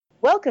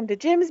Welcome to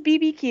Jim's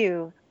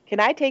BBQ. Can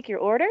I take your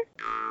order?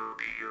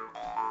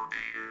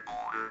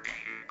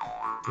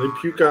 They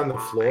puke on the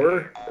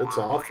floor. It's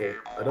awful.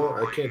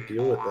 I can't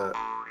deal with that.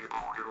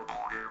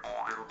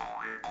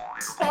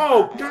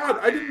 Oh God!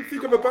 I didn't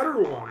think of a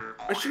better one.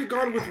 I should have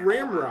gone with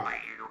Ramrod.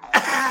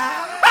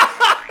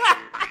 That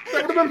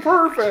would have been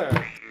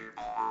perfect.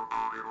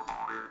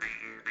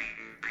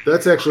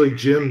 That's actually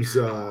Jim's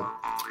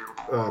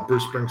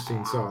Bruce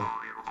Springsteen song.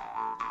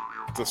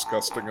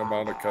 Disgusting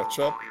amount of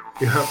ketchup.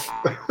 Yeah.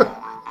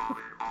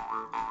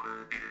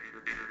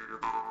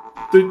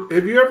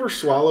 Have you ever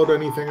swallowed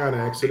anything on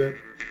accident?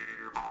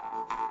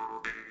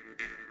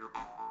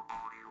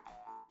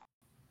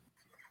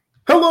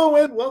 Hello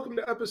and welcome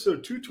to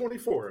episode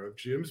 224 of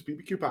Jim's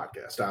BBQ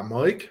Podcast. I'm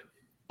Mike.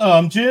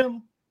 I'm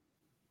Jim.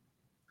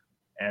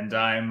 And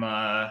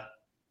I'm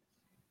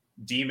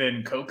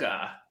Demon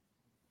Coca.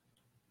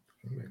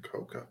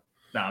 Coca.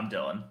 No, I'm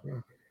Dylan.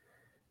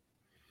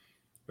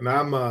 And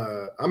I'm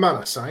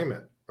on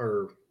assignment,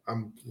 or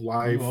I'm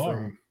live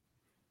from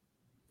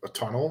a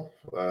tunnel,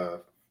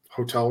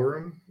 hotel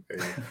room.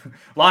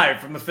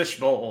 Live from the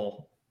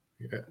fishbowl.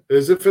 Yeah.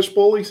 Is it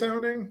fishbowl-y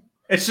sounding?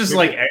 It's just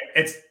like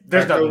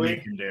there's nothing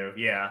you can do.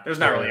 Yeah, there's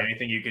not really Yeah.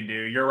 anything you can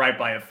do. You're right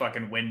by a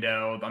fucking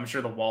window. I'm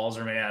sure the walls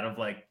are made out of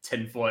like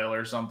tinfoil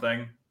or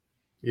something.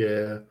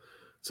 Yeah.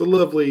 It's a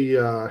lovely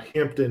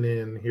Hampton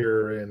Inn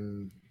here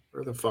in,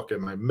 where the fuck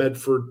am I?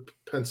 Medford,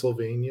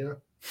 Pennsylvania.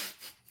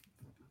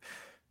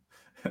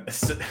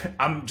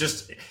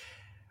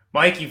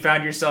 Mike, you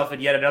found yourself in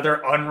yet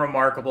another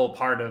unremarkable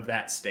part of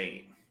that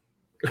state.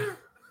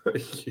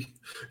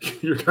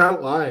 You're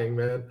not lying,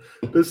 man.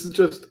 This is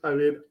just, I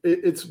mean,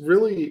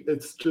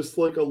 it's just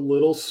like a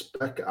little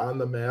speck on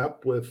the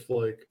map with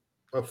like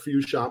a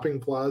few shopping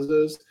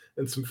plazas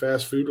and some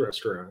fast food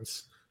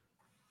restaurants.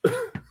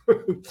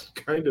 It's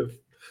kind of,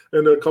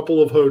 and a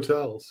couple of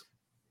hotels.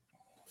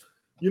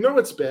 You know,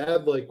 it's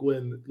bad, like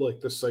when like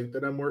the site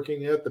that I'm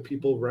working at, the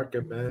people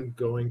recommend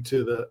going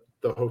to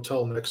the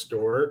hotel next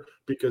door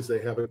because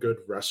they have a good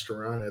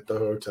restaurant at the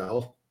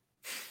hotel.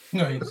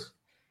 Nice.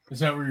 Is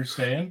that where you're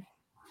staying?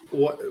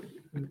 What?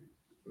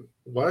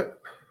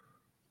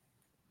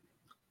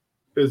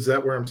 Is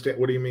that where I'm staying?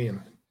 What do you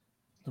mean?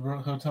 The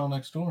hotel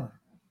next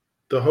door.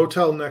 The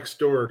hotel next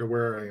door to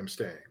where I am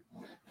staying.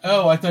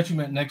 Oh, I thought you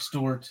meant next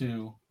door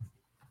to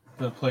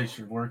the place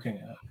you're working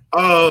at.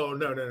 Oh,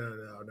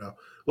 no.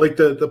 Like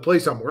the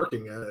place I'm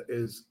working at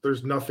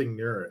there's nothing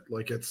near it.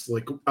 Like it's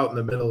like out in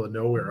the middle of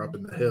nowhere up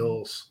in the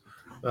hills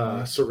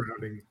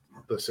surrounding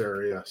this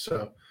area.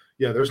 So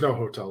yeah, there's no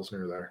hotels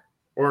near there.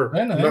 Or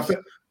nice.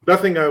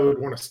 Nothing I would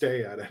want to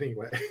stay at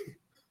anyway.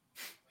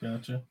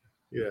 Gotcha.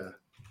 Yeah.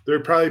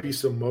 There'd probably be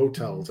some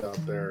motels out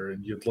there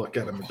and you'd look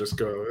at them and just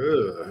go,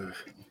 ugh.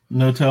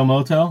 No-tel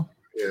motel?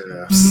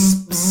 Yeah.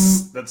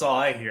 That's all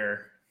I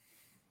hear.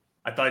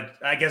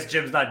 I guess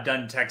Jim's not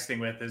done texting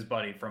with his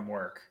buddy from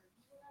work.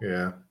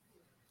 Yeah.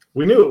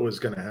 We knew it was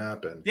going to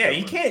happen. Yeah,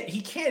 he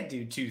can't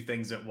do two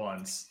things at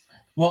once.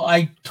 Well,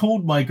 I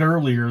told Mike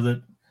earlier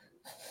that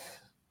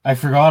I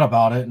forgot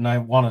about it and I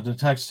wanted to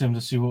text him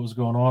to see what was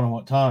going on and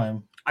what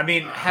time. I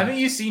mean, haven't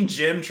you seen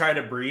Jim try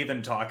to breathe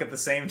and talk at the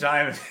same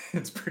time?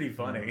 It's pretty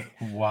funny.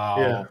 Wow.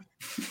 Yeah.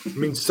 I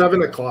mean,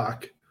 7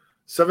 o'clock.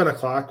 7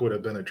 o'clock would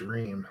have been a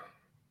dream.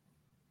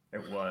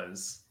 It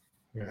was.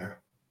 Yeah.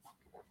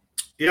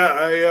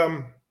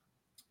 Yeah,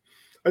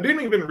 I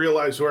didn't even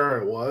realize where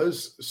I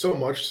was, so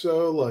much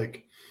so,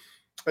 like,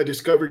 I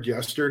discovered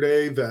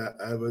yesterday that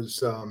I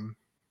was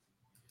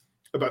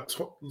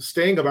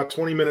staying about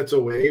 20 minutes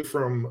away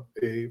from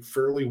a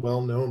fairly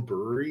well-known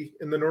brewery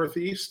in the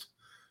Northeast.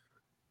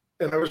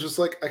 And I was just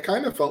like, I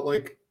kind of felt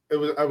like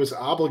I was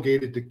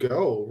obligated to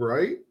go,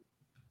 right?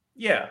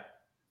 Yeah.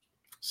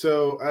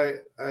 So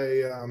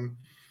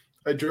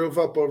I drove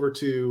up over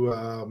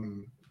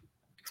to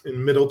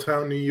in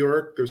Middletown, New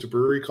York. There's a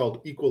brewery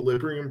called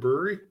Equilibrium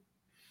Brewery.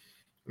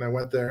 And I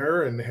went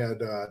there and had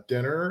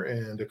dinner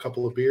and a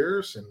couple of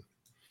beers. And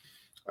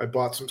I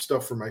bought some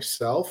stuff for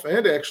myself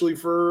and actually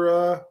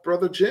for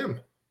brother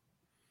Jim.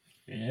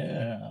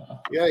 Yeah.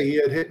 Yeah, he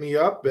had hit me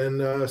up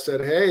and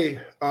said, hey,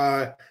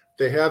 if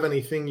they have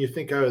anything you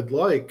think I would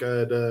like,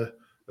 I'd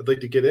like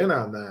to get in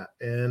on that.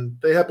 And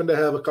they happened to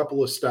have a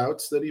couple of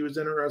stouts that he was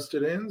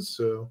interested in.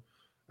 So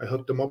I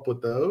hooked him up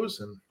with those.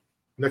 And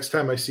next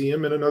time I see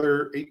him in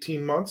another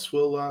 18 months,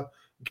 we'll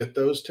get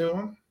those to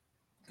him.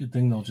 Good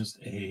thing they'll just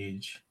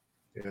age.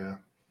 Yeah.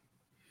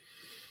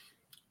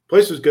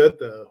 Place was good,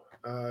 though.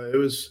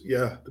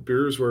 The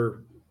beers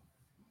were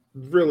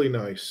really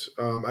nice.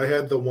 I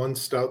had the one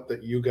stout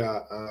that you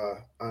got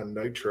on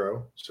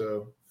Nitro.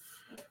 So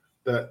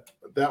that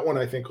one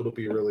I think will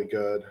be really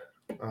good.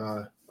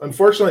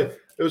 Unfortunately,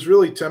 it was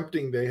really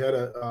tempting. They had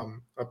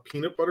a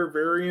peanut butter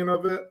variant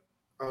of it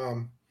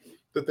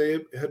that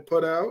they had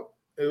put out.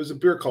 It was a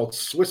beer called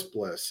Swiss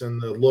Bliss,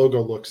 and the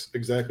logo looks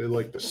exactly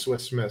like the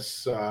Swiss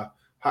Miss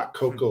hot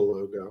cocoa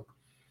logo.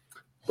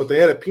 But they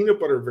had a peanut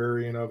butter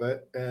variant of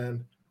it,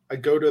 and I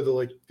go to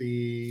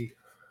the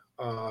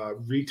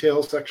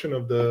retail section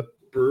of the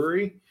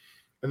brewery,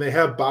 and they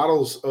have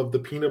bottles of the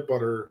peanut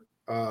butter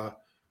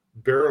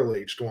barrel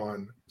aged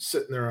one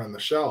sitting there on the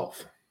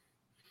shelf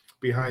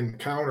behind the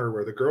counter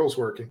where the girl's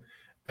working.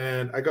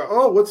 And I go,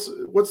 oh,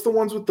 what's the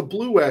ones with the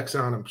blue wax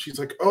on them? She's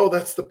like, oh,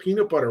 that's the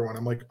peanut butter one.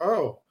 I'm like,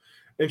 oh.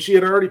 And she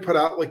had already put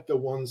out like the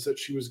ones that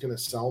she was going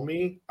to sell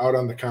me out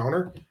on the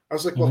counter. I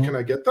was like, well, can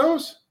I get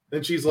those?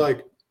 And she's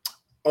like,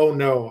 oh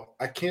no,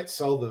 I can't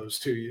sell those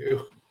to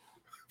you.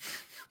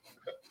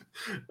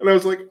 And I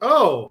was like,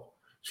 oh.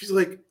 She's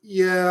like,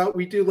 yeah,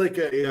 we do like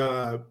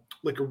a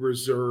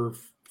reserve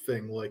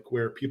thing, like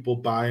where people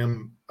buy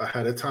them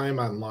ahead of time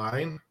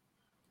online,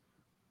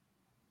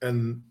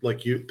 and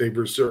like they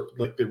reserve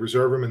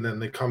them, and then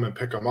they come and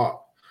pick them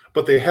up.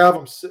 But they have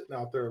them sitting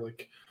out there,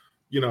 like,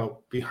 you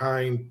know,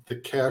 behind the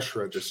cash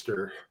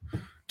register,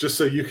 just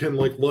so you can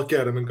like look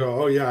at them and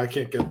go, oh yeah, I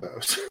can't get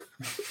those.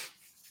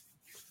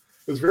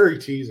 It was very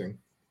teasing.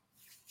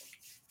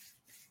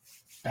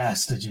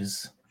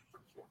 Bastages.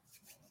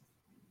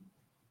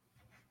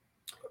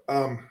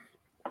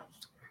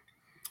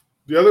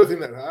 The other thing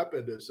that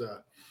happened is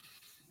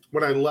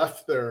when I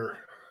left there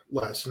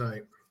last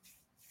night,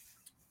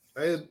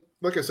 I had,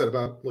 like I said,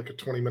 about like a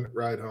 20-minute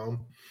ride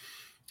home,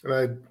 and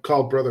I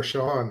called Brother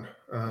Sean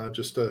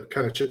just to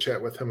kind of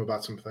chit-chat with him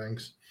about some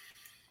things.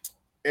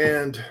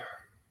 And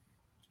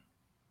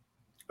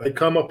I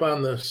come up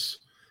on this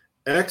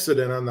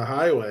accident on the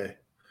highway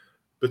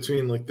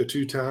between like the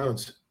two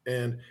towns,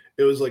 and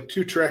it was like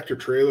two tractor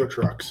trailer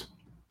trucks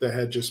that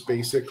had just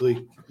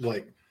basically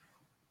like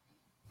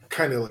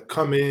kind of like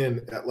come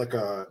in at like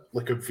a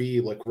V,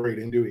 like right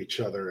into each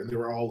other, and they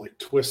were all like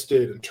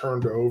twisted and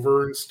turned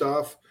over and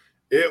stuff.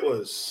 It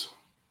was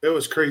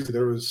crazy.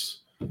 There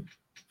was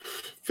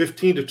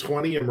 15 to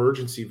 20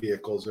 emergency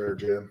vehicles there,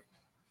 Jim.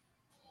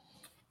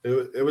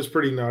 It was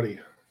pretty nutty.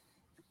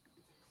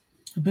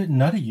 A bit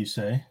nutty, you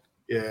say?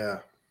 Yeah.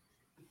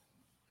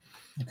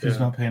 Who's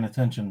not paying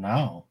attention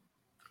now?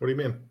 What do you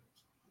mean?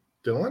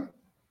 Dylan?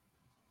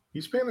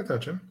 He's paying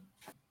attention.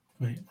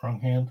 Wait, wrong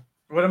hand.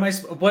 What am I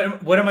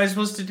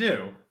supposed to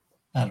do?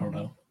 I don't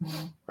know.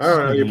 I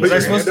don't know. You put Was I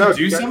your supposed hand to out,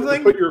 do you got to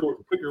something?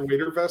 Put your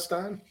waiter vest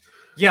on.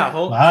 Yeah.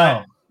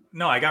 Wow.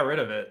 No, I got rid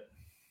of it.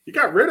 You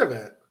got rid of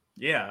it.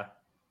 Yeah.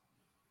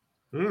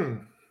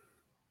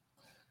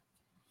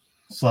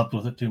 Slept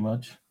with it too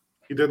much.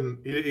 He didn't.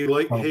 He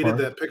hated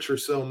that picture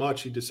so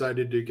much he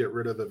decided to get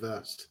rid of the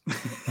vest.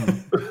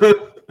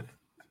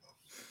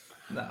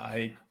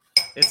 No,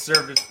 it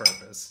served its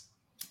purpose.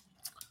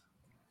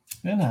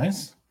 Yeah,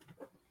 nice.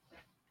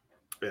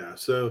 Yeah.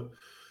 So,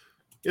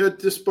 yeah,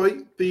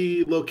 despite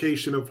the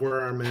location of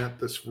where I'm at,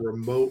 this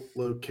remote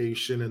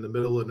location in the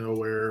middle of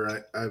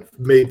nowhere, I've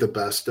made the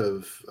best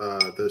of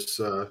this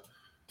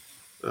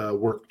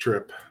work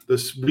trip,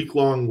 this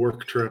week-long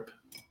work trip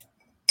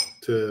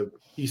to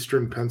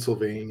Eastern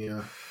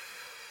Pennsylvania.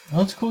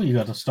 Well, that's cool. You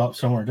got to stop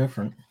somewhere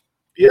different.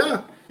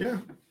 Yeah,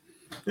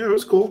 it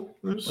was cool.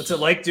 What's it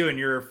like doing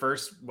your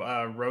first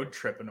road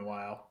trip in a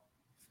while?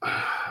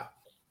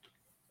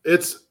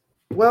 It's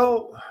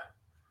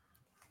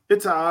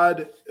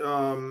odd.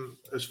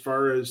 As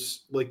far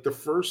as like the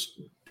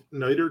first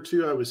night or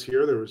two I was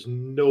here, there was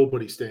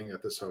nobody staying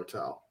at this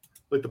hotel.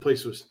 Like the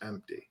place was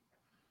empty.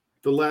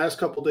 The last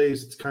couple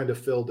days, it's kind of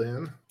filled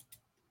in,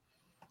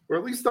 or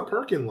at least the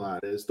parking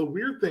lot is. The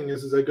weird thing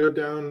is I go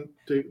down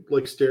to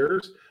like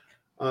stairs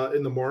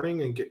in the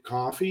morning and get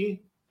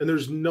coffee, and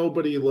there's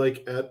nobody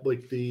like at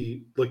like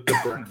the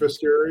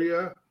breakfast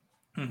area.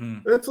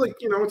 Mm-hmm. It's like,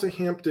 you know, it's a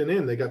Hampton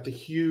Inn. They got the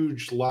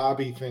huge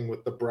lobby thing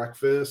with the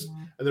breakfast,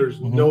 and there's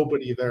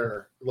nobody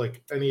there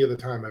like any of the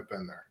time I've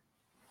been there.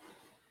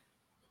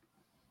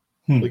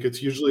 Like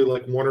it's usually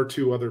like one or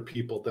two other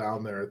people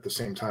down there at the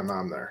same time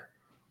I'm there.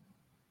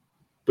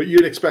 But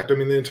you'd expect, I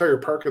mean, the entire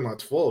parking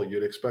lot's full.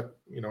 You'd expect,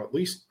 you know, at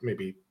least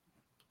maybe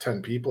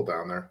 10 people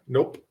down there.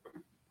 Nope.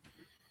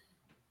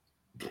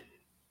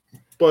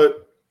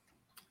 But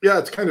yeah,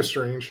 it's kind of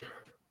strange.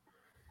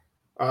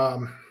 I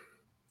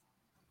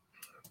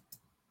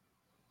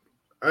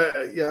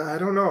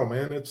don't know,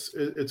 man.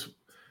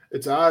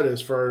 It's odd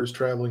as far as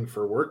traveling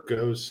for work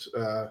goes.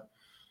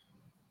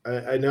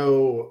 I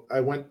know I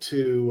went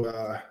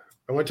to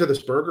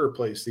this burger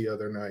place the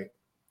other night.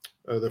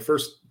 The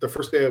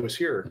first day I was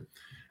here,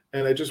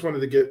 and I just wanted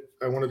to get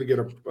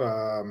a.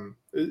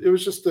 It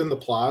was just in the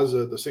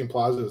plaza, the same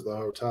plaza as the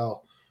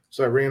hotel.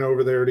 So I ran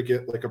over there to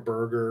get like a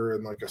burger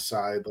and like a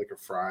side, like a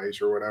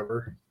fries or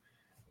whatever,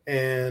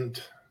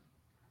 and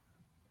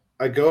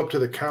I go up to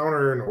the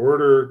counter and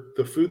order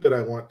the food that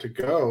I want to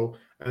go,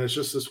 and it's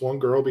just this one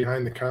girl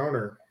behind the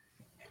counter,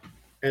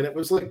 and it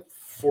was like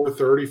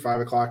 4:30,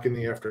 5 o'clock in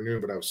the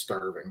afternoon, but I was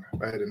starving.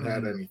 I hadn't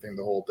had anything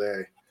the whole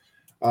day.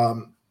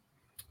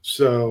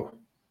 So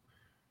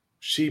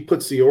she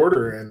puts the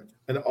order in,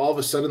 and all of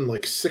a sudden,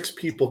 like 6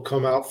 people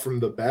come out from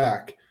the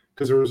back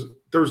because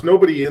there was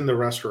nobody in the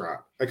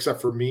restaurant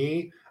except for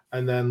me.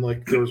 And then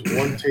like there was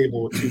one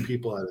table with 2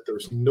 people at it. There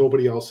was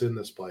nobody else in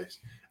this place.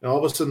 And all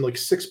of a sudden, like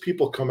 6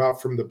 people come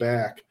out from the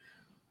back,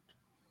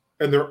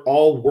 and they're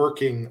all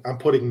working on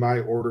putting my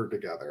order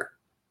together.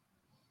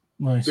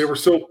 Nice. They were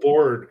so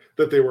bored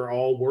that they were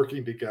all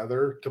working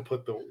together to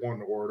put the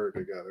one order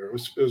together. It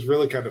was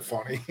really kind of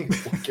funny.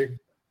 Looking.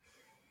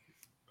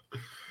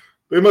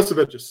 They must have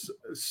been just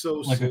so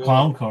like slow. a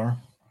clown car.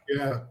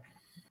 Yeah.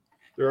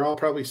 They're all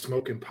probably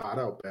smoking pot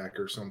out back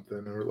or something.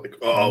 And we're like,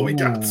 oh, we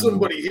got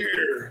somebody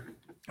here.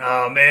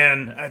 Oh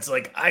man, it's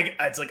like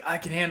I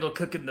can handle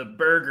cooking the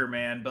burger,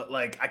 man, but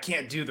like I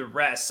can't do the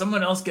rest.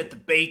 Someone else get the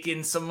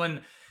bacon.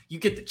 You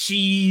get the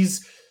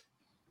cheese.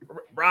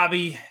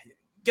 Robbie,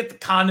 get the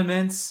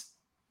condiments.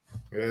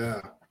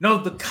 Yeah. No,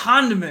 the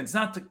condiments,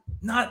 not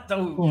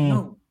those.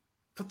 No,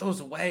 put those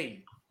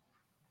away.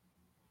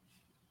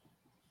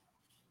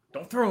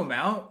 Don't throw them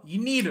out. You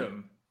need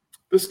them.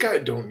 This guy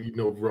don't need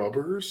no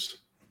rubbers.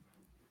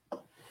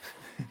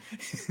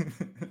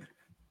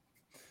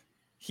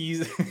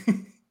 He's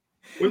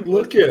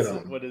Look at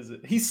him. What is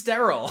it? He's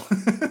sterile.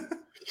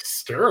 He's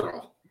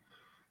sterile.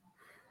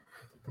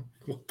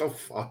 What the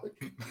fuck?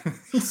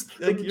 He's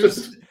like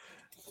Just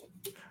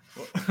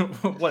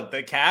what,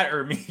 the cat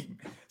or me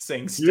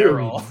saying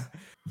sterile?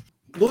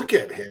 look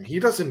at him. He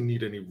doesn't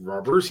need any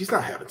rubbers. He's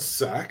not having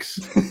sex.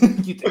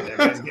 You think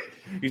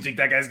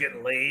that guy's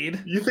getting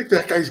laid? You think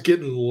that guy's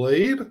getting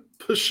laid?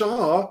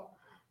 Pshaw.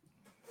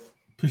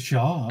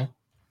 Pshaw.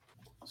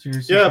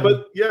 Seriously. Yeah,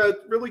 but yeah,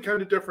 it's really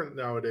kind of different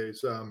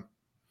nowadays.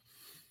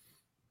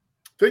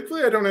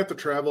 Thankfully, I don't have to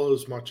travel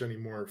as much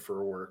anymore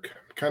for work.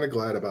 I'm kind of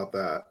glad about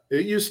that.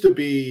 It used to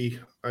be,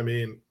 I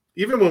mean,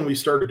 even when we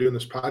started doing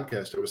this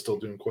podcast, I was still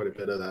doing quite a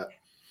bit of that.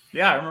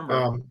 Yeah, I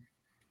remember.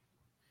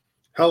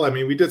 Hell, I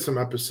mean, we did some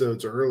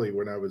episodes early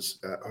when I was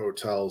at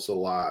hotels a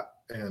lot,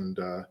 and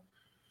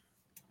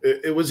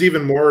it was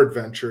even more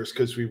adventurous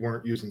because we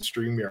weren't using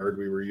StreamYard.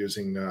 We were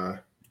using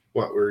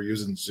we were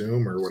using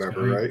Zoom or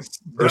whatever, Skype. right?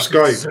 Or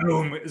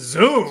Skype.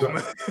 Zoom.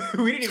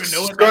 We didn't even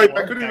know what Skype. that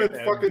was I couldn't back even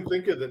then. fucking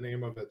think of the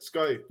name of it.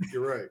 Skype.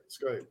 You're right.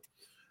 Skype.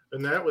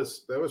 And that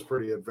was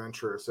pretty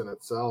adventurous in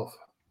itself.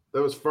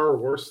 That was far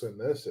worse than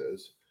this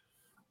is.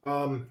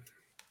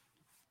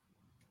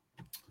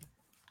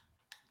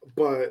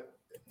 But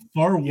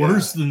far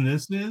worse than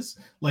this is.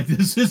 Like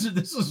this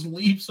is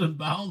leaps and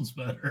bounds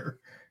better.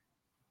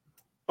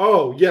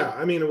 oh yeah,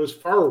 I mean it was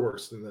far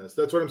worse than this.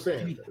 That's what I'm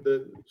saying.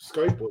 The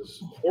Skype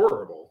was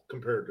horrible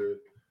compared to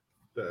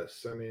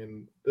this. I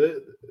mean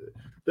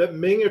that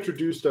Ming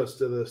introduced us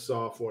to this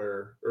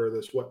software or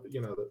this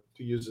to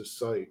use this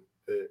site.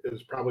 It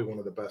was probably one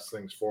of the best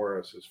things for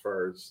us as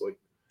far as like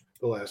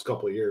the last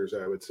couple of years,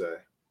 I would say.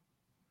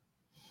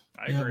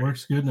 I Yeah, agree. it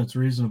works good and it's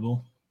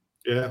reasonable.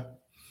 Yeah.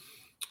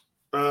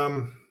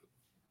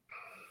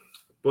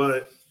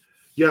 But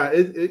yeah,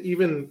 it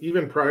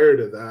even prior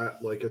to that,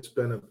 like it's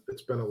been a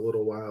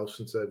little while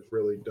since I've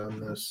really done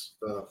this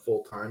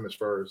full time as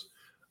far as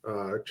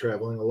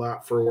traveling a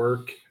lot for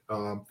work.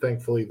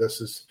 Thankfully,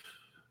 this is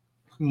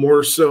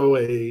more so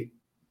a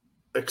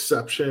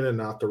exception and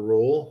not the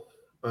rule.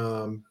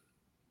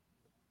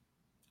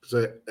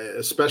 Because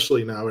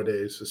especially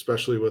nowadays,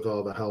 especially with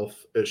all the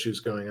health issues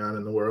going on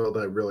in the world,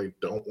 I really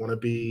don't want to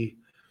be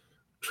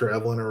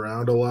traveling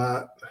around a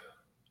lot.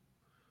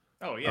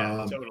 Oh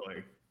yeah,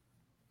 totally.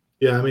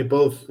 Yeah, I mean,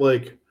 both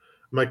like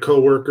my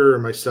coworker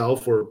and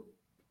myself were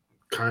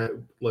kind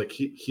of like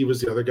he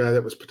was the other guy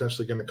that was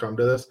potentially going to come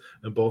to this,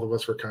 and both of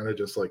us were kind of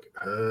just like,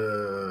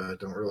 I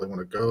don't really want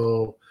to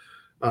go.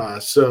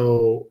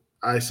 So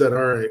I said,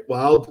 all right,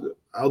 well,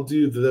 I'll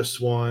do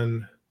this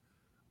one,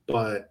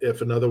 but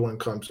if another one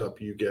comes up,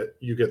 you get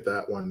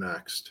that one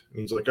next. And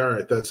he's like, all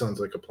right, that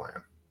sounds like a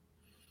plan.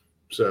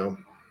 So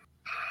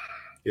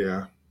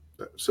yeah,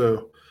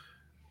 so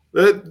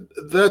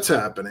that's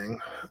happening.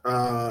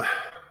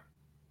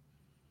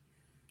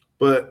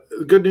 But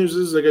the good news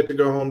is I get to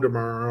go home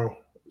tomorrow,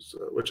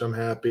 which I'm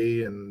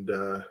happy, and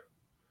that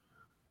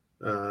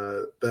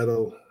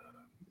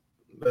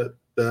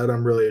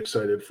I'm really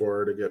excited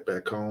for to get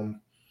back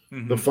home.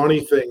 Mhm. The funny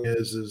thing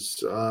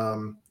is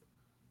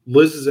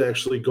Liz is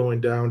actually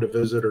going down to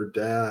visit her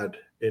dad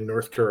in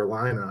North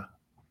Carolina,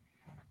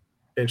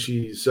 and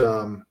she's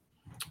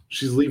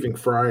leaving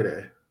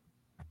Friday.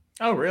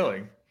 Oh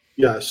really?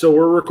 Yeah, so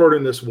we're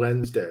recording this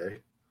Wednesday.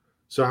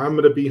 So I'm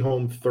going to be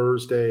home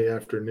Thursday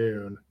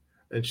afternoon,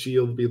 and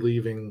she'll be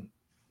leaving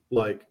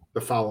like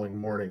the following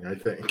morning, I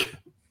think.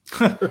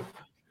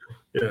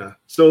 Yeah.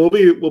 So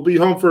we'll be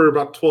home for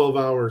about 12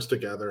 hours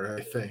together,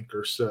 I think,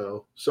 or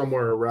so,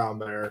 somewhere around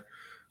there.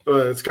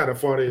 But it's kind of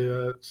funny.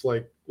 It's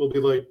like we'll be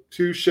like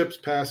two ships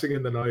passing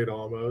in the night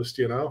almost,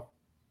 you know?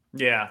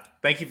 Yeah.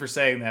 Thank you for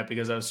saying that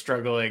because I was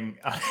struggling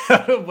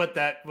what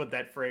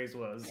that phrase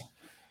was.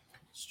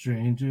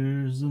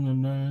 Strangers in the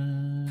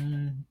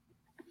night.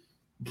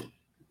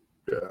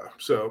 Yeah.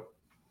 So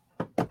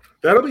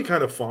that'll be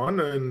kind of fun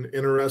and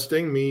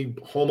interesting. Me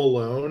home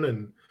alone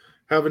and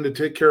having to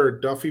take care of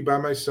Duffy by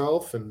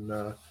myself and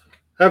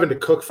having to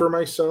cook for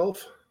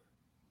myself.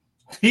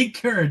 Take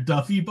care of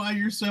Duffy by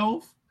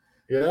yourself?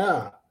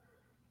 Yeah.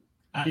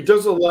 He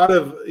does a lot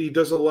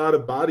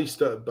of body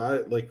stuff,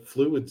 like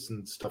fluids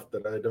and stuff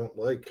that I don't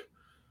like.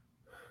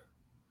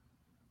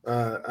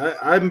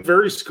 I'm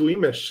very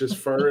squeamish as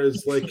far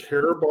as like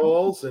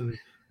hairballs and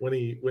when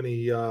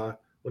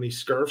he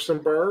scarfs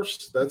and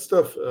barfs, that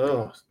stuff.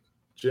 Oh,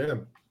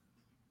 Jim,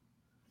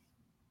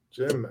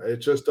 it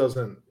just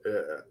doesn't.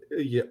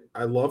 Yeah,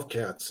 I love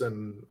cats,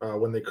 and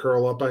when they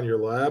curl up on your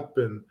lap,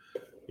 and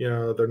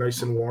they're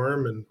nice and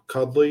warm and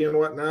cuddly and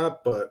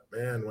whatnot. But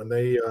man, when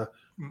they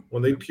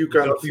puke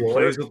on the He floor,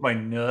 plays with my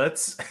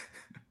nuts.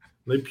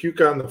 they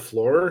puke on the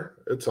floor.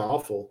 It's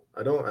awful.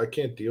 I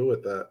can't deal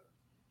with that.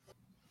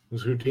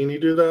 Does Houdini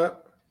do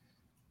that?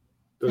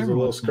 Does Every a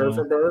little once in a scarf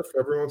while. and barf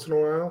every once in a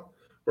while,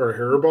 or a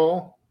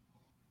hairball?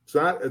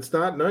 It's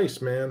not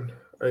nice, man.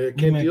 I He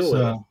can't makes deal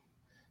with it.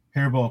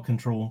 hairball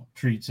control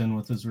treats in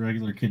with his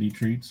regular kitty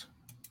treats.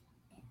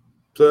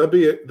 So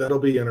that'll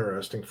be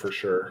interesting for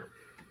sure.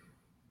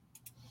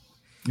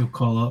 You'll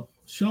call up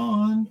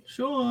Sean.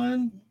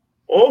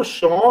 Oh,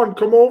 Sean,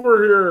 come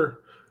over here.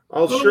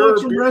 I'll Go to share.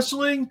 watch some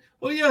wrestling.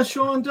 Oh yeah,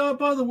 Sean.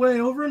 By the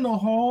way, over in the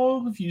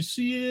hall, if you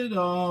see it,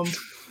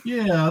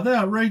 yeah,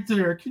 that right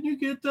there. Can you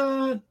get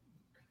that?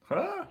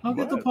 Huh? I'll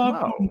get the What?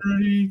 popcorn No.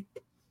 ready.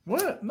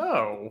 What?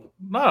 No.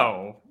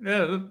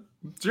 Yeah,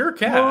 it's your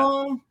cat.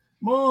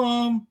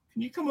 Mom,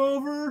 can you come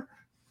over?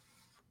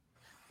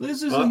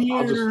 Liz isn't I'll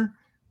here.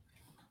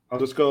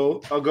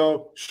 I'll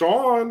go,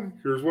 Sean,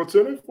 here's what's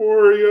in it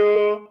for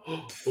you.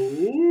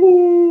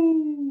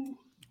 Ooh.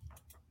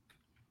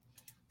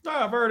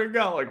 I've already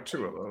got like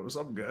 2 of those.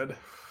 I'm good.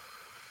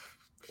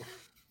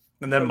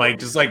 And then Mike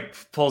just like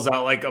pulls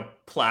out like a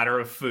platter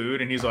of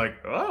food, and he's like,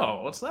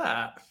 "Oh, what's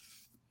that?"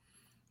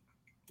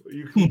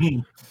 You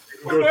can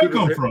Where'd that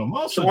come from?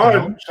 I'll sit Sean,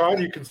 down.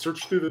 Sean, you can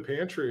search through the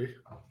pantry.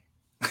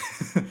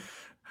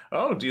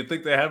 Oh, do you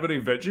think they have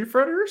any veggie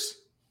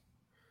fritters?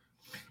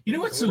 You know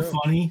what's so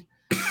funny?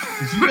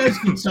 Is you guys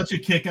get such a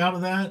kick out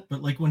of that,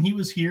 but like when he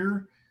was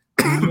here,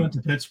 when we went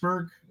to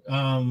Pittsburgh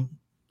to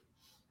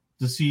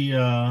see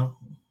Fall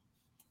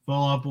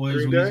Out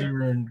Boys, Green Day?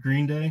 Weezer, and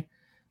Green Day.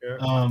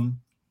 Yeah.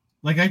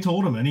 Like I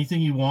told him, anything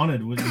he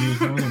wanted, he was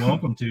more than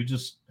welcome to.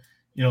 Just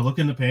look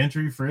in the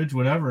pantry, fridge,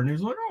 whatever. And he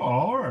was like, "Oh,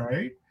 all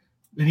right,"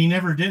 and he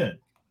never did.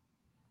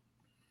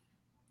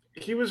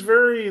 He was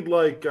very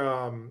like,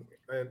 and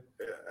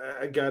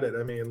I get it.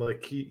 I mean,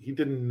 like he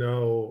didn't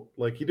know,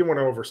 like he didn't want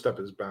to overstep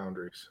his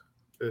boundaries,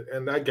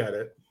 and I get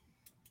it.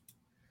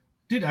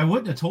 Dude, I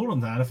wouldn't have told him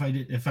that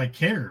if I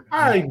cared.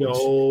 I Like,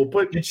 know,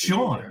 but it's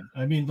Sean.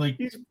 I mean, like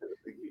he's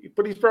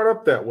brought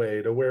up that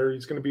way to where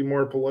he's going to be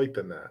more polite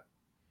than that.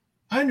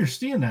 I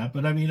understand that,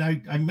 but I mean,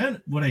 I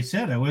meant what I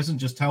said. I wasn't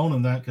just telling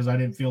him that because I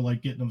didn't feel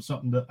like getting him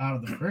something out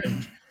of the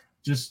fridge.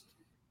 Just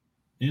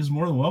he was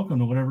more than welcome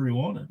to whatever he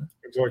wanted.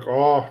 It's like,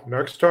 oh,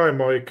 next time,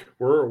 Mike,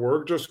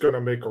 we're just going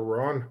to make a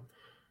run.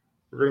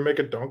 We're going to make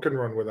a Dunkin'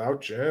 run without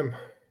Jim.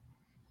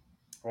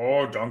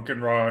 Oh,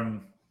 Dunkin'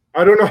 Run.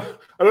 I don't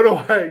know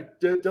why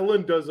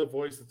Dylan does a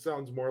voice that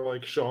sounds more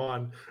like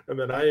Sean, and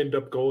then I end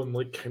up going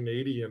like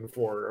Canadian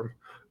for him.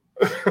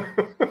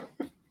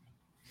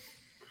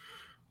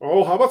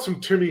 Oh, how about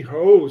some Timmy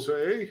Hose,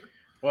 eh?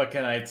 What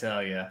can I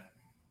tell you?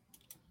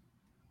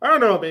 I don't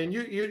know, man.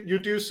 You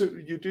do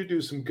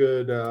some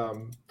good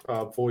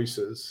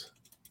voices.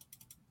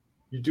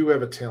 You do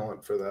have a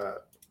talent for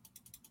that.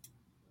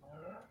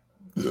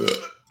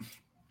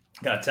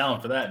 Got a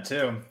talent for that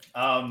too.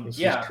 This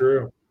Yeah, is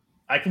true.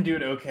 I can do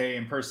an okay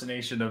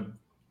impersonation of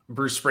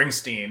Bruce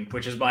Springsteen,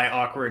 which is my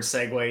awkward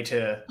segue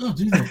to Oh,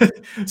 do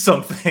that.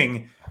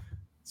 something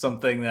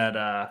that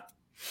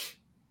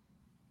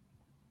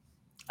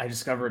I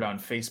discovered on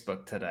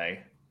Facebook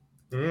today.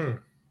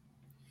 Mm.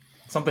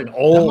 Something That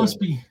old. must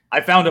be.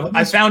 I found a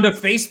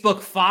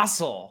Facebook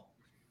fossil.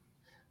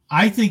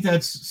 I think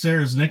that's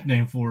Sarah's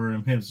nickname for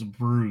him. It's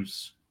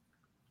Bruce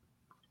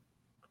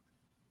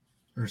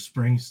or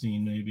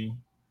Springsteen, maybe.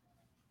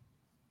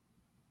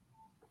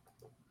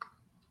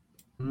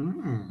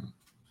 Mm.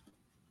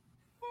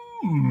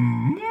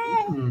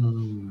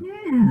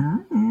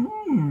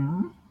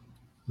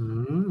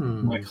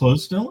 Am I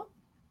close, Dylan?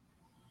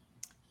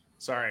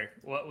 Sorry,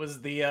 what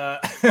was the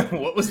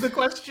what was the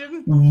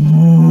question?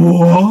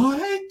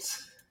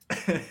 What?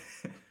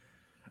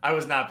 I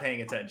was not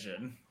paying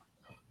attention.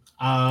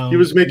 He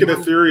was making a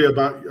theory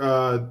about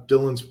Sarah's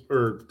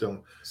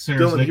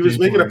Dylan. He was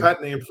making a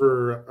pet name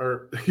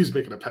he's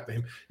making a pet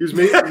name. He was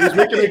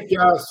making a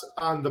guess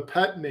on the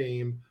pet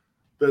name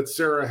that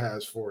Sarah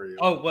has for you.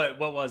 Oh, what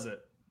was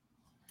it?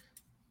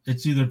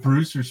 It's either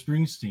Bruce or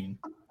Springsteen.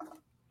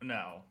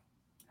 No.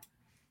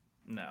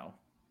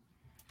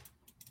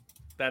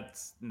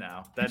 That's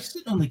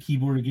Sit on the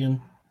keyboard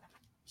again.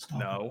 Stop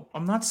no.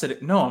 I'm not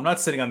sitting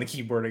on the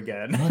keyboard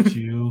again. it. Not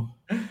you.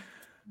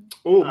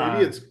 Oh,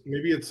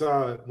 maybe it's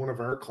one of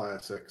our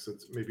classics.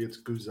 Maybe it's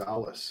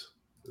Gonzalez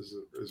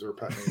is her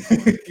pet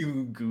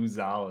name.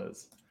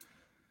 Gonzalez.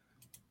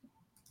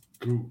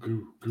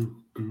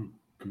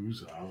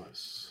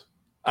 Gonzalez.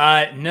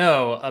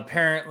 No,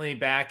 apparently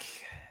back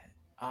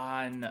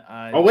on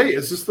Oh wait,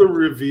 is this the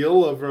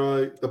reveal of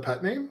the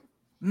pet name?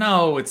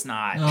 No, it's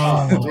not.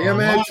 Oh, damn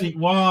it.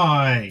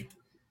 Why?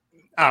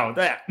 Oh,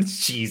 that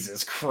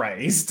Jesus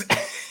Christ.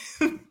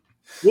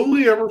 Will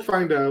we ever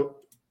find out?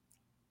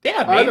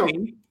 Yeah, I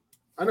maybe.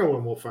 I know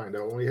when we'll find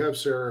out when we have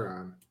Sarah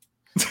on.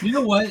 You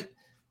know what?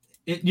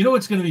 You know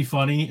what's going to be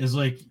funny is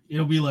like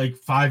it'll be like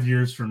 5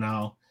 years from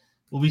now.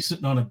 We'll be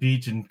sitting on a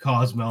beach in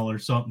Cozumel or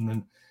something,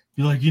 and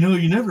be like, you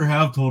never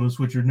have told us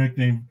what your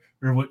nickname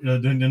or what the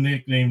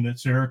nickname that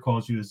Sarah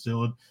calls you is,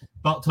 Dylan.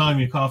 About time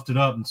you coughed it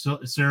up, and so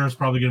Sarah's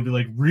probably going to be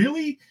like,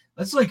 really?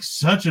 That's like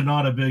such a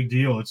not a big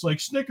deal. It's like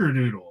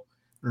Snickerdoodle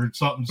or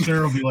something.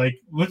 Sarah will be like,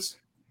 what's?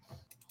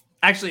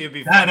 Actually, it'd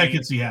be that funny. I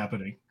could see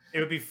happening. It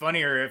would be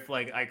funnier if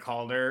like I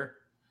called her,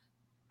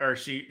 or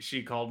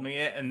she called me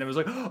it, and it was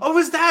like, oh,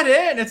 was that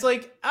it? And it's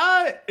like,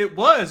 it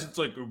was. It's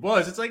like, it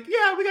was. It's like,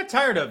 yeah, we got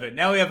tired of it.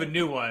 Now we have a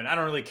new one. I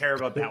don't really care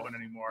about that one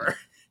anymore.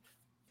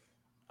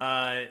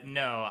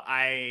 No,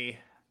 I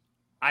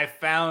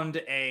found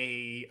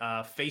a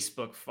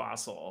Facebook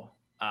fossil.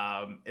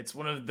 It's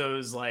one of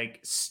those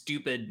like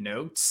stupid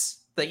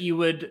notes that you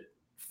would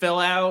fill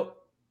out.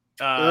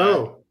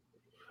 The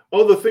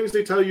things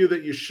they tell you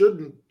that you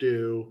shouldn't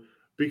do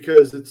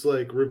because it's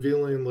like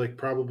revealing like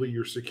probably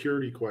your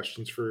security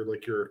questions for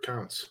like your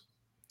accounts.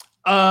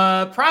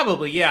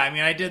 Probably, yeah. I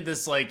mean, I did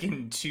this like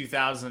in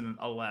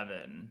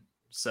 2011.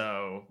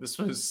 So this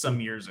was some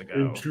years ago.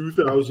 In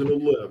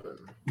 2011.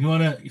 You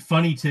want a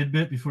funny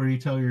tidbit before you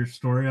tell your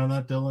story on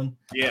that, Dylan?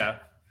 Yeah.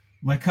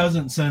 My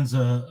cousin sends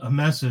a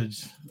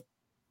message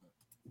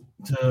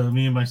to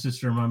me and my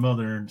sister and my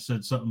mother and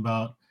said something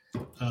about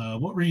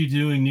what were you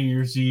doing New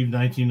Year's Eve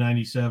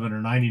 1997 or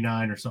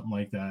 99 or something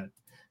like that.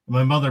 And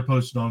my mother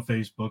posted on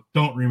Facebook,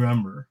 don't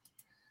remember.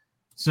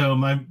 So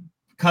my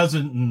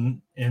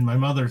cousin and my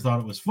mother thought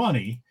it was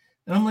funny.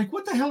 And I'm like,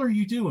 what the hell are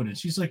you doing? And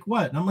she's like,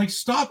 what? And I'm like,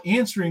 stop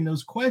answering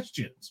those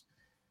questions.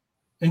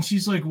 And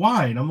she's like,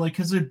 why? And I'm like,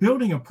 because they're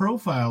building a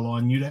profile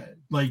on you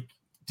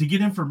to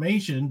get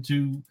information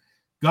to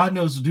God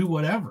knows do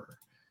whatever.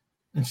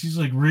 And she's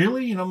like,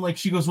 really? And I'm like,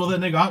 she goes, well,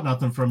 then they got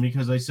nothing from me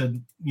because I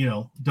said,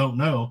 don't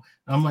know.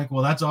 And I'm like,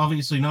 well, that's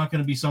obviously not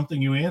going to be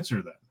something you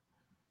answer then.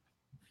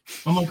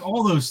 I'm like,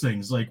 all those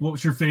things, like, what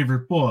was your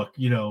favorite book?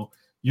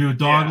 You're a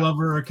dog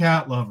lover or a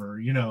cat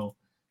lover,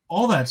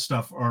 all that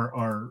stuff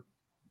are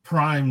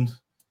primed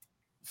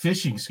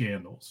phishing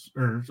scandals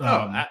or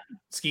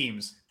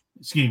schemes.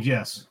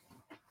 Yes.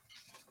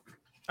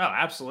 Oh,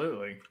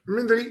 absolutely. I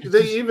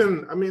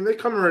mean, they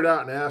come right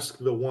out and ask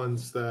the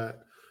ones that,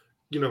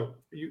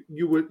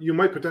 you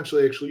might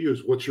potentially actually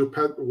use.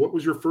 What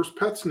was your first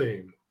pet's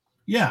name?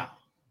 Yeah.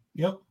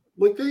 Yep.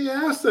 Like they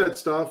ask that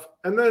stuff.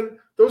 And then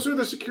those are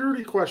the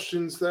security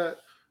questions that,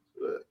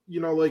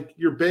 like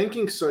your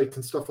banking sites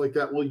and stuff like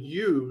that will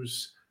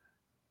use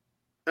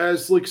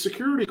as like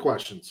security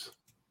questions.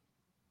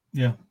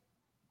 Yeah.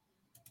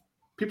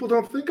 People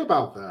don't think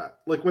about that.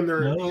 Like when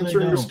they're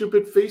answering a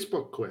stupid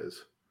Facebook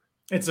quiz.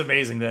 It's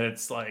amazing that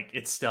it's like,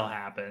 it still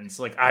happens.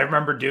 Like I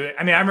remember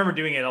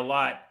doing it a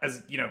lot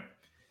as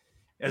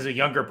a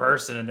younger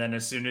person. And then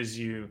as soon as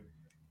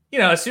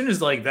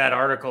like that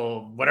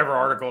article, whatever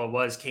article it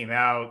was came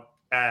out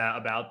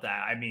about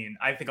that, I mean,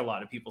 I think a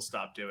lot of people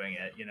stopped doing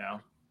it,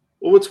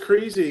 Well, what's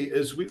crazy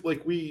is we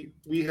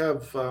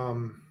have,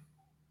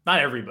 not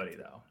everybody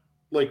though.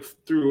 Like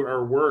through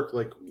our work,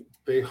 like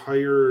they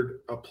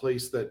hired a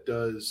place that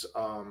does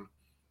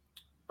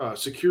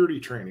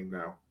security training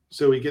now.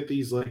 So we get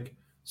these like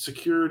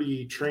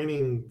security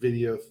training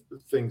video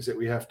things that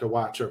we have to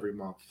watch every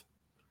month.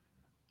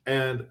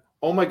 And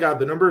oh my God,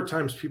 the number of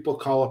times people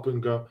call up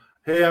and go,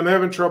 hey, I'm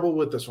having trouble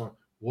with this one.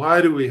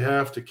 Why do we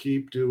have to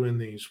keep doing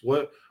these?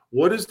 What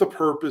is the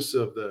purpose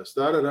of this?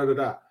 Da, da, da, da,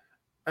 da.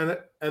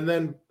 And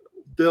then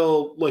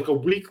they'll like a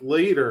week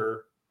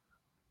later,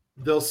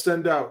 they'll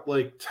send out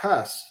like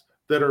tests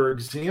that are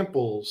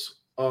examples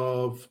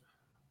of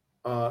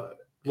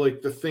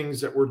like the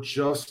things that were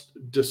just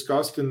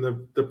discussed in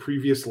the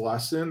previous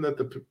lesson that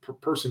the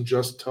person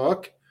just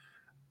took.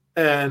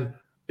 And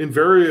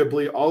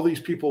invariably all these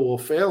people will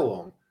fail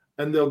them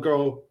and they'll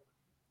go,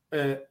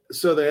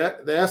 so they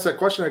ask that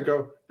question. I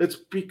go, it's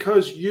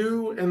because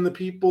you and the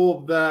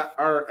people that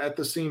are at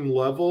the same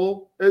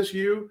level as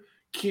you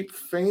keep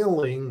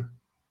failing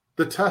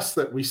the tests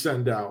that we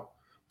send out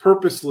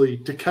purposely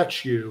to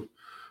catch you,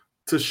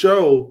 to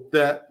show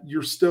that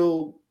you're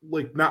still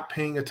like not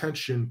paying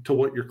attention to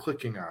what you're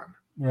clicking on.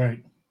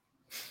 Right.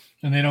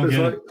 And they don't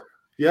get it.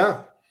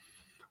 Yeah.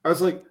 I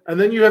was like, and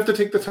then you have to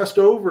take the test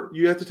over.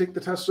 You have to take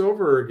the tests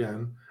over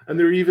again. And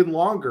they're even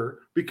longer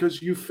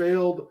because you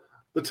failed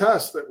the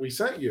test that we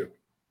sent you.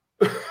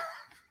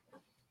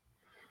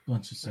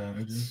 Bunch of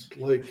savages.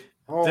 Like,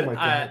 oh my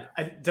God.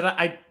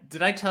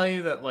 Did I tell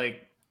you that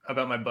like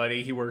about my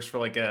buddy? He works for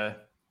like a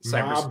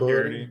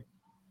cybersecurity.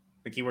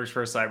 Like he works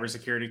for a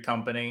cybersecurity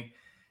company,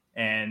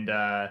 and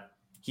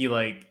he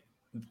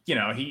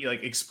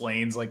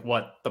explains like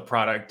what the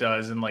product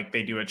does, and like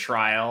they do a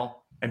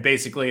trial, and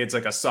basically it's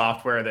like a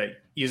software that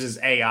uses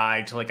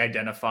AI to like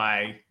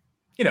identify,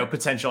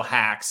 potential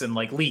hacks and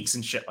like leaks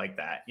and shit like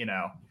that,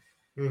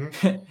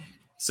 Mm-hmm.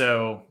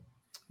 So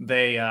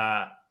they,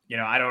 I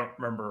don't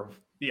remember.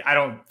 I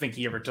don't think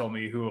he ever told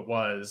me who it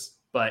was,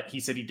 but he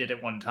said he did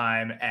it one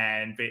time,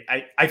 and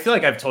I feel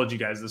like I've told you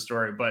guys the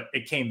story, but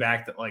it came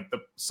back that like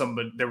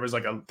there was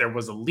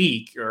a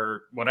leak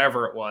or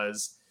whatever it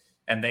was,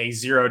 and they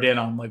zeroed in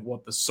on like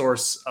what the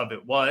source of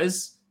it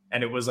was,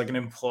 and it was like an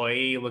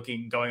employee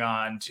going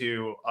on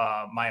to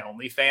my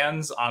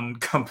OnlyFans on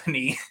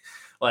company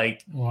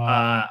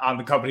on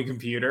the company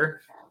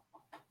computer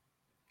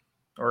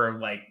or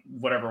like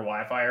whatever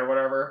Wi-Fi or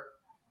whatever,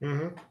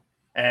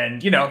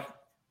 and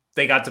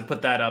they got to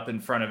put that up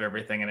in front of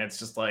everything, and it's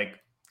just like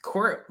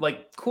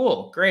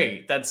cool,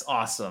 great, that's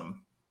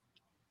awesome.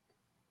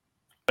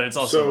 But it's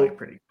also like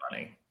pretty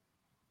funny.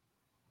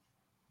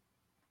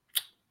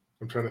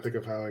 I'm trying to think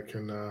of how I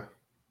can.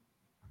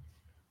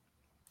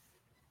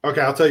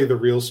 Okay, I'll tell you the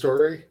real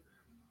story,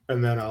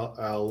 and then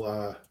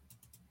I'll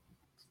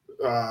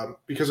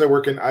because I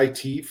work in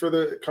IT for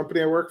the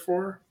company I work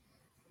for.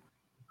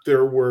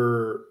 There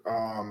were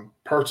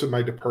parts of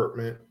my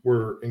department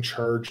were in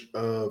charge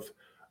of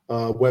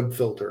web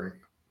filtering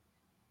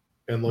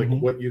and like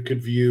what you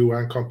could view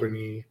on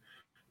company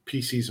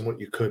PCs and what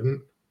you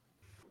couldn't.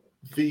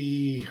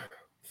 The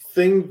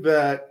thing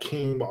that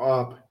came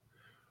up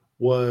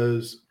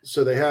was,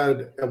 so they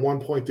had at one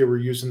point they were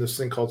using this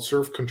thing called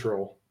surf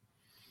control,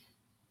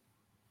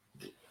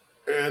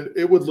 and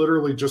it would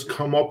literally just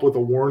come up with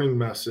a warning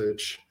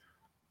message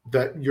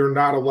that you're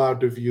not allowed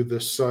to view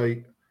this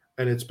site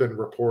and it's been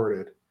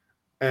reported,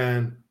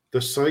 and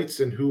the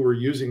sites and who were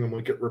using them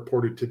would get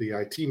reported to the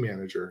IT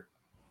manager,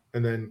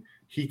 and then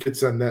he could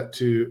send that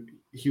to,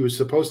 he was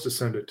supposed to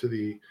send it to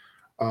the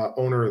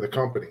owner of the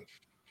company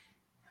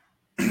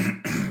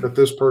that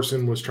this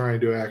person was trying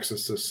to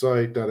access this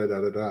site,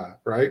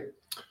 right?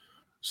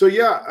 So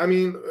yeah, I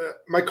mean,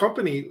 my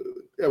company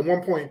at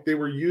one point they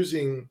were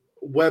using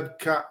web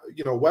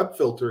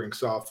filtering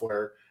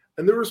software,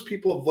 and there was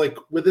people like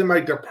within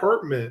my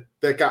department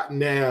that got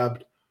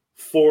nabbed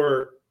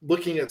for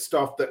looking at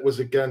stuff that was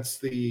against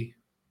the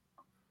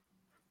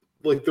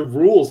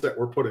rules that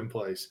were put in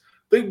place.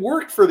 They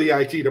worked for the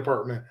IT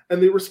department,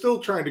 and they were still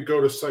trying to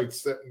go to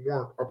sites that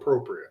weren't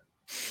appropriate.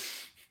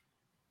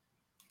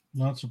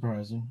 Not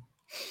surprising.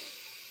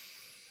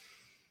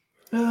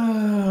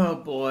 Oh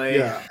boy.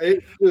 Yeah,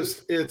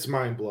 it's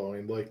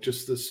mind-blowing. Like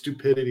just the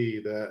stupidity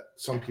that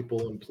some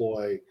people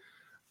employ,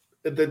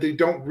 that they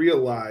don't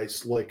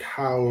realize like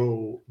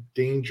how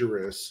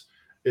dangerous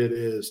it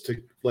is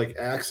to like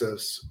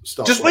access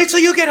stuff. Just wait till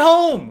you get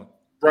home.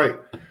 Right.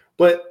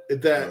 But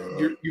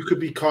that you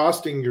could be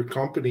costing your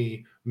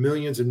company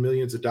millions and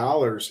millions of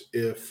dollars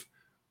if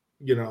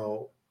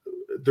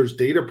there's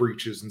data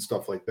breaches and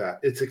stuff like that.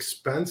 It's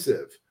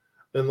expensive.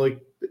 And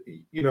like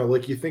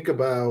you think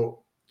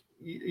about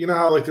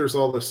how like there's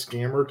all the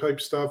scammer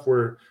type stuff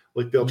where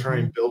like they'll try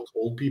and bilk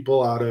old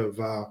people out of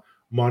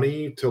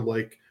money to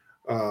like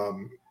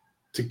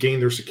to gain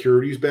their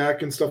securities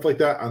back and stuff like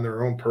that on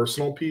their own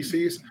personal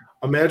PCs.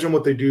 Imagine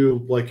what they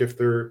do like if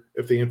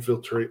they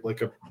infiltrate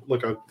like a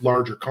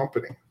larger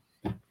company.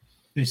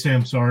 They say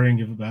I'm sorry and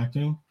give it back to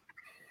them.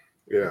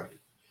 Yeah,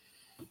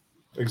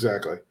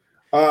 exactly.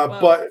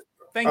 But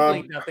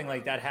thankfully, nothing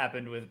like that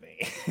happened with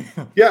me.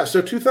 Yeah.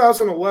 So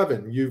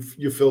 2011,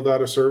 you filled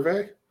out a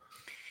survey.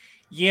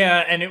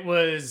 Yeah, and it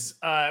was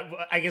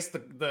I guess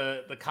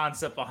the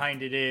concept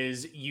behind it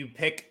is you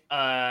pick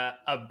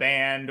a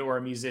band or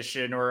a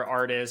musician or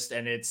artist,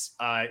 and it's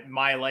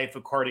my life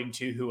according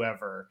to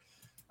whoever.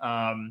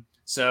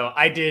 So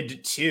I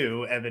did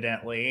two,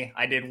 evidently.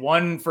 I did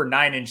one for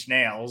Nine Inch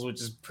Nails,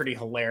 which is pretty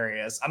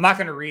hilarious. I'm not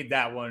going to read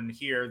that one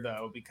here,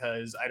 though,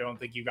 because I don't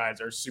think you guys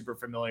are super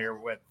familiar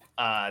with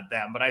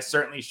them. But I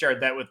certainly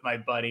shared that with my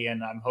buddy,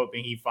 and I'm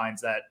hoping he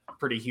finds that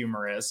pretty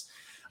humorous.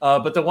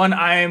 But the one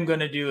I am going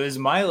to do is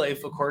My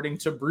Life According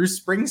to Bruce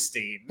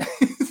Springsteen.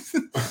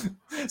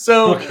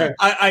 So okay.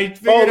 I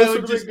figured this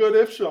would be good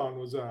if Sean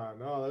was on.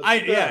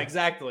 Yeah,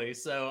 exactly.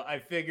 So I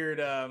figured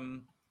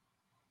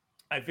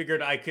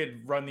I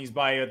could run these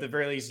by you. At the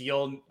very least,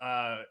 you'll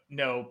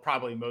know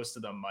probably most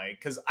of them, Mike,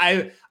 because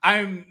I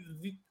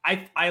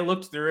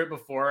looked through it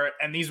before,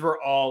 and these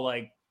were all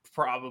like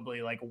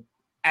probably like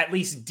at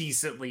least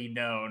decently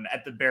known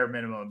at the bare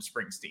minimum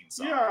Springsteen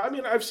songs. Yeah, I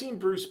mean, I've seen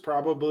Bruce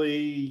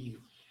probably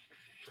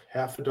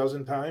half a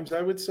dozen times,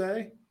 I would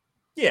say.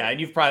 Yeah, and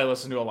you've probably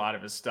listened to a lot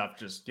of his stuff,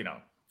 just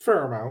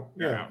fair amount.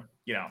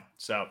 Yeah,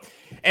 So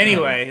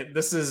anyway,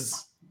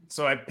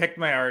 so I picked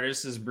my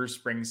artist as Bruce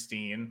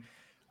Springsteen.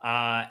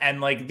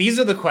 And like these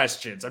are the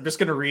questions. I'm just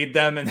gonna read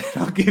them and then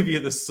I'll give you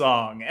the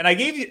song.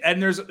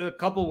 And there's a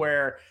couple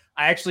where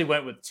I actually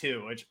went with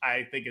two, which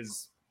I think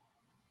is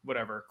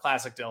whatever,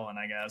 classic Dylan,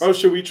 I guess. Oh,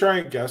 should we try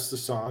and guess the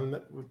song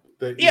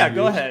that yeah,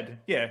 go ahead.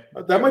 Yeah.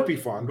 Might be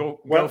fun. Go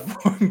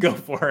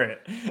for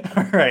it.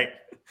 All right.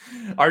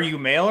 Are you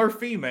male or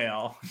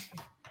female?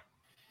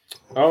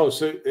 Oh,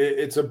 so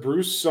it's a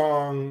Bruce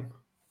song,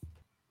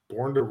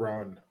 Born to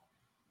Run.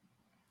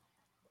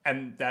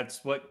 And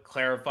that's what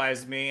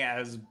clarifies me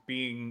as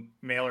being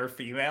male or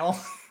female?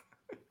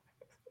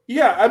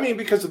 Yeah, I mean,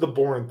 because of the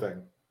Born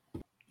thing.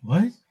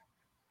 What?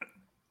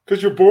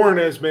 Because you're born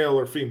as male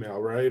or female,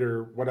 right,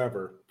 or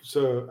whatever.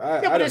 So I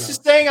Yeah, but don't it's know.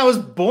 just saying I was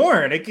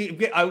born.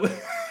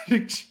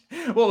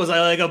 What was I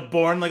like?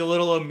 Born like a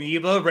little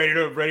amoeba, ready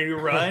to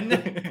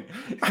run.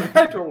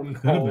 I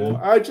don't know.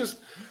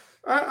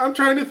 I'm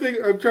trying to think.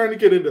 I'm trying to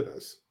get into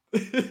this.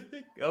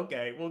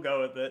 Okay, we'll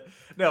go with it.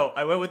 No,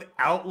 I went with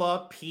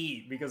Outlaw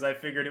Pete because I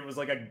figured it was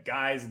like a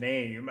guy's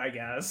name, I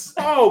guess.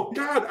 Oh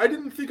God, I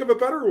didn't think of a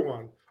better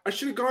one. I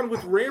should have gone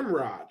with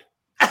Ramrod.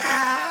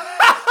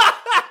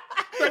 That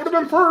would have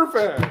been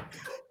perfect.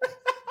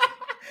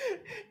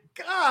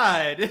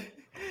 God.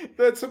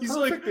 That's a He's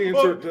perfect like, answer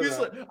oh, to he's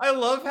that. like, I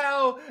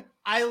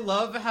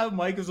love how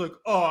Mike is like,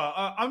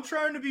 I'm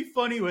trying to be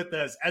funny with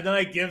this, and then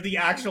I give the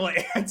actual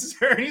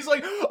answer, and he's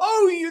like,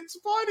 oh, it's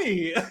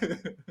funny.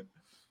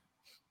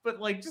 But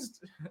like,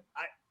 just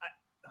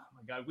oh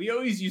my god, we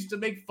always used to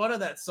make fun of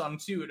that song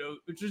too.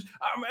 It just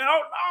I'm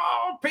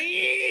Outlaw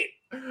Pete.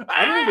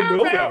 I don't even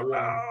know that one.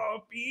 Outlaw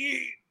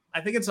Pete.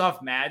 I think it's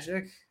off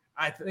Magic.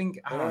 I don't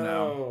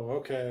know. Oh,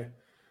 okay.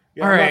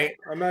 Yeah, All right.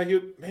 I'm not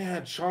you.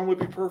 Man, Sean would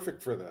be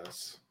perfect for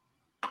this.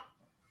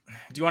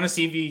 Do you want to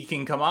see if he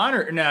can come on,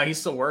 or no? He's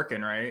still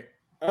working, right?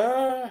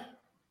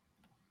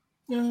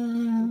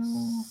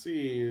 Let's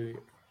see.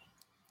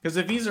 Because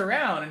if he's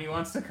around and he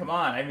wants to come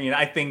on, I mean,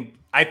 I think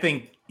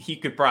he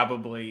could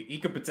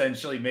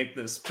potentially make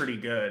this pretty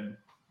good.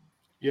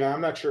 Yeah, I'm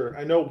not sure.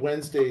 I know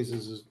Wednesdays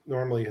is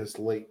normally his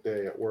late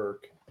day at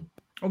work.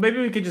 Well, maybe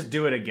we could just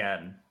do it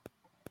again.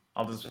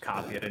 I'll just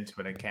copy it into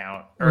an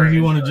account, Or do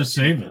you want to just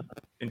save it?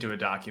 into a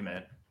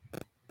document?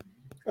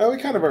 We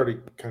kind of already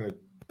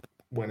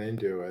went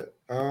into it.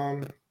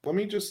 Let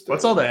me just.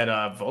 What's all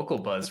that vocal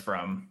buzz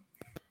from?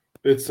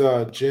 It's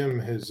Jim,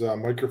 his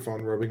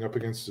microphone rubbing up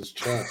against his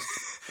chest.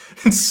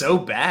 It's so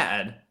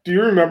bad. Do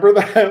you remember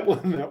that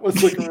when that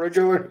was like a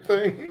regular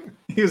thing?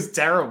 He was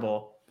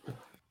terrible.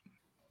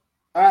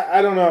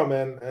 I don't know,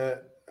 man.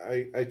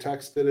 I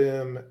texted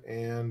him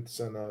and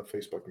sent a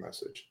Facebook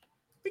message.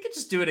 We could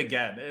just do it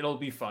again. It'll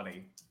be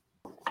funny.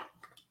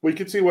 We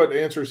could see what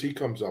answers he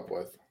comes up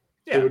with.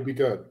 Yeah, It would be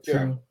good.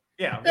 True.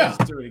 yeah. Yeah.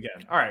 Let's do it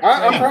again. All right.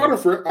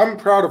 I'm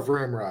proud of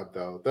Ramrod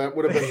though. That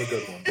would have been a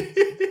good one.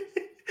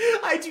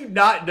 I do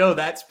not know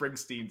that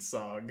Springsteen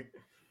song.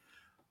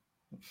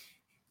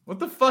 What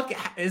the fuck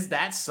is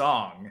that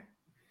song?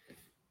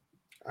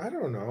 I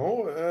don't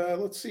know.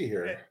 Let's see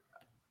here.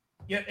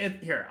 Yeah,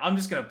 here. I'm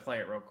just gonna play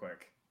it real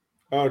quick.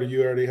 Oh, do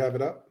you already have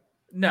it up?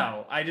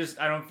 No, I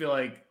don't feel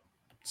like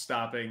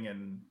stopping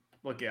and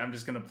looking. I'm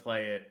just gonna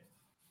play it.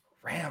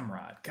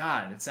 Ramrod.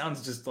 God, it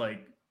sounds just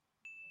like.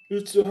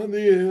 It's on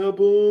the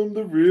album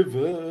The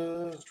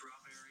River.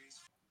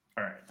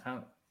 All right.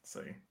 Let's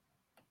see.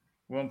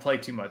 We won't play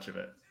too much of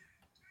it.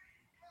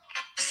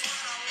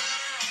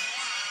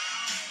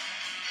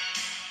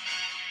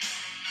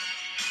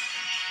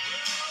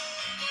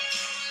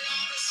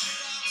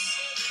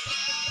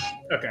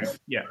 Okay.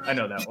 Yeah, I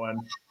know that one.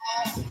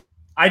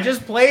 I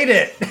just played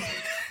it.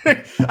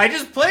 I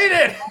just played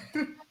it.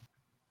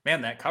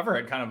 Man, that cover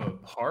had kind of a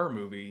horror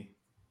movie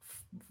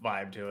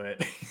vibe to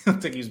it.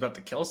 Looked like he was about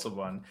to kill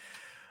someone.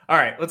 All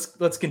right,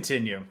 let's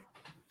continue.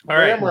 All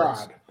right.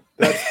 Ramrod.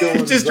 That's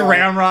Dylan's Just male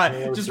Ramrod.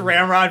 or Just female.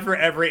 Ramrod for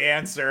every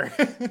answer.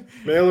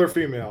 Male or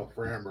female?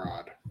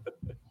 Ramrod.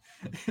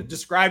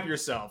 Describe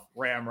yourself,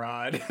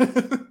 Ramrod.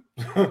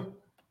 All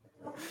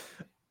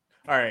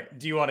right.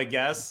 Do you want to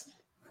guess?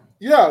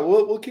 Yeah,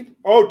 we'll keep.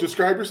 Oh,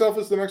 describe yourself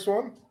as the next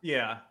one.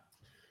 Yeah.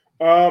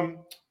 Blinded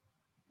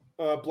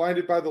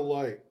by the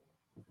Light.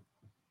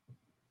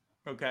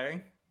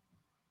 Okay.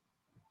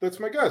 That's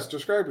my guess.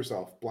 Describe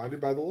yourself.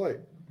 Blinded by the Light.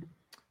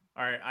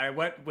 All right. I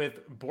went with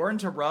Born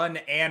to Run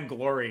and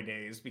Glory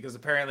Days because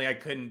apparently I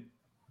couldn't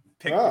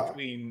pick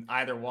between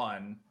either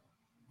one.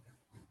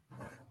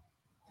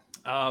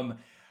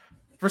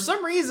 For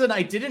some reason,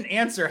 I didn't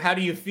answer how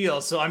do you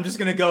feel, so I'm just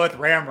going to go with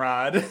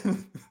Ramrod.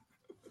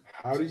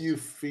 How do you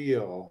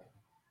feel?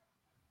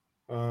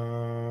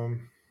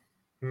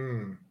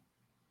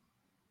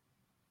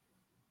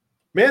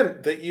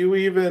 Man, that you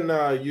even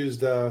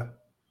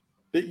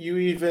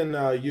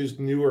used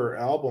newer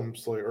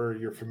albums, like, or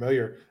you're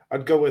familiar.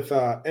 I'd go with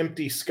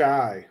Empty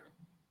Sky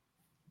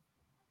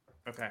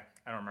Okay.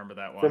 I don't remember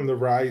that one. from The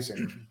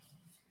Rising.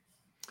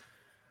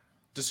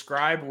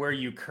 Describe where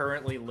you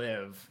currently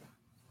live.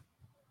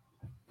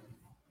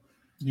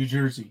 New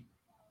Jersey.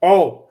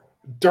 Oh,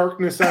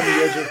 Darkness on the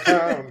Edge of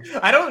Town.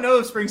 I don't know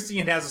if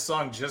Springsteen has a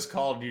song just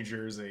called New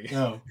Jersey.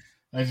 No,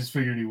 I just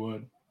figured he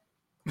would.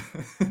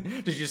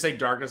 Did you say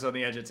Darkness on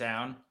the Edge of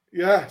Town?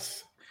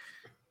 Yes.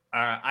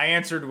 I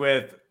answered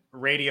with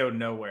Radio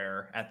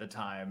Nowhere at the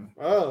time.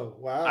 Oh,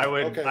 wow. I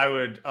would Okay. I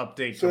would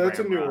update So to that's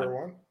a Ramrod.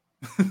 newer one.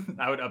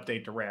 I would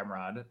update to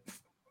Ramrod.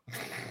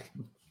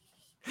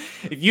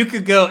 If you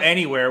could go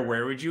anywhere,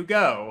 where would you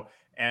go?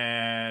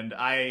 And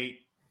I,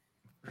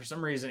 for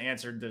some reason,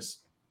 answered this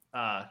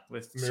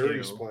with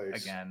Mary's two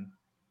Place. again.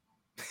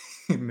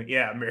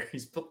 Yeah,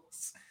 Mary's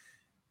Place.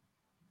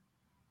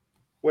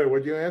 Wait,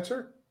 what'd you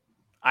answer?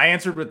 I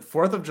answered with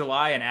 4th of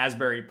July and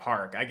Asbury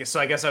Park. I guess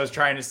I was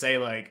trying to say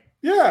like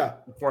Yeah.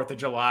 4th of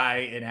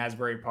July in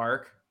Asbury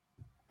Park.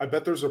 I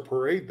bet there's a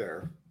parade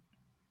there.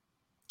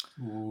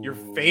 Your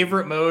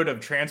favorite mode of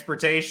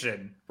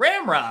transportation?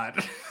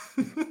 Ramrod.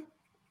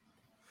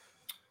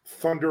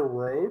 Thunder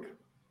Road?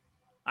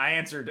 I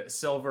answered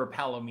Silver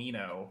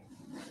Palomino.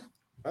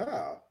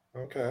 Ah,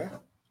 okay.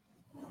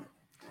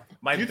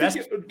 My Do you best.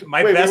 think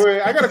Wait.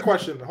 I got a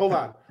question. Hold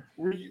on.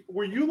 Were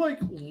you like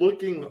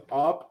looking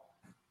up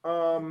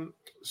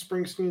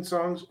Springsteen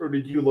songs, or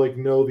did you like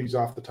know these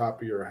off the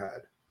top of your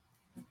head?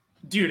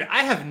 Dude,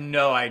 I have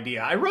no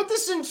idea. I wrote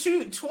this in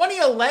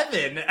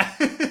 2011.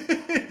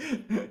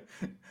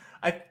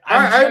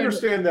 I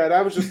understand that.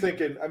 I was just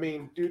thinking, I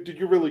mean, did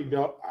you really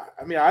know?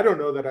 I mean, I don't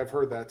know that I've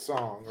heard that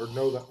song or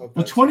know that.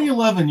 Well,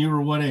 2011, you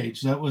were what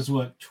age? That was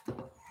what?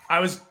 I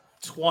was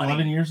 20.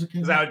 11 years ago?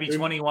 Because I would be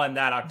 21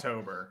 that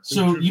October.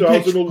 So you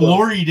picked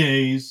Glory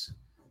Days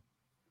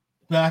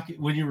back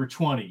when you were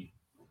 20.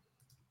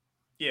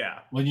 Yeah.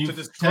 When you to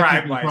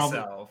describe myself.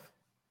 Probably...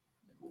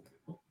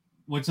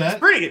 What's that? It's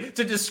pretty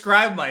to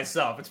describe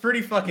myself. It's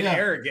pretty fucking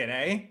arrogant,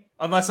 eh?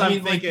 Unless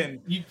I'm thinking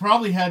like, you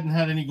probably hadn't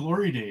had any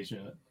Glory Days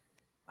yet.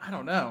 I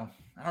don't know.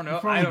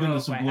 You've probably been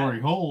to some glory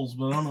holes,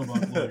 but I don't know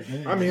about Glory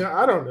Days. I mean,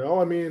 I don't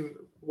know. I mean,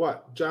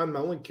 what? John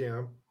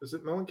Mellencamp, is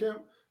it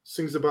Mellencamp?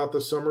 Sings about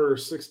the summer of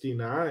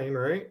 '69,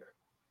 right?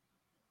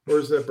 Or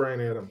is that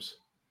Bryan Adams?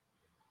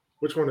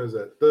 Which one is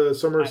it? The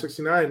summer of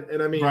 '69.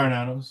 And I mean, Bryan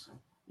Adams.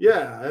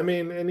 Yeah, I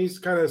mean, and he's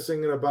kind of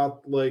singing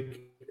about like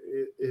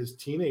his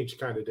teenage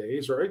kind of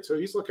days, right? So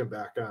he's looking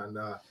back on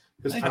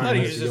his time. I thought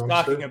he was as a just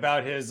youngster. talking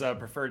about his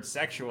preferred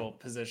sexual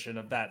position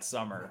of that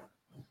summer.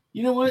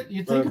 You know what?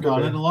 You think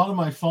about it, a lot of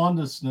my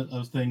fondness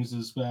of things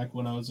is back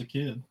when I was a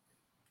kid.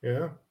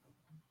 Yeah.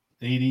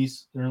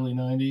 80s, early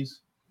 90s.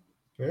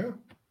 Yeah.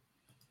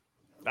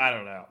 I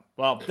don't know.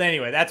 Well,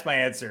 anyway, that's my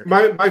answer.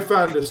 My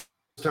fondest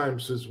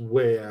times is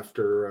way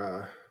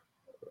after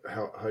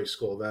high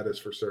school. That is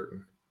for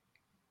certain.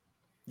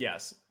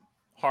 Yes.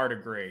 Hard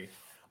agree.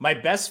 My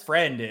best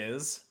friend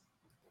is,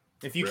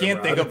 if you Ramrod.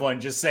 can't think of one,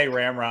 just say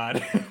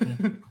Ramrod.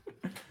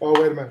 Oh,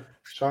 wait a minute.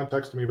 Sean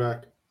texted me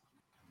back.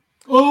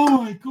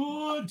 Oh my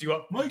God.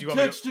 Mike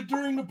texted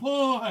during the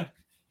pod.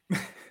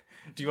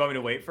 Do you want me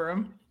to wait for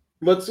him?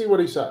 Let's see what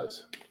he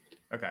says.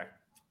 Okay.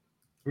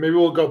 Maybe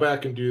we'll go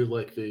back and do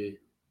like the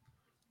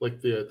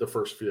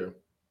first few.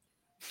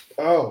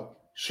 Oh,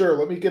 sure.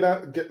 Let me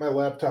get my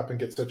laptop and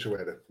get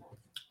situated.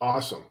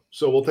 Awesome.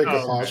 So we'll take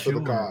a pause for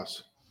the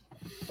cause.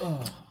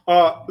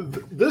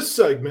 This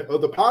segment of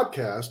the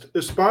podcast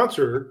is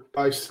sponsored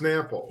by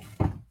Snapple.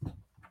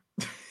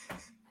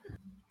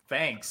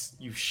 Thanks,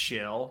 you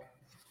shill.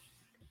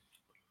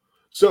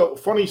 So,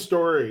 funny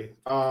story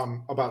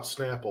about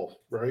Snapple,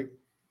 right?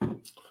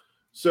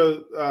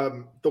 So,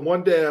 the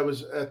one day I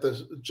was at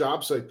the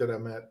job site that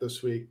I'm at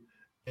this week,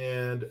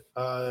 and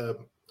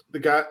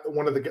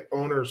one of the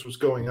owners was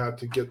going out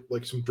to get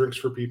like some drinks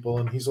for people,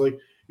 and he's like,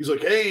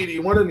 "Hey, do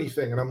you want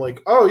anything?" And I'm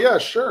like, "Oh yeah,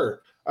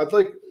 sure. I'd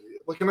like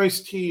an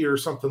iced tea or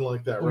something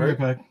like that, right?"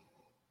 Okay.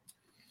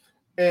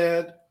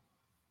 And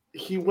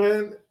he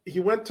went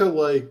to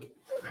like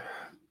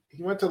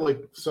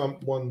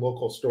one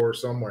local store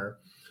somewhere,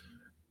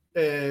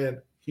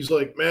 and he's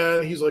like,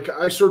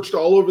 I searched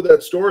all over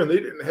that store and they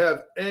didn't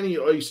have any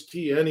iced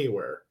tea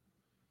anywhere.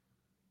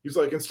 He's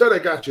like, instead I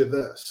got you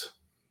this.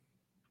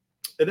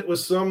 And it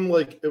was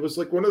like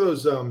one of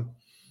those do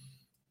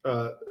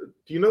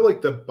you know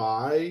like the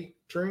Bai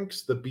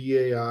drinks, the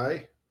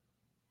BAI?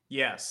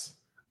 Yes.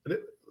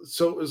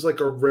 So it was like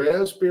a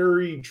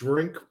raspberry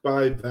drink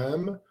by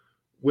them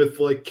with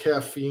like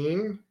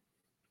caffeine.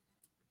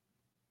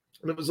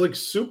 And it was like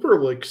super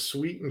like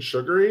sweet and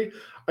sugary.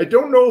 I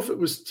don't know if it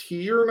was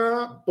tea or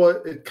not,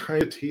 but it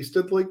kind of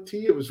tasted like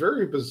tea. It was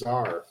very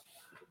bizarre.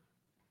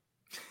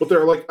 But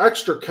they're like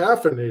extra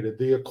caffeinated,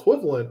 the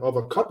equivalent of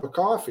a cup of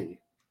coffee.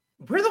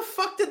 Where the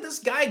fuck did this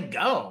guy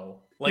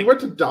go? He went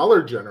to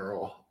Dollar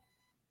General.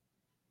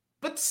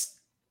 But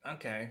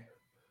okay.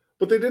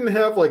 But they didn't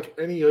have like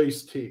any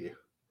iced tea.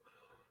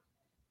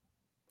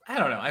 I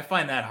don't know. I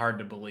find that hard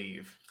to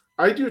believe.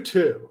 I do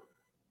too.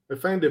 I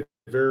find it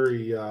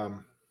very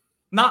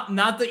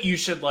not that you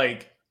should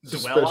like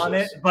suspicious. Dwell on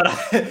it, but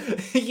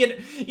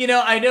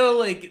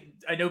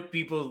I know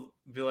people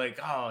be like,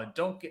 "Oh,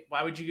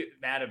 why would you get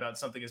mad about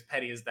something as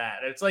petty as that?"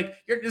 And it's like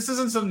this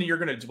isn't something you're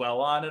going to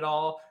dwell on at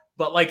all,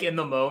 but like in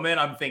the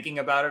moment I'm thinking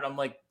about it, I'm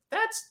like,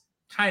 that's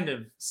kind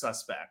of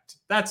suspect.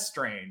 That's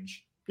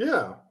strange.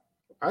 Yeah,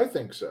 I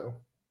think so.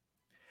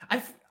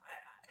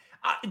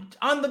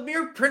 On the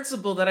mere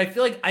principle that I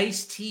feel like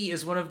iced tea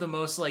is one of the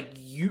most like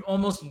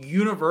almost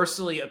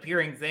universally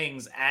appearing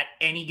things at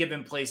any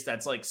given place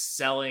that's like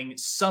selling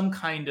some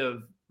kind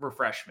of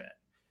refreshment,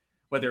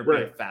 whether it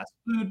be a fast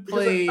food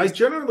place. I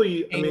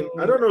generally,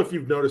 I don't know if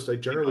you've noticed, I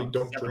generally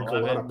don't drink a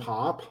lot of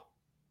pop.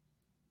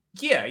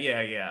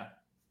 Yeah.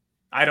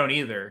 I don't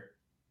either.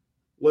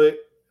 Like,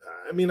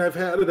 I've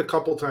had it a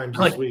couple times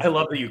this week. I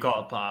love that you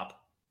call it pop.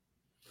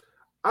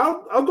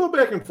 I'll go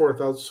back and forth.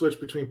 I'll switch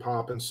between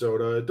pop and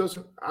soda. It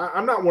doesn't.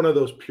 I'm not one of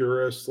those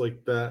purists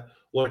like that.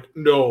 Like,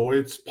 no,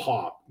 it's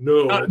pop.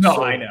 No,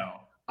 no, I know.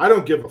 I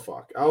don't give a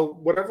fuck. I'll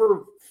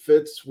whatever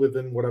fits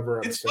within whatever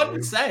I'm It's saying. fun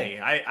to say.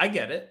 I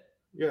get it.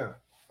 Yeah.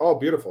 Oh,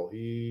 beautiful.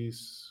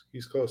 He's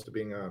close to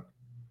being on.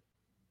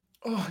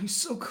 Oh, he's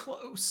so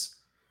close.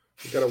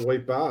 He got a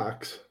white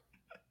box.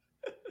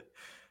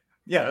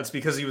 Yeah, that's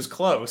because he was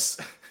close.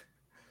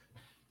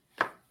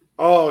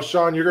 Oh,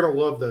 Sean, you're gonna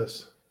love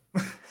this.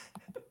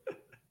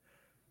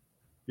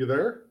 You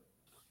there?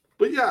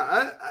 But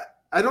yeah,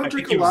 I don't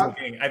drink a lot.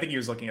 I think he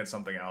was looking at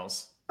something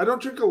else. I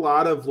don't drink a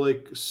lot of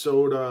like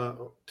soda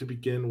to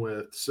begin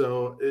with,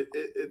 so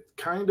it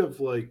kind of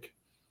like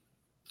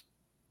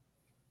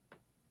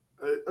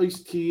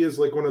iced tea is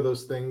like one of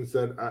those things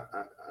that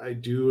I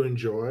do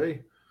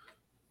enjoy.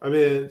 I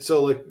mean,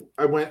 so like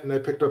I went and I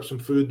picked up some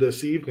food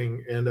this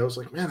evening, and I was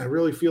like, man, I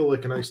really feel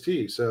like an iced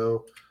tea.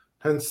 So,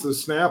 hence the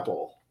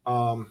Snapple.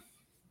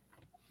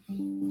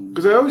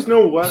 Because I always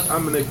know what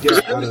I'm gonna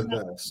get out of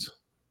this.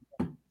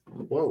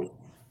 Whoa.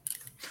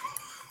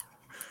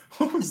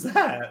 What was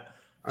that?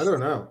 I don't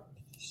know.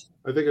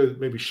 I think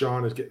maybe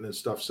Sean is getting his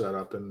stuff set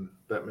up, and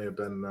that may have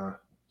been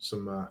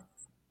some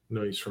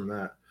noise from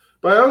that.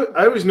 But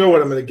I always know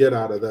what I'm going to get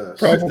out of this.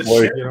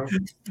 Probably. You know?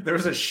 There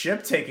was a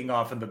ship taking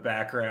off in the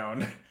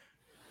background.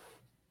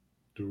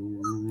 I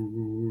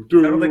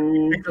don't think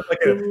we picked up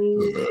like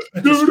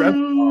a distress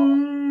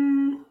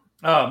call.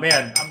 Oh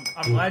man,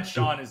 I'm glad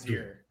Sean is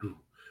here.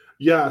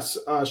 Yes,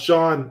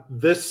 Sean.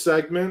 This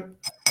segment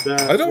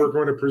that we're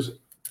going to present.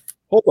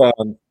 Hold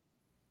on.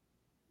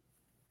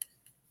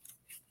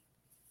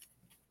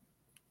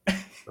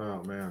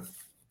 Oh man.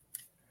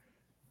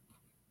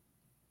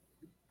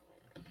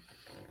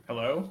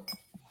 Hello?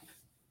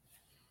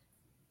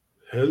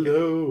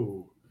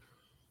 Hello.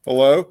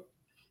 Hello?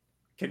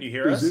 Can you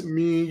hear us? Is it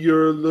me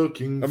you're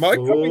looking Am for? I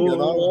coming in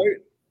all right?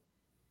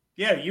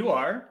 Yeah, you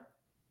are.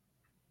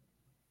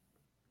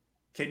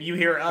 Can you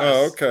hear us?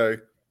 Oh,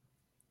 okay.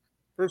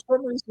 For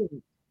some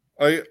reason,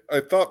 I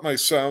thought my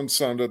sound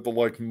sounded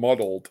like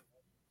muddled.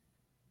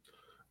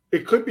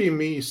 It could be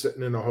me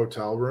sitting in a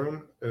hotel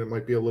room, and it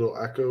might be a little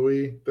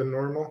echoey than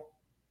normal.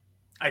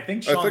 I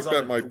think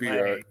that might be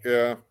it.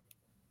 Yeah.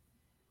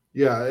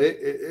 Yeah,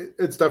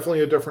 it's definitely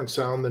a different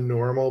sound than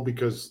normal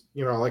because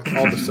like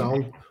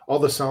all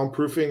the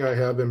soundproofing I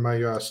have in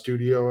my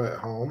studio at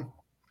home.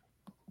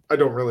 I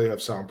don't really have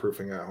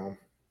soundproofing at home.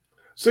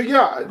 So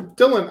yeah,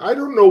 Dylan, I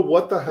don't know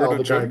what the hell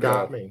the guy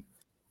got me.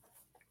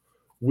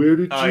 Where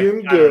did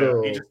Jim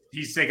go?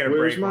 He's taking a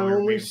Where's break. my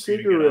only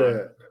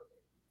cigarette?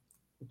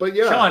 But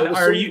yeah, Sean,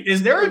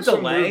 is there a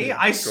delay?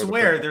 I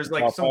swear there's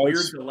like some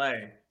weird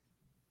delay.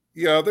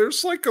 Yeah,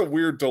 there's like a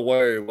weird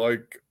delay.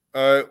 Like,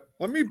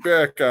 let me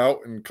back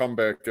out and come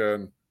back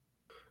in.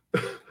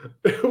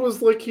 It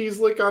was like he's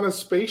like on a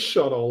space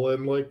shuttle,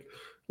 and like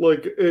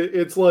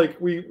it's like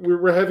we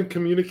were having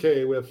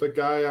communique with a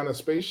guy on a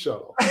space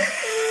shuttle.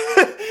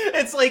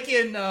 It's like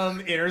in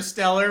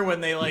Interstellar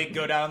when they like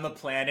go down on the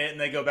planet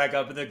and they go back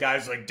up, and the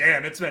guy's like,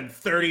 "Damn, it's been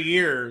 30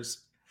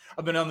 years.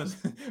 I've been on this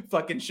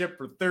fucking ship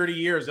for 30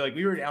 years." They're like,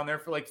 we were down there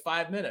for like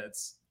 5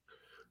 minutes.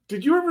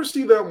 Did you ever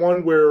see that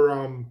one where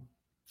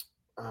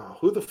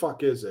who the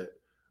fuck is it?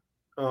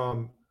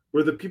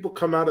 Where the people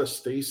come out of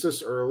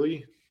stasis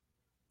early?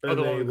 Oh,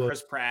 the one with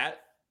Chris Pratt?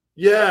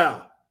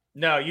 Yeah.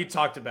 No, you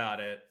talked about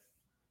it.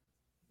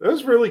 That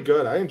was really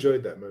good. I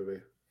enjoyed that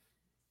movie.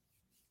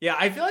 Yeah,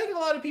 I feel like a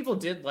lot of people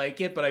did like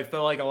it, but I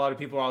feel like a lot of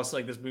people are also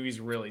like, this movie's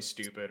really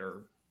stupid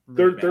or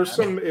really there's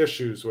some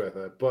issues with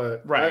it,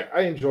 but right.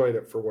 I enjoyed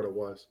it for what it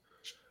was.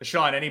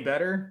 Sean, any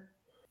better?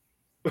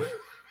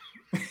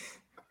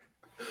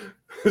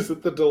 Is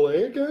it the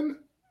delay again?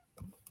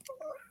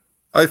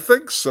 I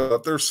think so.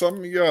 There's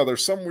some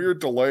weird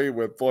delay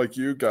with like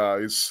you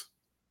guys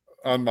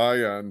on my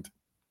end.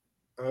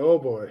 Oh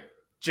boy.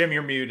 Jim,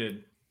 you're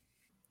muted.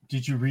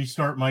 Did you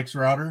restart Mike's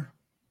router?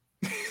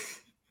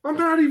 I'm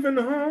not even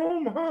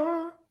home,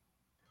 huh?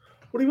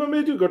 What do you want me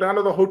to do? Go down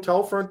to the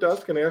hotel front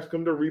desk and ask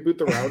them to reboot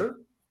the router?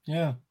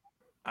 Yeah.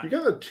 You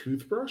got a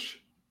toothbrush?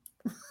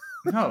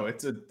 No,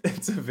 it's a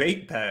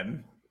vape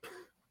pen.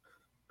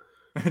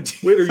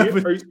 Wait,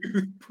 are you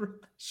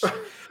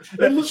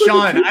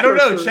Sean, like I don't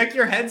know. Check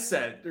your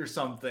headset or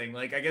something.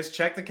 Like, I guess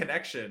check the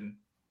connection.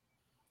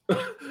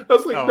 I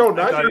was like, no,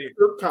 not your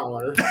shirt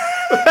collar.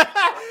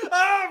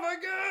 Oh my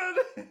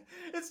god!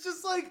 It's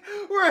just like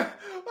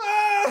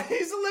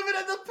he's living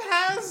in the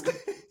past.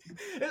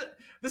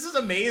 This is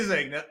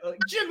amazing. Like,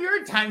 Jim,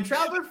 you're a time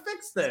traveler.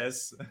 Fix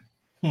this.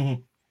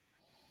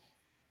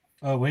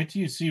 Oh, wait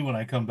till you see when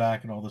I come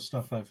back and all the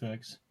stuff I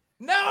fix.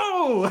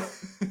 No.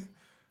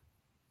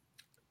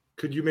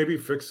 Could you maybe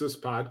fix this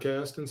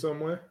podcast in some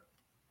way?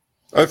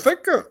 I think.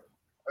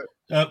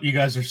 Oh, you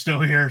guys are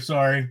still here.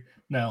 Sorry.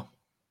 No.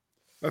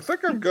 I think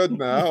I'm good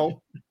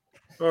now.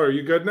 Oh, are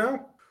you good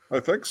now? I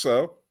think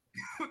so.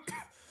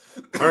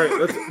 All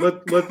right,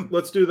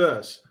 let's do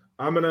this.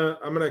 I'm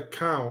gonna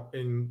count,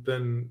 and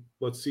then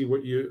let's see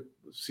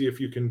if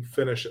you can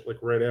finish it like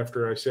right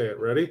after I say it.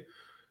 Ready?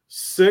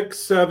 6,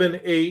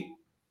 7, 8.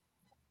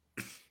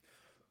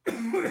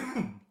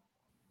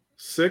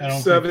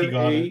 6, 7,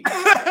 8.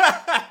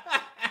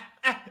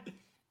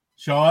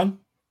 Sean?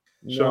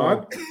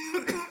 Sean?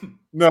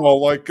 No,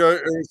 like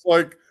it was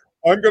like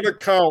I'm gonna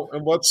count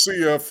and let's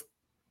see if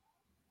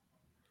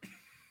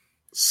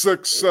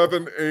 6,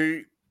 7,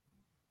 8.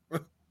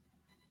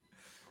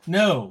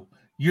 No,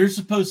 you're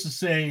supposed to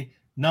say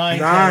 9,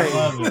 9.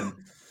 10, 11.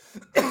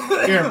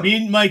 Here, me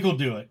and Michael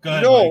do it. Go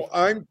ahead. No,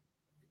 Mike.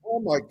 oh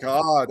my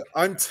God.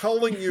 I'm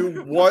telling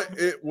you what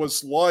it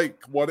was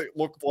like, what it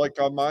looked like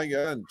on my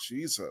end.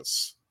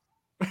 Jesus.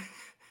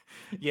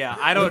 Yeah,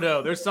 I don't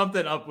know. There's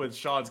something up with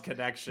Sean's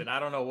connection. I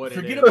don't know what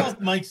Forget it is.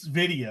 about Mike's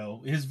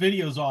video. His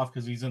video's off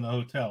because he's in the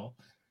hotel.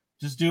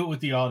 Just do it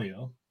with the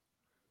audio.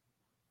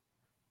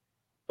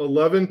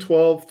 11,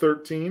 12,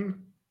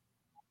 13.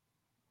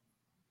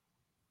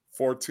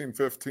 14,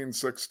 15,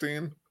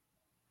 16.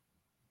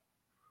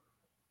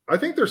 I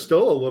think there's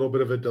still a little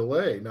bit of a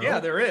delay. No? Yeah,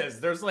 there is.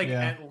 There's like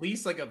Yeah. at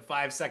least like a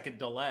 5-second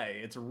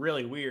delay. It's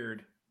really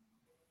weird.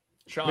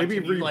 Sean, Maybe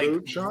can you,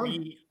 reboot,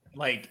 Sean?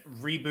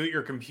 Reboot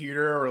your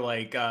computer or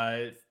like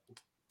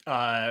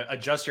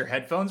adjust your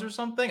headphones or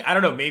something? I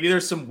don't know. Maybe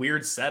there's some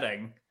weird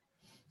setting.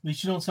 At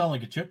least you don't sound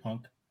like a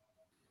chipmunk.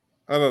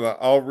 I don't know.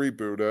 I'll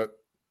reboot it.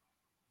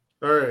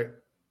 All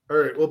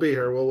right. We'll be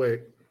here. We'll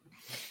wait.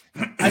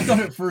 I thought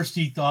at first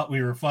he thought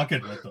we were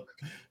fucking with him.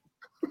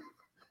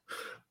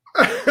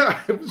 I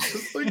was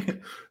just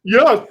like,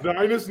 yeah,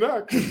 9 is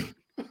next.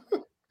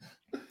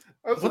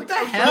 What the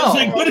I hell? was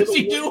like, what is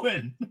he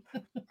doing?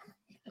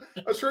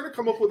 I was trying to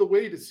come up with a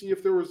way to see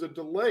if there was a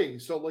delay.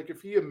 So, like,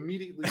 if he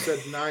immediately said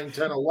 9,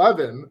 10,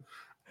 11,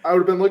 I would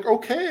have been like,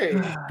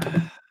 okay.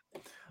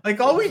 Like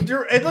all we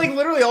do, and like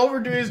literally all we're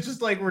doing is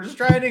just like we're just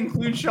trying to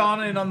include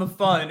Sean in on the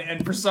fun,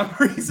 and for some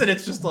reason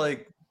it's just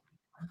like,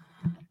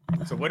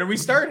 so when are we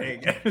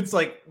starting? It's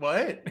like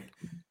what?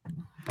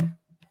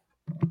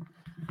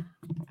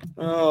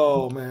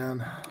 Oh,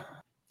 man.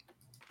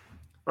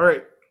 All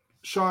right.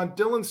 Sean,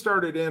 Dylan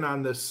started in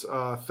on this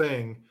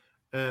thing,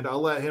 and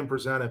I'll let him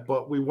present it.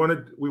 But we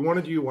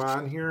wanted you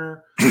on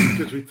here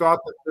because we thought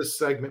that this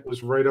segment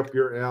was right up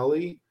your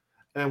alley,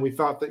 and we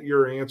thought that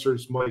your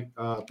answers might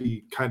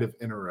be kind of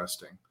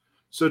interesting.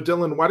 So,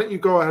 Dylan, why don't you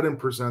go ahead and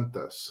present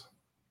this?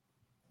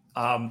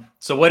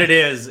 So what it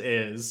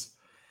is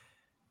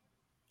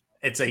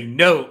it's a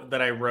note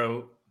that I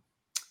wrote,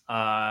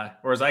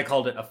 or as I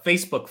called it, a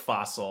Facebook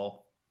fossil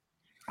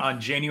on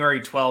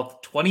January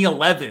 12th,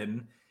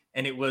 2011.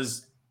 And it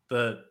was,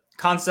 the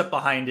concept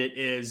behind it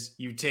is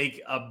you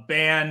take a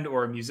band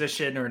or a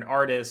musician or an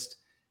artist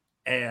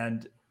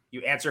and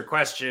you answer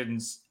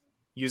questions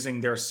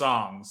using their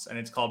songs. And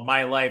it's called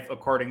My Life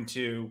According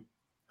to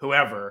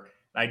Whoever.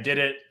 I did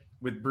it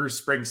with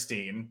Bruce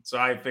Springsteen. So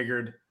I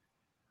figured,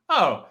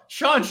 oh,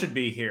 Sean should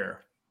be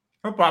here.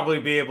 He'll probably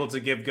be able to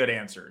give good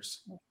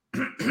answers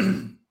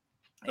and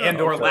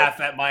or laugh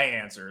at my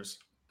answers.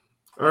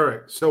 All right.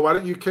 So why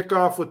don't you kick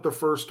off with the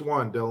first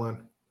one,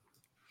 Dylan?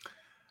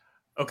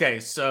 Okay,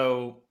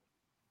 so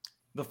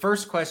the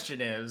first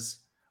question is,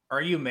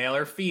 are you male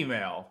or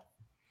female?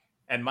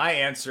 And my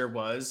answer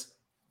was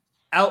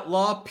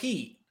Outlaw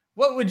Pete.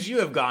 What would you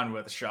have gone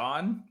with,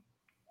 Sean?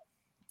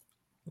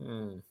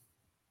 I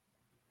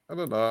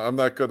don't know. I'm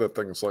not good at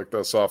things like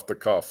this off the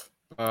cuff.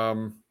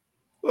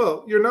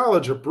 Well, your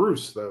knowledge of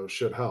Bruce, though,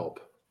 should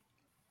help.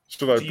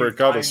 Should I break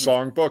out a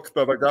songbook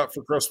that I got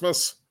for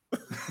Christmas?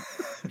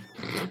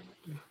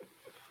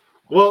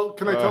 Well,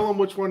 can I tell him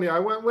which one I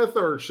went with,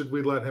 or should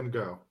we let him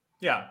go?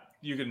 Yeah,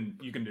 you can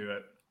do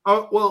it.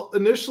 Well,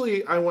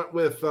 initially I went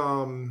with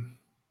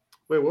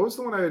wait, what was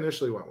the one I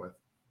initially went with?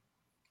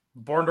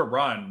 Born to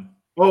Run.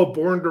 Oh,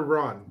 Born to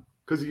Run,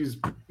 because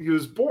he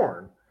was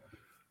born.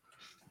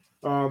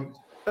 And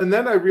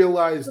then I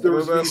realized there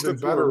was an even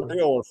better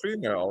male or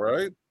female,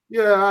 right?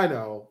 Yeah, I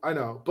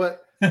know.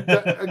 But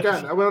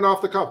again, I went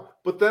off the cuff.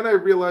 But then I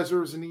realized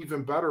there was an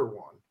even better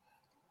one.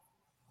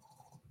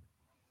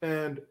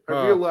 And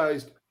I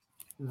realized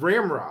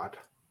Ramrod.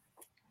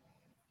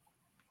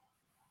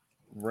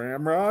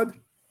 Ramrod?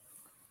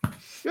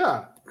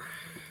 Yeah.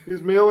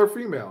 He's male or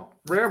female.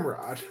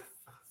 Ramrod.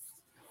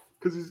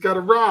 Because he's got a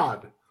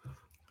rod.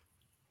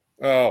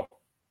 Oh.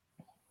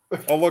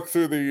 I'll look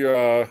through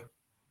the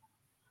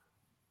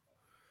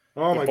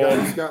oh my God.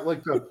 He's got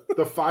like the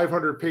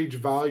 500-page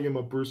volume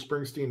of Bruce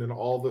Springsteen and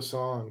all the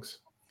songs.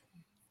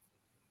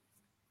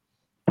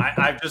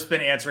 I've just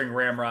been answering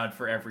Ramrod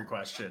for every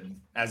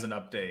question as an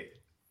update.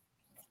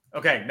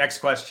 Okay, next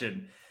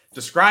question.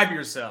 Describe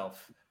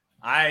yourself.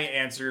 I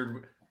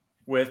answered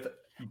with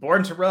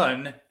Born to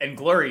Run and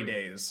Glory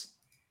Days.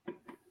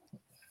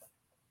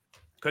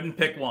 Couldn't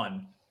pick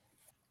one.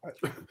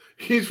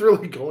 He's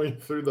really going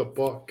through the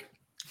book.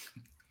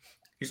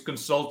 He's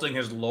consulting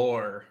his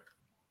lore.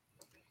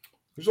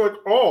 He's like,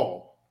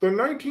 oh, the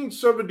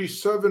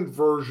 1977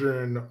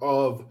 version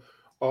of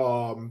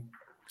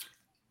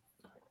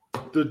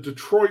the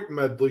Detroit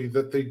medley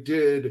that they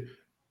did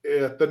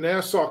at the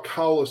Nassau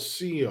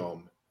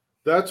Coliseum.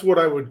 That's what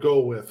I would go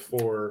with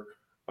for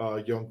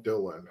young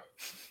Dylan.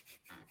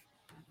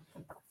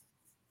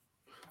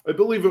 I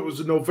believe it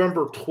was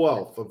November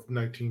 12th of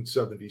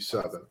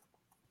 1977.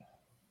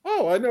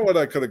 Oh, I know what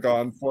I could have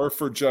gone for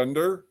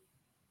gender.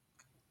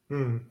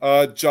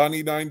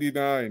 Johnny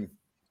 99.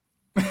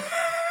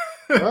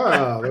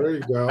 There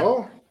you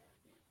go.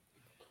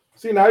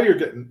 See, now you're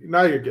getting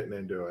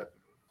into it.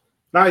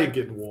 Now you're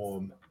getting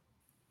warm.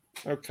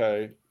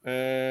 Okay.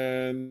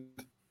 And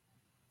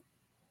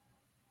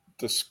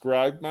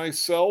describe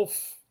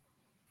myself.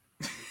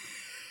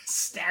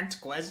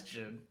 Stacked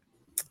question.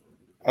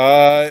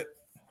 I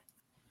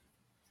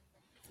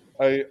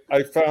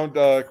found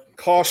a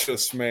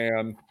cautious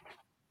man.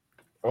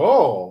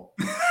 Oh,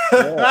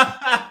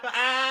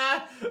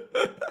 Yeah.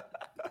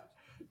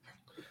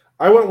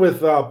 I went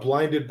with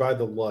Blinded by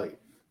the Light.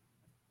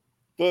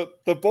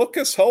 The book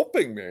is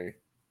helping me.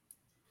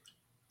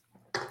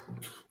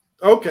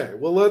 Okay,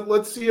 well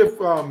let's see if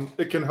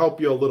it can help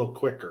you a little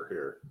quicker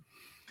here.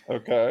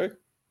 Okay.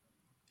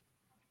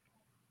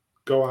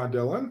 Go on,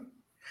 Dylan.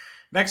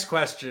 Next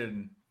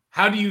question.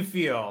 How do you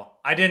feel?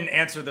 I didn't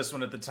answer this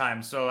one at the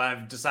time, so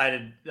I've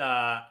decided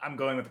I'm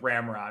going with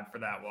Ramrod for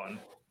that one.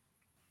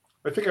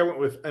 I think I went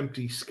with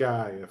Empty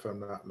Sky, if I'm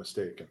not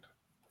mistaken.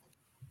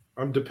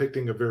 I'm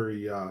depicting a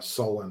very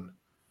sullen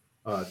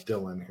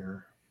Dylan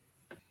here.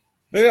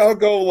 Maybe I'll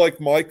go like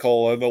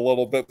Michael and a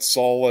little bit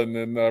sullen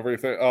and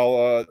everything.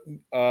 I'll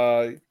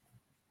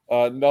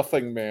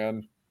Nothing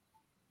Man.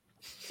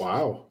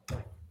 Wow.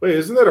 Wait,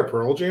 isn't that a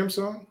Pearl Jam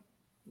song?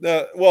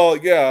 Well,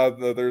 yeah.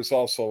 There's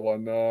also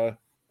one a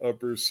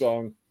Bruce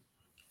song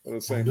with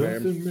the same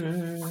name.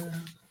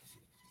 Man.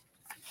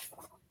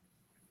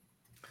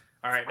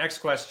 All right, next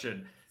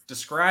question.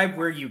 Describe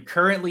where you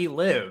currently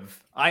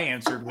live. I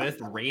answered with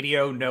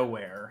Radio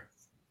Nowhere.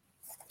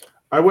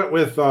 I went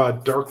with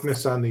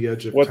Darkness on the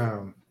Edge of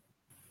Town.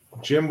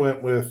 Jim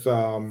went with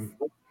the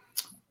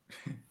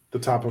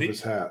top of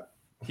his hat.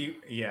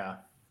 Yeah.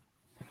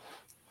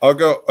 I'll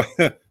go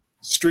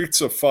Streets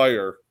of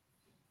Fire.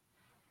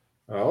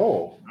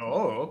 Oh,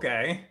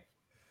 okay.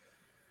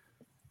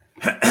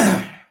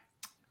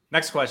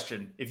 Next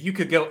question. If you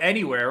could go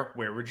anywhere,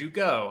 where would you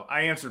go?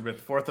 I answered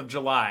with 4th of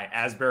July,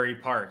 Asbury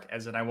Park,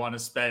 as in I want to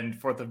spend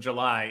 4th of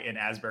July in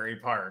Asbury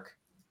Park.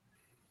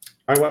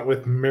 I went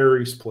with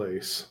Mary's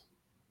Place.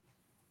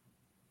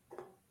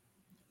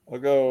 I'll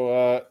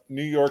go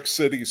New York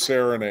City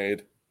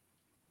Serenade.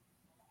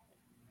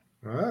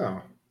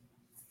 Oh.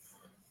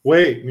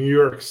 Wait, New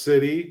York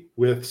City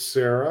with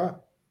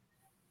Sarah?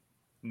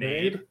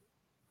 Nade.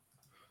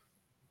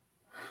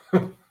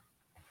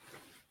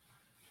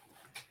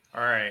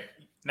 All right.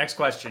 Next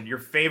question. Your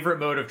favorite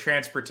mode of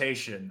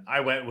transportation? I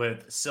went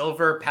with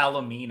Silver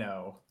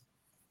Palomino.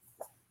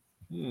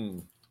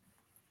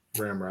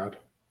 Ramrod.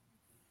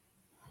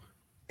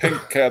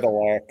 Pink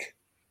Cadillac.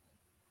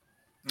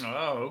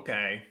 Oh,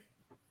 okay.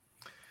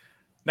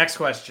 Next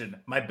question.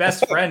 My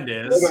best friend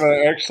is.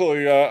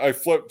 Actually, I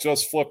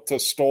just flipped to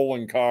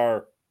stolen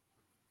car.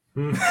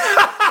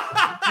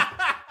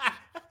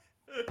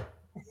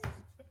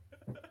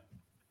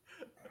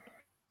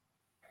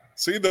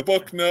 See, the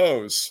book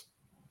knows.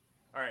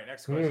 All right,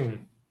 next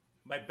question.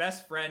 My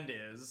best friend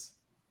is.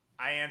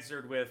 I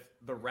answered with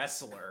The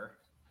Wrestler.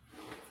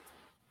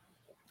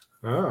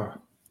 Oh.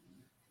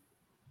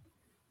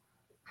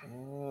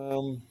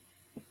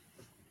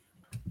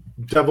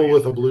 Devil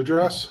with a Blue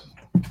Dress.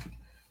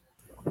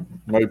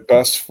 My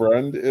best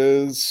friend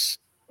is.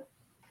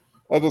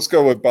 I'll just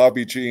go with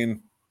Bobby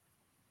Jean.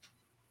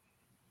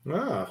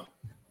 Ah.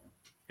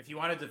 If you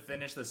wanted to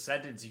finish the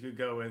sentence, you could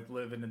go with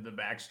Living in the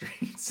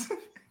Backstreets.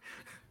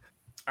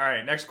 All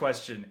right, next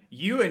question.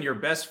 You and your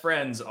best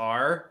friends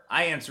are.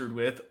 I answered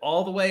with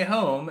All the Way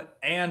Home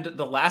and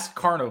The Last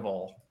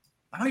Carnival.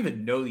 I don't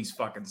even know these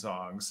fucking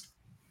songs.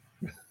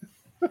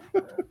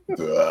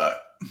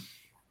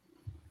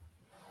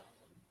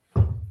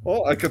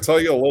 Well, I could tell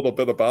you a little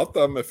bit about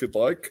them if you'd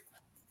like.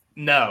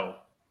 No.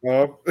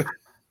 My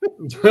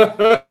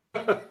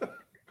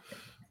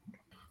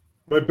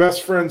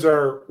best friends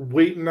are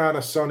Waiting on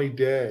a Sunny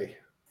Day.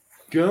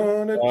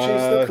 Gonna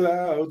chase the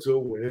clouds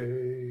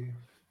away.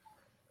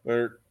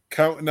 They're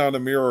Counting on a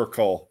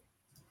Miracle.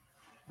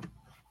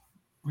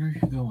 Where are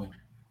you going?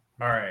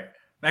 All right.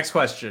 Next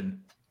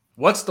question.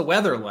 What's the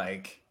weather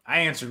like? I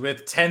answered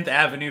with 10th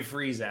Avenue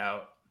Freeze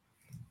Out.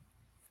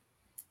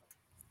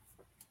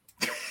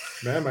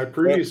 Man, my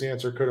previous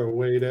answer could have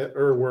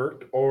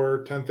worked,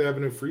 or 10th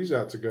Avenue Freeze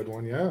Out's a good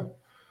one, yeah.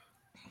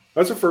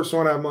 That's the first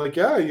one I'm like,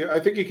 yeah, I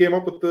think you came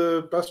up with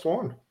the best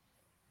one.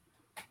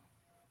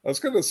 I was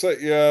going to say,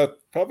 yeah,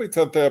 probably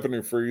 10th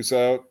Avenue Freeze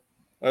Out.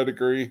 I'd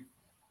agree.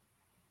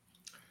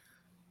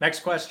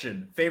 Next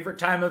question. Favorite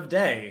time of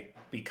day?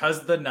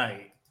 Because the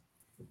night.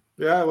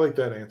 Yeah, I like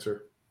that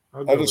answer.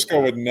 I'll just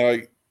go with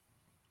night.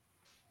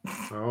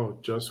 Oh,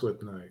 just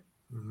with night.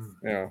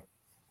 Mm-hmm. Yeah.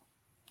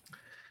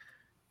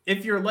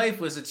 If your life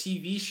was a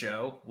TV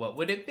show, what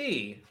would it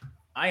be?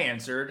 I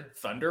answered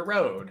Thunder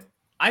Road.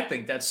 I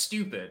think that's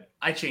stupid.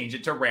 I change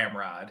it to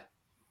Ramrod.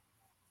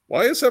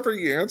 Why is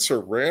every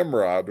answer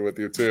Ramrod with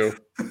you two?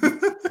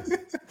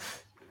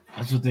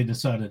 That's what they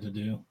decided to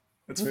do.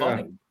 It's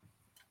funny.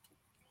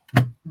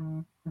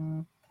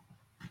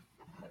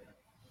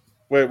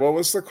 Wait, what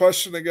was the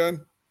question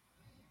again?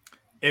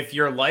 If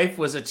your life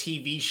was a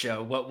TV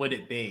show, what would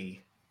it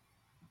be?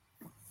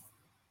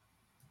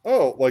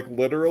 Oh, like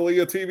literally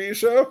a TV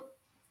show?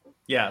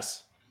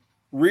 Yes.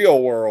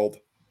 Real World.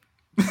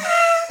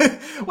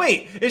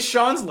 Wait, is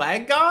Sean's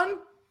lag gone?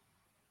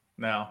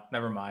 No,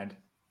 never mind.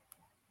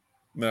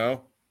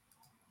 No.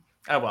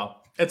 Oh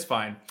well, it's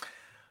fine.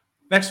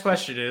 Next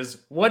question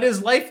is, what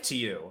is life to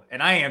you?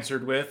 And I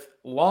answered with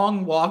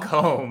long walk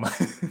home.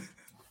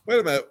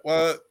 Wait a minute.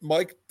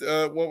 Mike,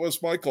 what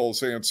was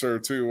Michael's answer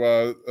to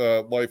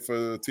Life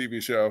a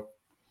TV show?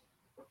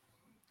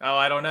 Oh,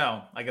 I don't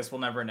know. I guess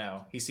we'll never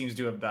know. He seems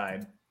to have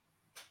died.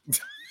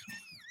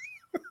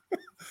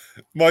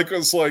 Mike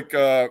was like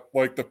the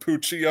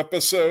Poochie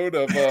episode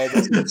of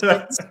The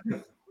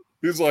Simpsons.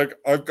 He's like,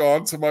 I've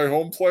gone to my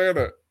home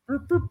planet.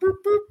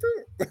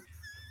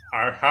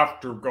 I have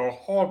to go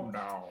home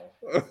now.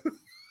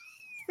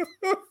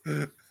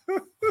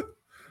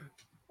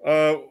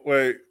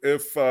 Wait,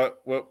 if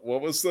what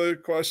was the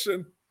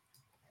question?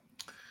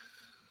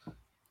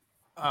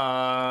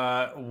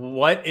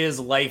 What is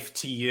life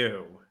to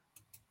you?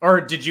 Or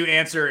did you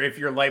answer if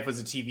your life was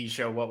a TV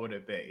show, what would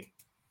it be?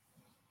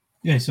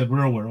 Yeah, he said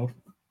Real World.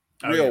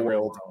 Real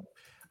World.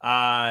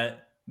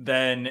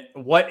 Then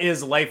what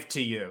is life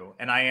to you?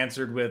 And I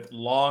answered with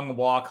long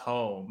walk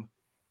home.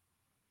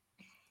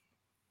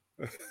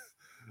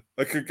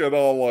 I could get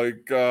all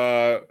like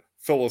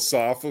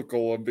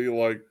philosophical and be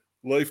like,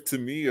 life to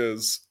me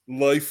is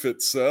life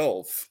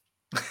itself.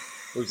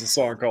 There's a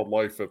song called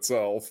Life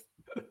Itself.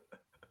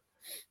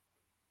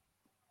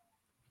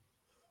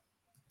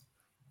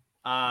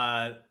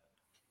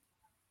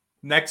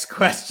 Next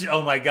question.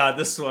 Oh my God,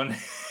 this one.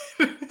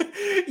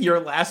 Your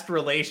last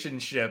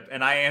relationship.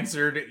 And I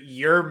answered,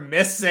 you're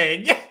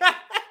missing.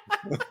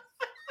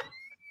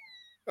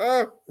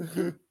 That's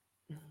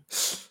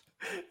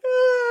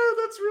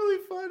really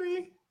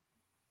funny.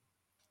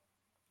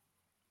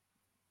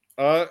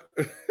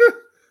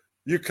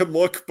 You can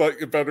look, but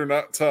you better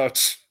not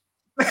touch.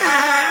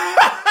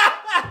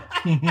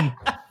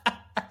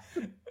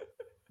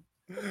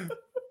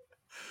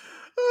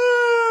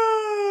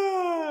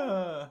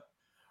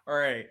 All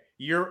right.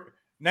 Your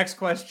next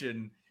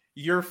question.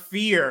 Your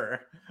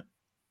fear.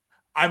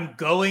 I'm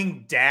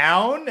going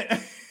down?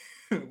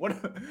 What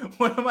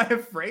am I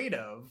afraid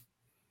of?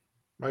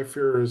 My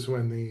fear is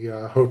when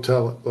the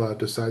hotel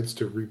decides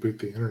to reboot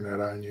the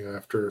internet on you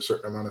after a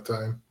certain amount of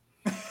time.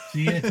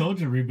 See, I told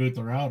you reboot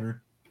the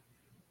router.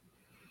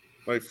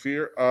 My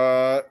fear,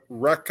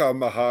 wreck on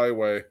the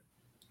highway.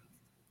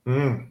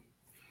 I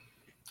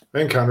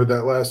encountered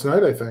that last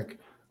night, I think.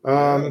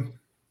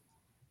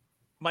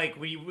 Mike,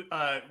 we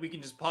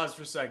can just pause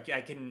for a sec.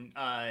 I can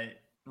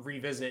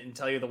revisit and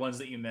tell you the ones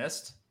that you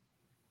missed.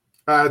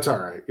 It's all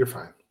right. You're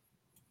fine.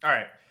 All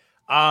right.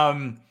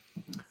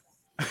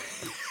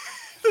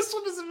 This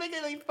one doesn't make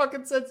any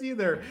fucking sense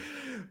either.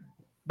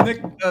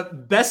 Nick,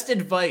 best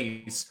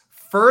advice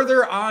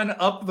further on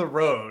up the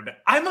road.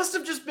 I must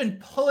have just been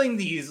pulling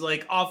these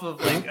like off of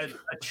like a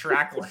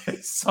track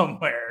list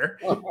somewhere.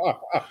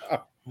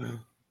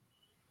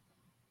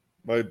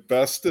 My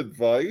best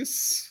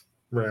advice?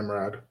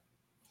 Ramrod.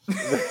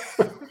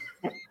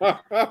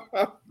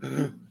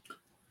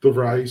 The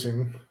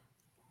Rising.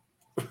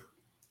 Oh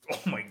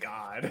my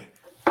God.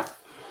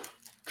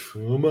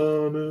 Come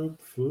on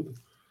up for the...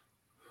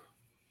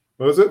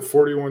 What was it?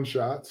 41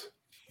 shots?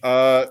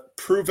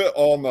 Prove It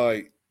All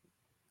Night.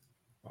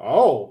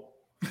 Oh.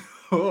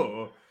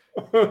 Oh.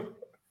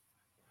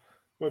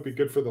 Might be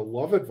good for the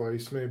love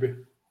advice, maybe.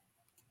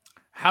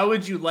 How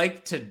would you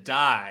like to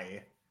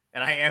die?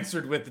 And I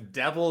answered with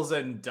Devils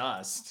and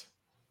Dust.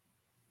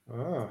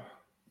 Ah.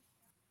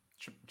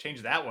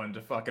 Change that one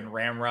to fucking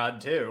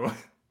Ramrod too.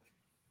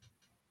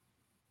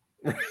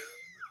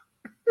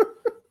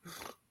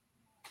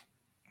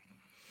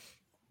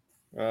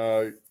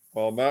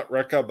 Well, not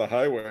wreck on the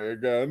highway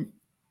again.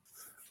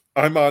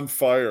 I'm on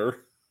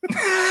fire.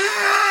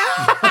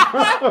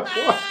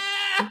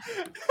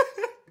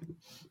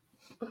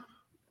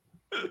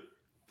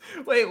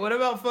 Wait, what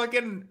about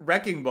fucking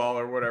Wrecking Ball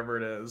or whatever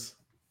it is?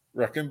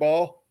 Wrecking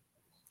Ball?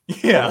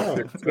 Yeah. Oh,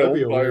 that'd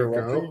be a way to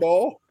Wrecking go.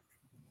 Ball?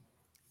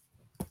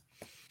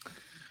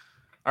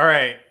 All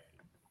right.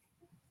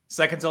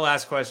 Second to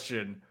last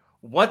question.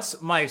 What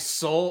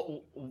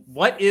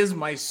is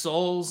my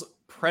soul's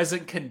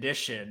present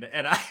condition?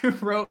 And I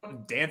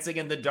wrote Dancing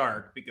in the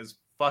Dark because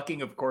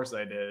fucking of course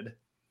I did.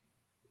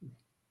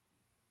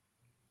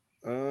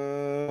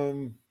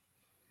 We're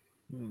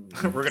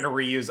We're gonna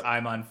reuse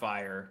I'm on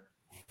Fire.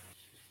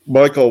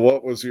 Michael,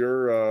 what was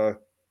your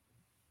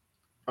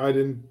I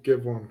didn't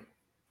give one.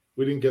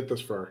 We didn't get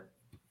this far.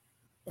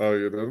 Oh,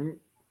 you didn't?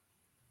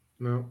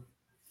 No.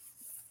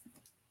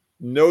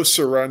 No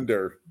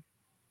Surrender.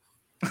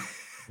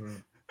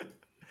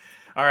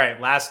 All right,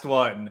 last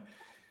one.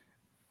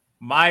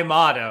 My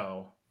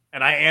motto,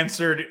 and I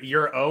answered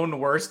your own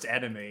worst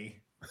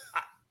enemy.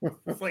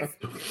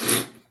 Like,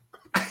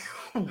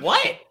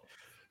 what?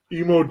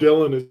 Emo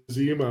Dylan is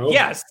emo.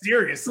 Yeah,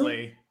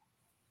 seriously.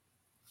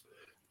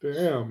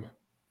 Damn.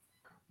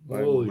 My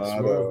Holy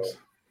motto. smokes.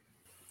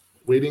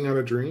 Waiting on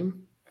a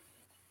Dream?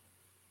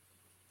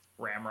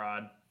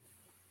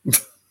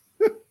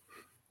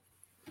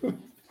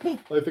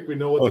 I think we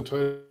know what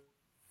the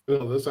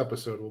title of this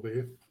episode will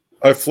be.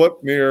 I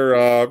flipped near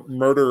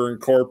Murder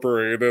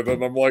Incorporated,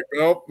 and I'm like,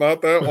 nope,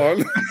 not that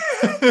one.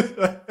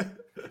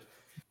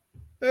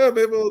 Yeah,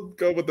 maybe we'll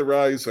go with The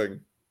Rising.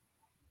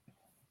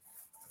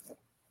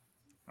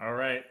 All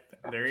right,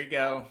 there you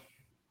go.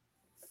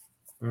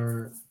 All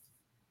right.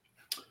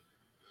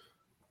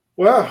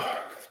 Wow.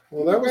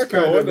 Well, that was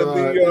kind of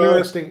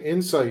interesting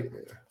insight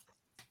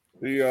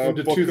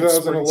into Book of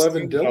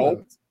 2011 Springsteen Dylan.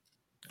 helped.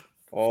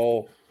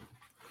 Oh,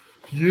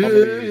 Yeah,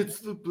 many- it's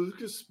the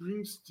Book of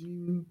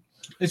Springsteen.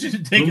 It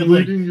should take it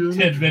like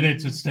 10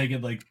 minutes. It's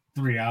taken like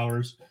 3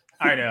 hours.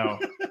 I know.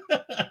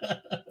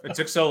 It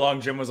took so long.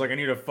 Jim was like, "I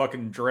need a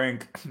fucking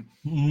drink."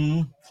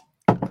 Mhm.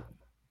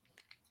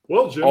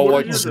 Well, Jim, Oh, what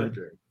like- are you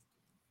drinking?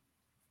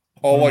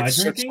 all Am I like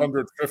drinking?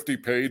 650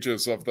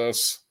 pages of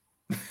this.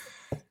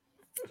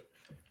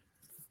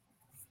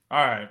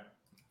 All right.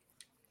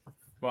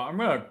 Well, I'm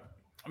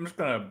just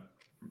gonna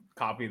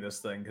copy this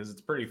thing because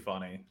it's pretty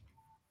funny.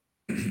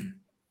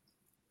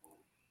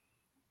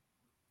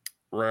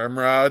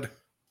 Ramrod.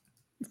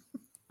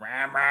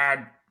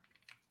 Ramrod.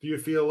 Do you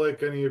feel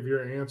like any of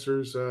your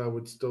answers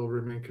would still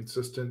remain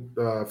consistent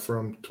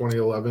from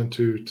 2011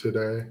 to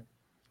today?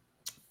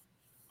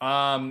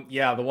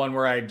 Yeah, the one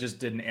where I just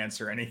didn't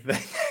answer anything.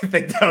 I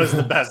think that was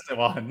the best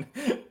one.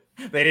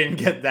 They didn't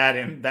get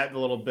that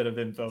little bit of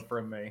info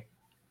from me.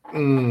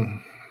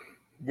 Mm.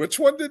 Which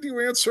one did you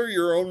answer?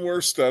 Your own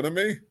worst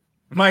enemy?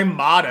 My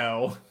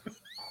motto.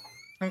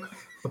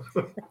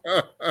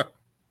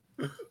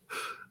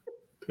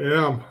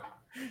 Damn.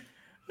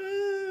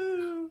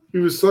 He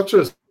was such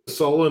a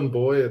sullen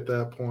boy at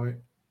that point.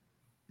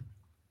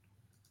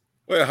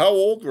 Wait, how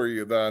old were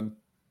you then?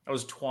 I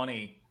was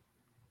 20.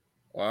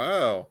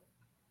 Wow.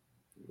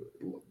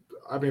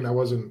 I mean, I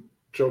wasn't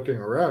joking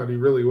around. He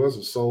really was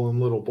a sullen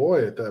little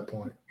boy at that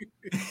point.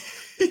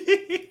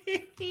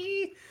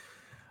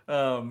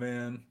 Oh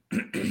man.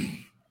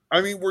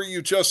 I mean, were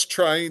you just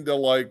trying to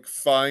like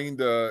find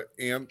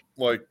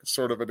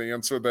sort of an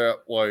answer that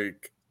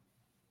like,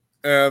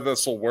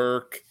 this will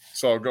work,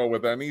 so I'll go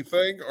with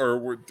anything,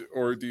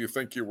 or do you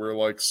think you were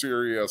like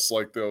serious,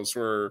 like those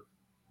were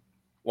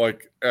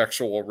like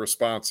actual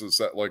responses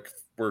that like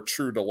were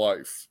true to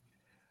life?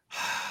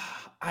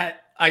 I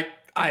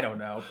don't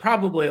know.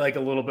 Probably like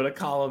a little bit of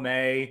column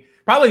A.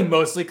 Probably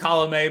mostly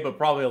column A, but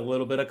probably a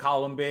little bit of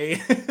column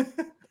B.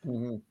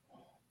 Mm-hmm.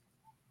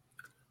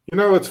 You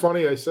know, it's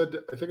funny. I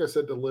think I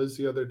said to Liz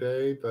the other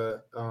day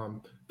that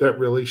that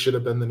really should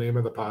have been the name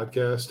of the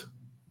podcast.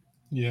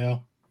 Yeah.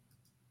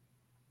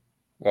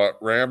 What,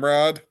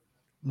 Ramrod?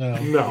 No.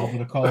 No. A little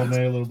bit of column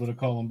A, a little bit of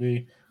column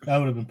B. That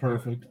would have been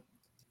perfect.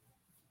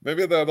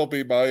 Maybe that'll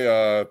be my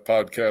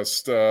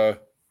podcast.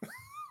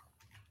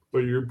 But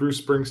your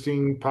Bruce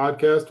Springsteen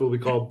podcast will be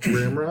called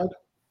Ramrod.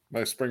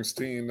 My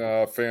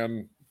Springsteen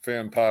fan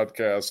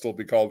podcast will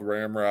be called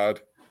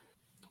Ramrod.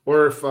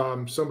 Or if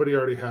somebody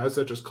already has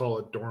that, just call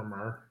it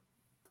Dormar.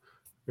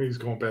 He's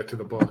going back to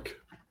the book.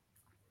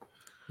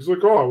 He's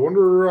like, oh, I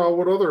wonder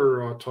what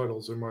other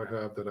titles they might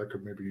have that I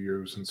could maybe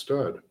use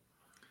instead.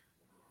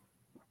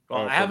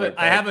 Well, Oh, I have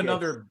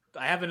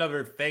for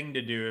another thing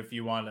to do if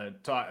you want to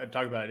talk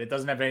about it. It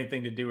doesn't have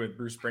anything to do with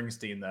Bruce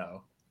Springsteen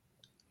though.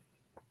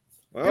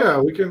 Well, Yeah,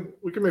 we can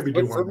maybe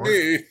do good for one more.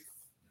 me.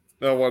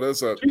 No, what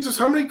is it? Jesus,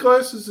 how many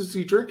glasses is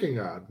he drinking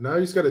on? Now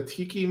he's got a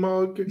tiki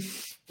mug.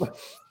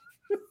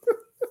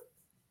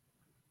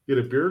 He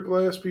had a beer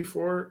glass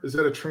before. Is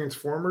that a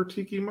Transformer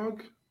tiki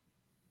mug?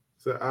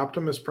 Is that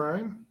Optimus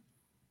Prime?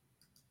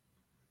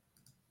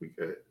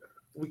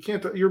 We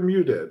can't. You're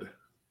muted.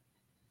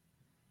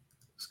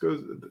 This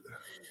goes.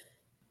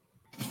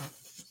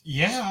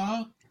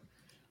 Yeah.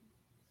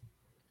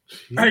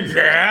 Jeez.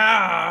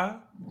 Yeah.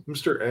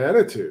 Mr.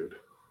 Attitude.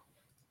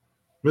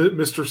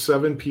 Mr.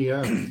 7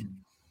 p.m.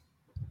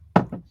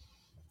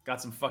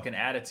 Got some fucking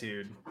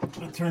attitude.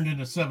 It turned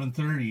into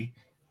 7:30.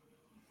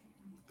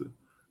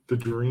 The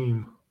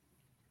dream.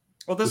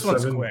 Well, this The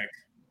one's 7 quick.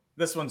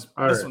 This one's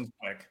All right. one's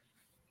quick.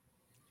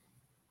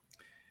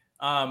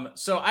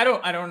 So I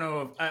don't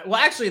know. Well,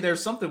 actually,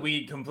 there's something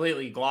we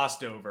completely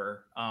glossed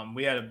over.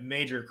 We had a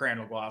major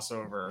Crandall gloss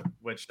over,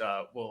 which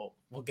we'll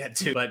get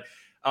to. But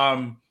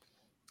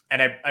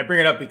and I bring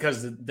it up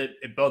because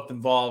it both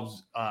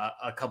involves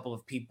a couple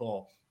of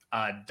people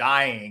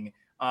dying.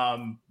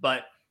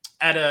 But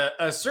at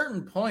a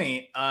certain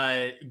point,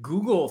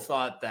 Google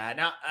thought that.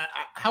 Now,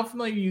 how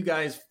familiar are you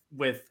guys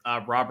with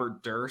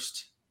Robert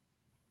Durst?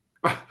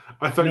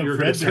 I thought No, you were going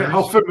Fred to say,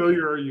 how Durst.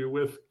 familiar are you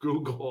with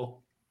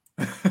Google?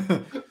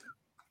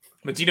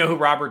 But do you know who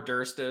Robert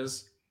Durst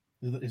is?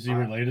 Is he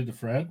related to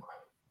Fred?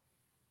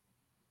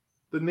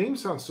 The name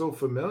sounds so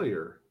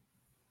familiar.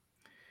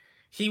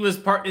 He was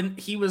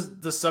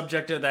the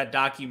subject of that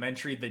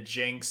documentary, The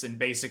Jinx, and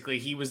basically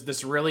he was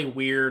this really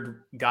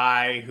weird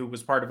guy who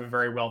was part of a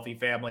very wealthy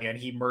family, and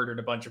he murdered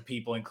a bunch of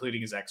people,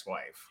 including his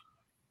ex-wife.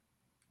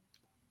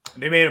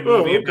 They made a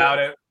movie about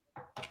it.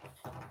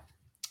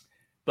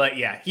 But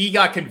yeah, he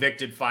got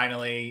convicted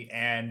finally,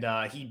 and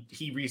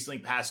he recently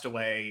passed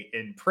away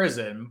in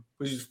prison,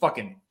 which is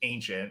fucking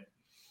ancient.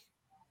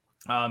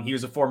 He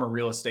was a former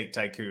real estate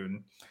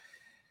tycoon,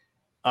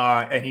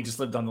 and he just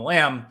lived on the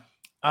lam.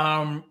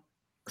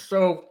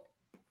 So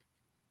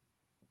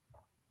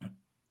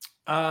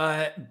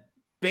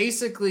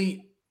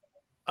basically,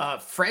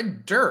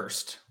 Fred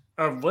Durst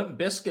of Limp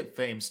Bizkit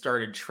fame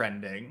started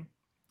trending,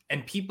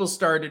 and people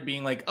started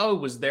being like, "Oh,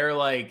 was there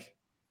like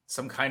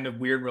some kind of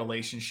weird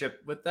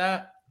relationship with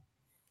that?"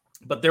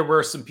 But there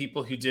were some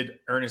people who did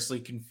earnestly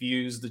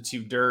confuse the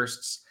two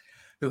Dursts,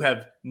 who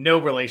have no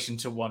relation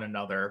to one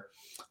another.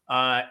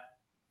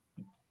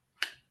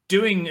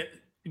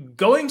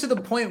 Going to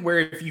the point where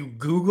if you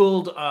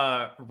Googled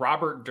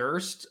Robert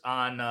Durst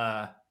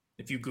on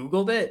if you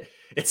Googled it,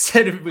 it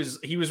said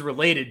he was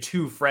related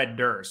to Fred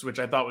Durst, which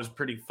I thought was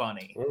pretty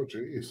funny. Oh,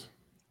 geez.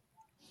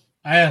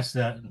 I asked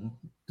that, and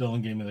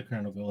Dylan gave me the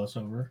Colonel Willis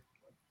over.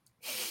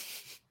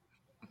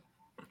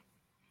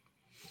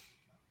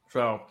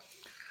 So,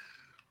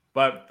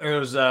 but it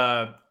was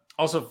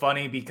also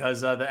funny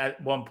because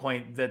at one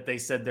point that they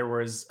said there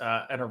was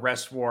an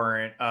arrest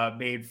warrant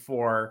made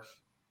for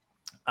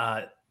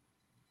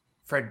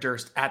Fred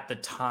Durst at the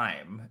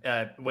time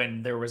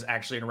when there was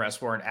actually an arrest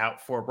warrant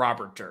out for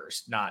Robert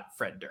Durst, not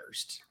Fred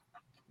Durst.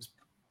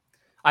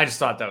 I just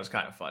thought that was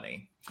kind of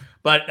funny.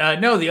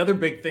 But no, the other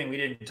big thing we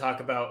didn't talk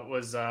about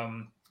was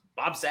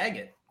Bob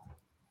Saget.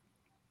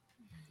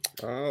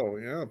 Oh,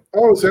 yeah.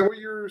 Oh, is that what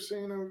you were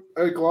saying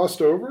I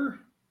glossed over?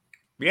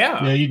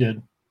 Yeah. Yeah, you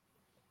did.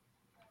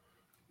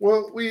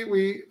 Well,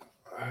 we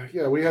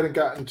hadn't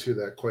gotten to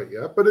that quite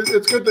yet, but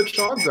it's good that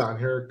Sean's on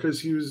here because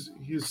he's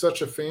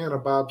such a fan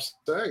of Bob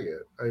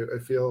Saget. I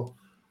feel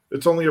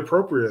it's only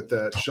appropriate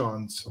that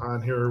Sean's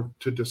on here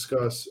to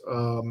discuss,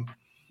 the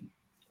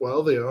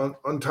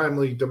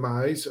untimely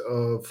demise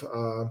of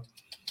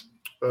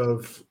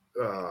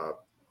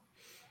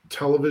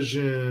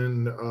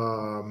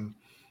television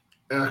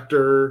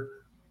actor,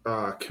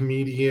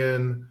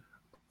 comedian,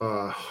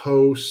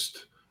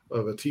 host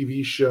of a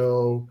TV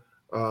show.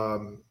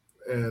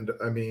 And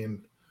I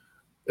mean,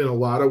 in a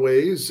lot of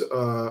ways,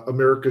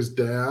 America's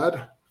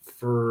dad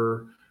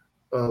for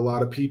a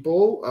lot of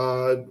people,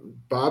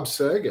 Bob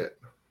Saget.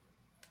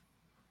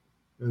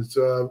 It's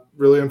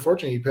really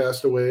unfortunate. He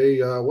passed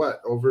away,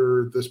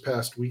 over this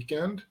past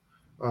weekend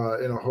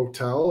in a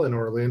hotel in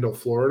Orlando,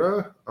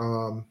 Florida.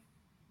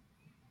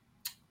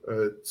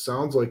 It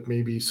sounds like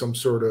maybe some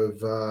sort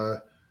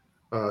of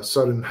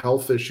sudden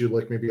health issue,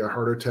 like maybe a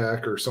heart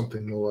attack or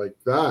something like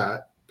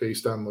that,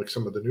 based on like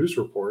some of the news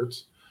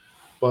reports.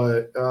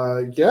 But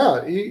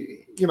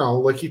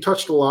he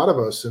touched a lot of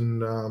us,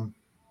 and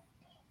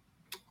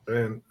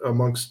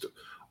amongst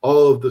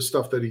all of the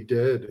stuff that he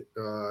did,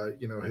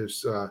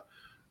 his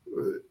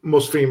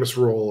most famous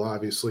role,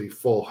 obviously,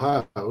 Full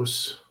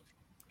House,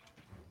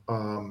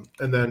 and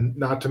then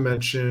not to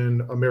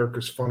mention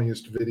America's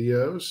Funniest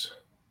Videos,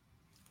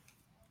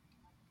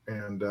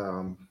 and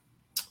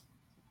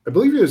I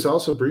believe he was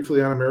also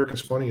briefly on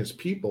America's Funniest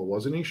People,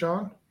 wasn't he,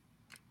 Sean?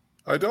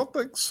 I don't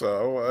think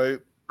so.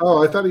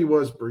 I thought he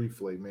was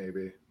briefly,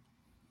 maybe.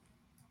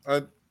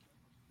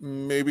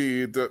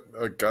 Maybe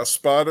a guest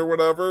spot or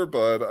whatever,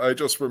 but I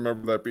just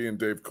remember that being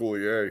Dave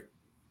Coulier.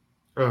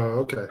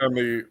 Oh, okay. And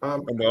the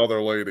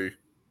other lady.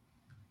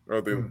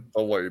 Or the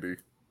lady,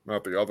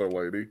 not the other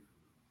lady.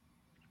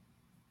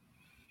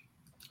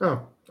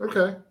 Oh,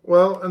 okay.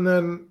 Well, and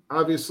then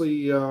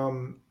obviously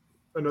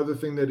another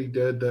thing that he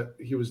did that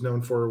he was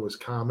known for was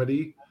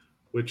comedy,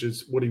 which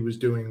is what he was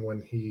doing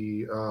when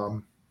he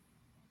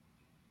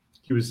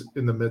was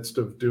in the midst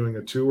of doing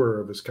a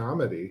tour of his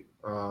comedy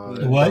down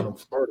in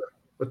Florida.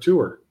 A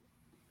tour.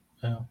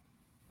 Oh.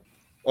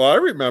 Well, I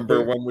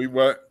remember when we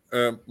went,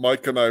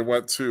 Mike and I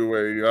went to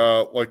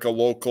a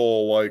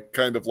local,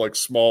 kind of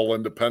small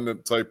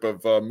independent type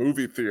of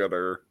movie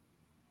theater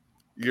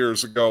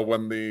years ago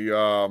when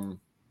the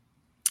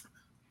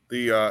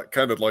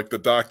kind of the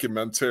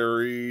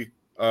documentary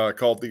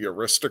called The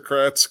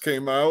Aristocrats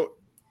came out.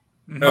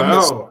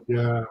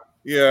 Yeah.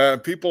 Yeah,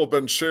 and people have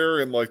been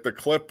sharing the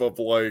clip of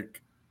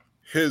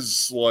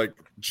his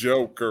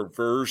joke or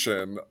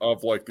version of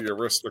the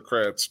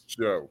Aristocrats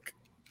joke.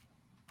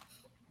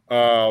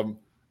 And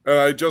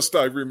I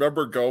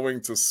remember going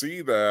to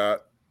see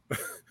that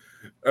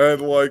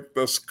and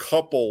this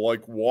couple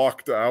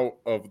walked out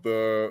of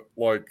the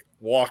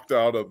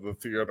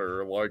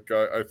theater,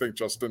 I think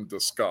just in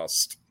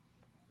disgust.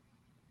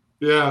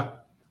 Yeah.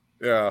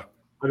 Yeah.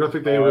 I don't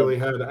think they really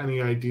had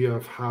any idea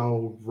of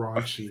how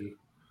raunchy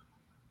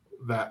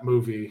that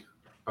movie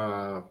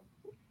was.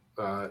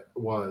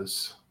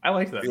 I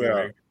like that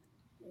movie.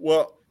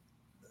 Well,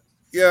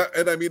 yeah,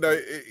 and I mean,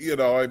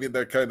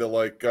 that kind of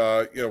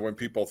when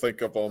people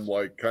think of him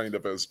kind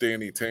of as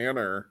Danny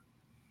Tanner,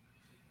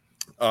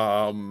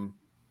 people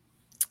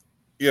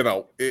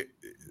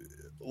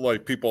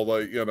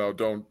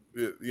don't,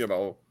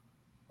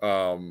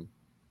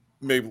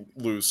 may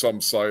lose some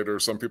sight, or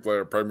some people that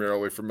are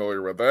primarily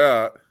familiar with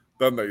that,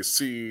 then they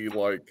see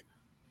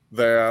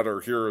that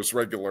or hear his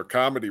regular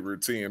comedy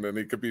routine, and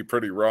he could be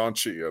pretty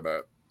raunchy in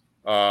it.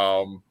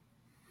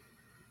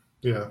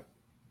 Yeah.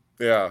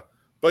 Yeah.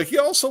 But he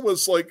also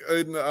was like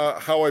in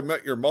How I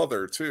Met Your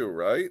Mother too,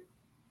 right?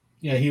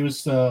 Yeah, he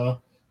was the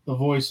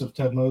voice of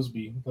Ted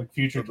Mosby, like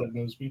future Ted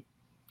Mosby.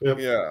 Yep.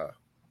 Yeah.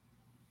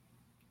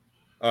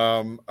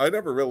 I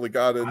never really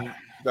got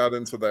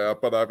into that,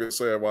 but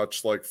obviously I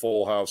watched like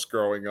Full House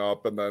growing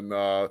up, and then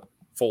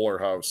Fuller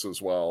House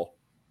as well.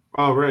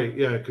 Oh, right.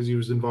 Yeah, because he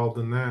was involved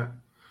in that.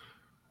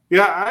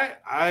 Yeah,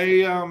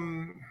 I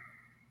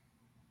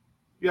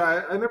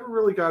never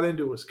really got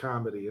into his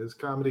comedy. His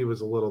comedy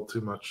was a little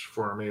too much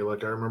for me.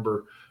 Like I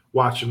remember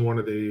watching one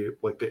of the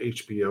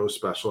HBO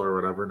special or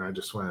whatever, and I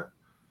just went,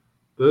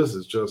 "This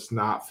is just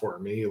not for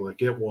me."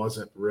 Like it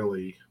wasn't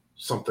really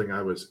something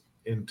I was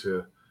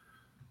into.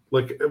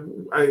 Like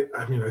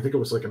I mean, I think it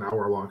was like an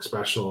hour-long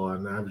special,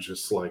 and I was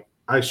just like,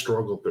 I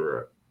struggled through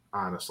it,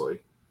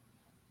 honestly.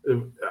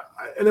 And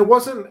it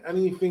wasn't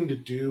anything to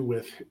do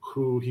with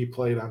who he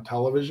played on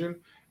television.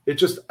 It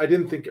just, I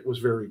didn't think it was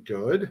very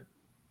good.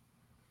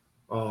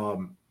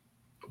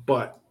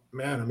 But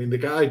man, I mean, the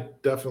guy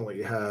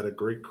definitely had a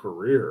great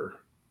career.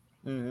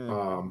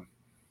 And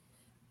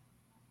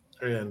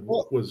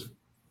was,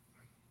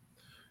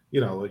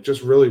 like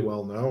just really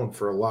well known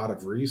for a lot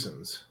of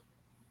reasons.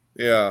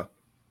 Yeah.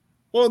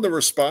 Well, and the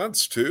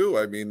response too.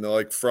 I mean,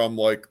 like from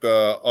like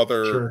the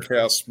other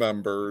cast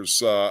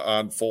members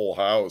on Full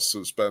House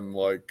has been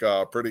like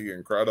pretty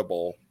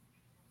incredible.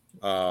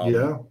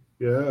 Yeah,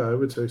 I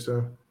would say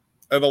so.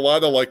 And a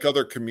lot of like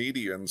other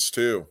comedians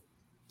too,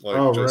 like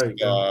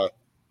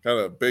kind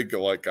of big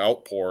like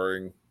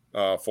outpouring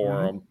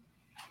for them.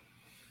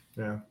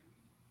 Yeah.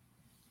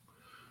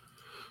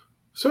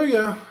 So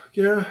yeah.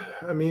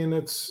 I mean,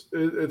 it's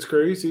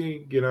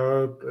crazy,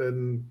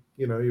 and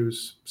he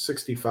was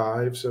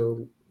 65,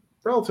 so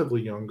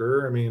relatively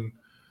younger. I mean,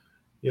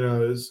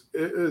 it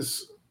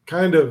is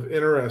kind of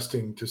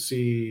interesting to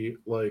see,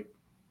 like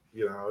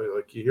you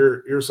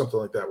hear something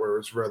like that where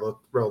it's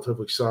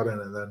relatively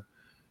sudden, and then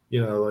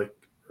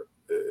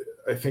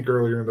I think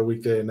earlier in the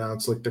week they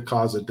announced like the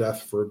cause of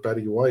death for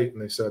Betty White,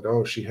 and they said,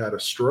 "Oh, she had a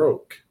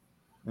stroke,"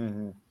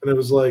 and it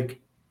was like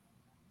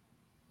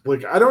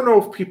I don't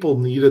know if people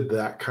needed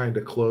that kind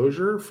of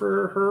closure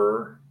for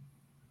her,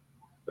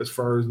 as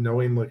far as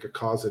knowing like a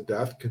cause of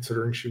death,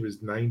 considering she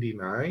was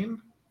 99.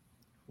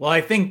 Well, I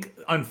think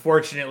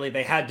unfortunately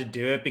they had to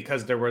do it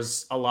because there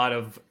was a lot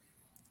of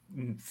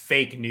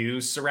fake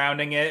news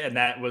surrounding it, and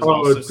that was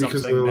also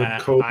something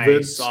that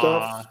I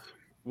saw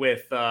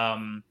with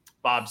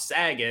Bob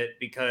Saget,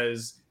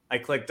 because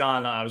I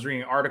was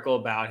reading an article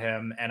about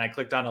him, and I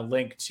clicked on a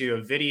link to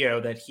a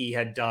video that he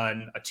had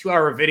done, a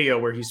 2-hour video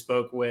where he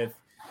spoke with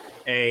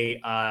a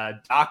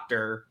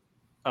doctor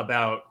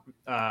about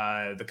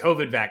the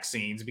COVID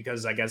vaccines,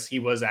 because I guess he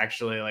was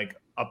actually like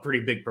a pretty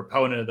big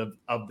proponent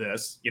of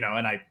this, and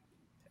I,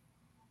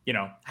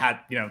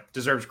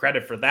 deserves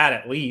credit for that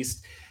at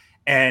least.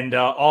 And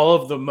all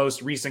of the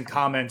most recent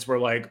comments were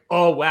like,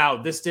 "Oh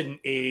wow, this didn't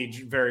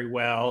age very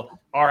well.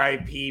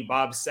 R.I.P.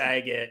 Bob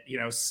Saget,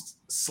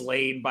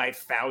 slayed by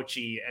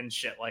Fauci and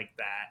shit like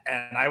that."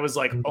 And I was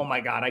like, "Oh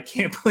my god, I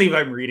can't believe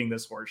I'm reading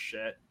this horse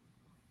shit."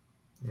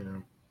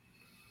 Yeah.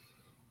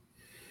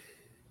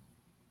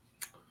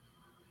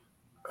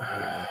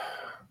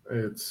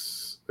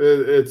 It's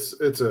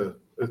a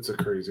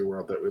crazy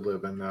world that we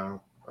live in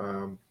now.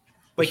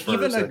 Like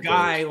even a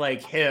guy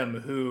like him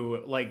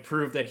who like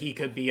proved that he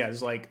could be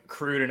as like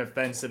crude and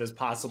offensive as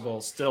possible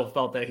still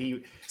felt that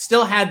he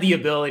still had the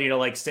ability to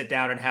like sit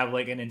down and have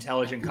like an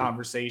intelligent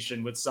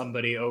conversation with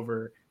somebody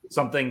over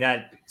something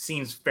that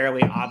seems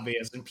fairly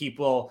obvious, and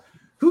people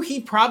who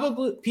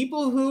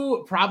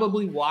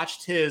probably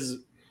watched his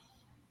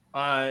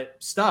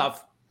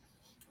stuff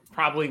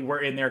probably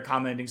were in there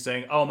commenting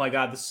saying, "Oh my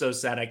god, this is so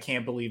sad. I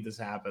can't believe this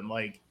happened."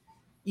 Like,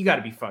 you got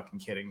to be fucking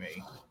kidding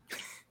me.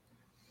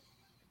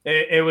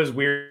 It was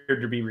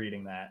weird to be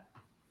reading that.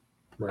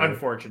 Right.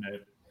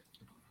 Unfortunate.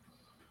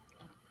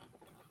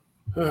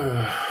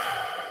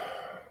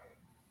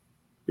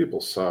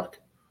 People suck.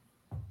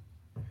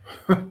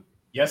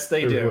 Yes,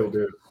 they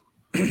do.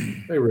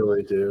 They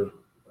really do.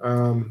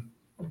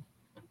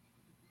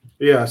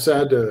 Yeah,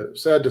 sad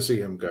to see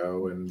him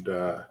go, and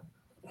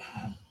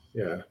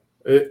yeah.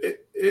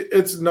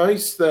 It's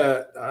nice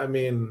that, I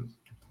mean,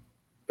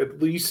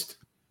 at least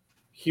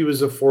he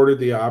was afforded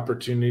the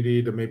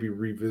opportunity to maybe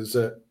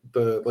revisit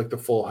the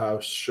Full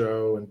House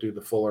show and do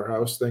the Fuller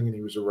House thing, and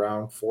he was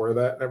around for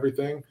that and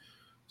everything.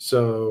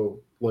 So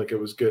like it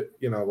was good,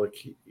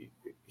 like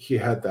he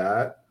had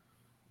that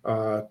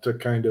to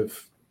kind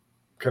of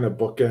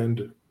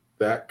bookend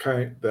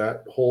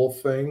that whole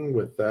thing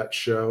with that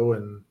show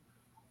and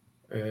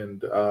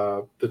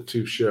the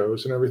 2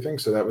 shows and everything.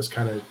 So that was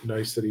kind of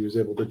nice that he was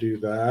able to do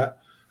that.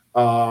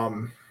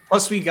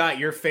 Plus, we got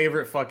your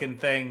favorite fucking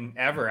thing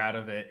ever out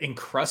of it,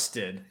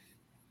 Encrusted.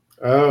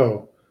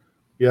 Oh,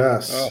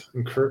 yes.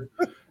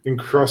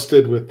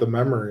 Encrusted with the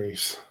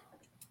memories.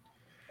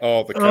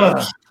 Oh, the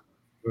couch.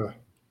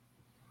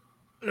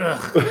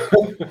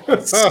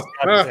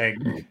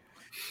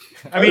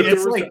 I mean,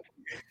 it's like...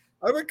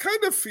 I would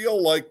kind of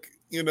feel like,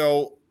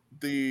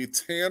 the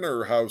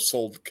Tanner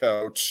household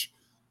couch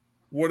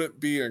wouldn't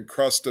be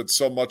encrusted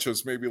so much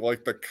as maybe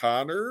like the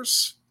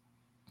Connors,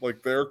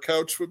 like their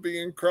couch would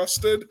be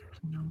encrusted.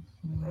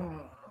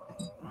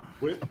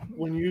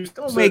 When you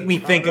Don't said make me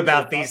think Connors,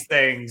 about these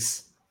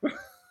things.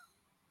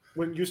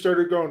 When you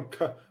started going,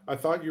 I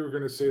thought you were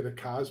going to say the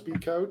Cosby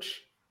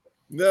couch.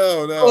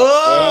 No.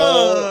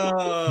 Oh!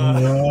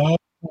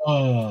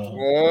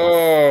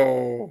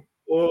 Oh.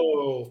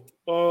 Whoa.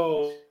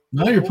 Oh.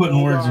 Now you're putting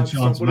Hold words in on,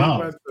 Sean's somebody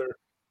mouth. went there.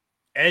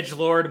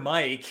 Edgelord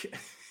Mike.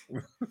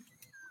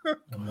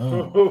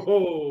 Oh.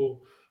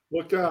 Oh,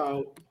 look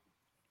out.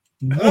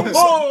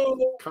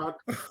 Oh! I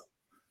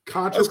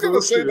was going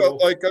to say that, Controversial.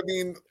 like, I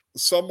mean,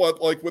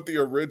 somewhat like with the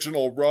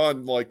original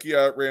run, like,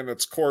 yeah, it ran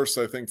its course,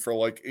 I think, for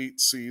like 8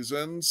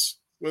 seasons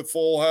with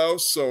Full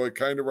House. So it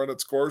kind of ran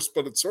its course,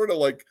 but it sort of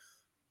like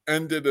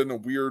ended in a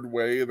weird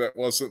way that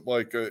wasn't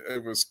like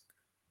it was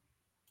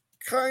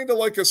kind of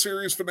like a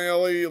series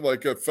finale.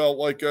 Like it felt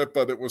like it,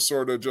 but it was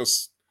sort of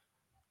just,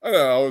 I don't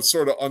know, it was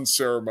sort of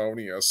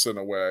unceremonious in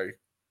a way.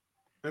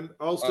 And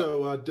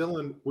also,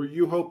 Dylan, were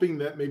you hoping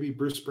that maybe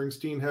Bruce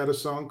Springsteen had a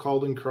song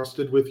called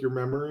Encrusted with Your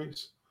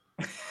Memories?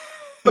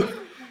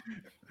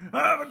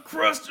 I'm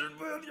encrusted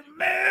with your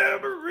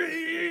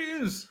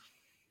memories.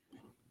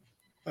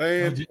 I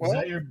mean, Is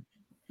that your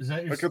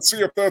I could see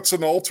if that's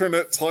an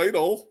alternate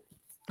title.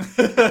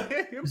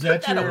 is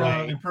that your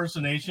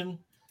impersonation?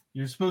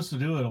 You're supposed to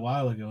do it a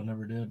while ago,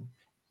 never did.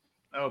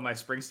 Oh, my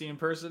Springsteen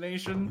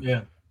impersonation?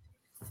 Yeah.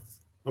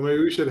 Well,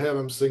 maybe we should have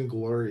him sing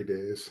Glory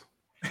Days.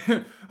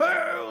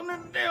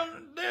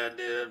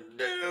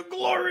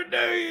 Glory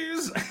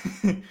days.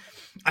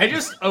 I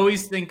just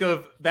always think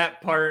of that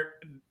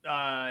part,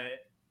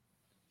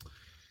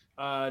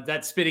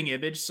 that Spitting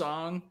Image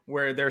song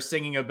where they're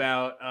singing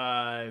about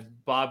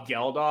Bob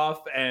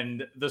Geldof,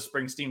 and the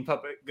Springsteen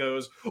puppet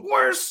goes,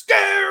 "We're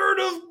scared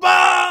of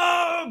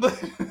Bob,"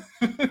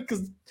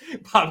 because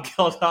Bob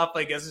Geldof,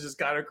 I guess, is just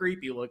kind of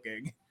creepy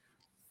looking.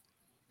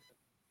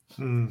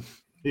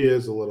 He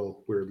is a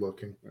little weird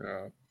looking.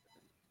 Yeah.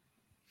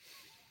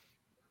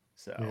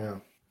 So Yeah.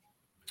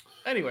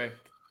 anyway,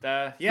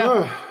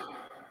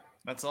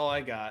 that's all I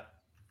got.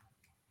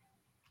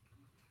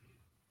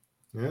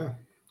 Yeah.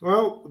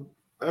 Well,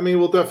 I mean,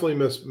 we'll definitely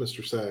miss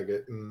Mr.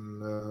 Saget,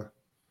 and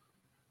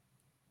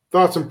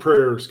thoughts and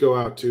prayers go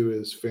out to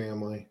his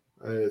family.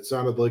 It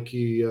sounded like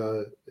he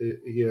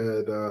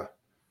had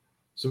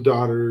some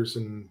daughters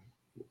and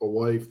a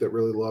wife that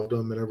really loved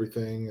him and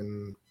everything,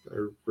 and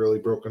they're really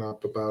broken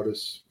up about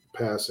his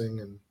passing,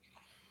 and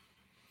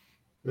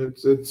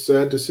it's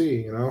sad to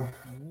see, you know.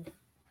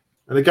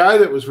 And a guy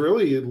that was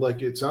really,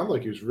 like, it sounded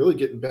like he was really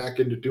getting back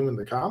into doing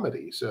the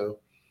comedy. So,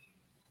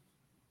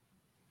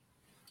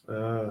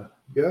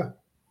 yeah.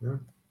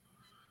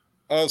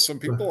 Some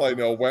people I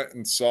know went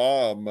and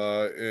saw him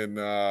in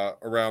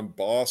around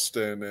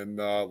Boston and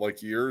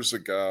like years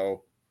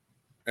ago,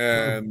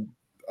 and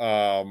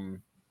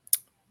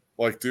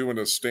like doing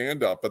a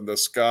stand up, and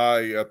this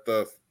guy at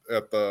the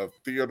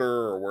theater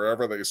or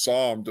wherever they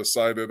saw him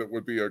decided it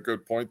would be a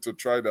good point to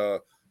try to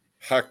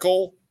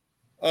heckle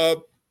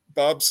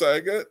Bob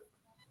Saget,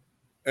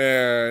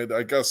 and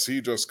I guess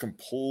he just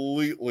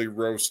completely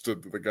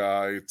roasted the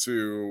guy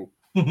to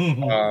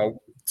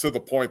the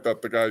point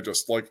that the guy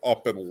just like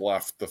up and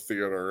left the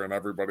theater, and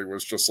everybody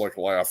was just like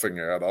laughing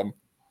at him.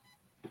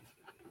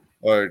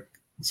 Like,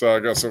 so I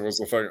guess it was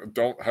the thing: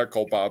 don't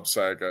heckle Bob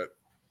Saget,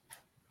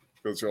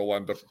 because you'll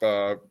end up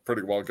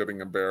pretty well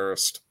getting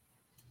embarrassed.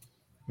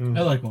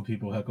 I like when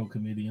people heckle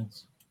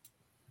comedians.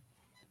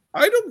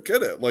 I don't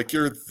get it. Like,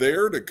 you're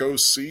there to go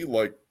see,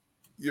 like,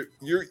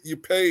 you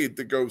paid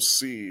to go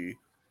see,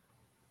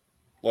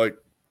 like,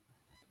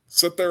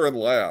 sit there and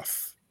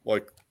laugh.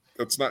 Like,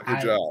 that's not your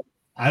job.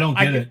 I don't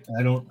get it.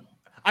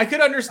 I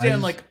could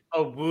understand like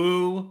a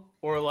woo,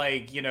 or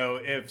like, you know,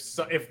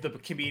 if the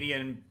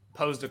comedian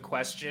posed a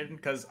question,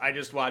 because I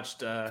just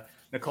watched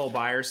Nicole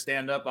Byer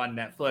stand up on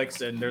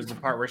Netflix, and there's the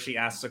part where she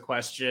asks a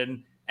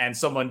question and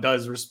someone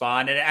does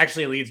respond, and it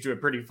actually leads to a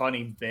pretty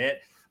funny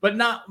bit. But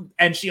not,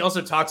 and she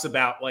also talks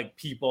about like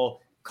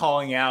people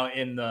calling out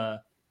in the,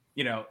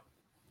 you know,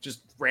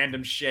 just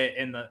random shit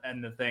in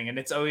the thing, and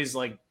it's always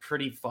like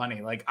pretty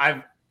funny. Like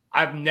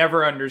I've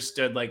never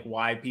understood like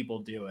why people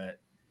do it,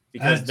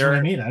 because that's what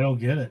I mean. I don't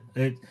get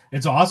it.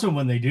 It's awesome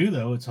when they do,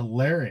 though. It's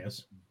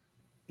hilarious.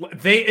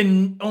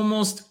 They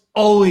almost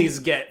always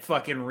get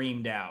fucking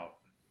reamed out.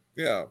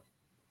 Yeah.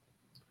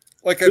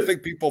 Like, I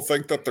think people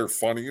think that they're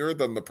funnier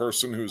than the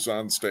person who's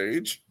on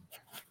stage.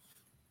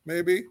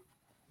 Maybe.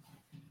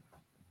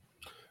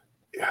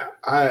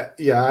 I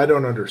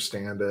don't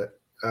understand it.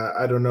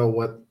 I don't know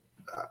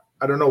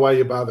why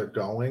you bother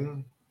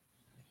going.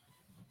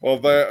 Well,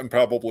 that and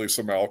probably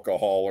some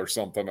alcohol or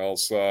something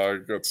else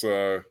gets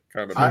kind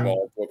of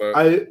involved with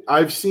it.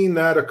 I've seen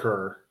that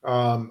occur.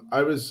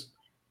 I was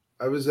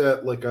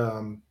at like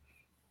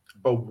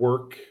a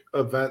work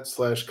event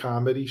 /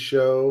 comedy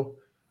show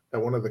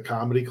at one of the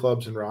comedy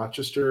clubs in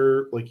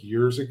Rochester like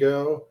years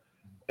ago.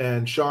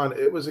 And Sean,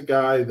 it was a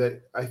guy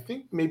that I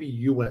think maybe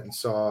you went and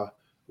saw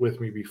with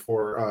me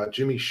before,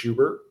 Jimmy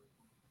Schubert.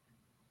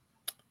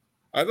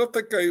 I don't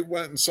think I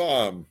went and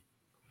saw him.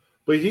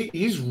 But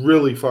he's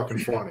really fucking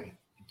funny.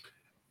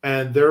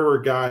 And there were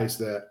guys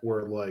that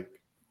were like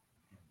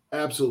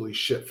absolutely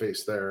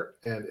shit-faced there,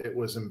 and it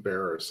was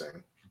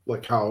embarrassing.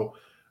 Like how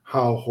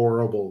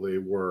horrible they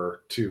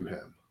were to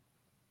him.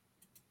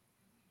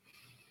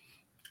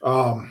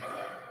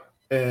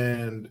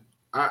 And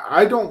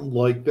I don't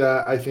like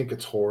that. I think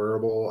it's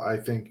horrible. I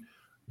think,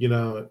 you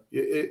know,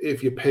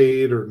 if you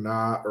paid or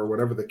not, or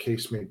whatever the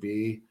case may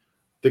be,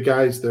 the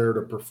guy's there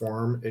to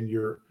perform, and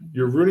you're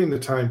ruining the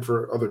time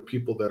for other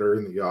people that are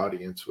in the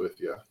audience with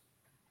you.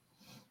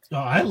 Oh,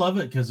 I love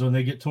it because when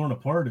they get torn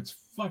apart, it's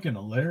fucking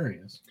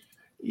hilarious.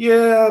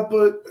 Yeah,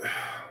 but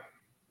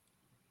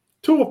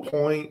to a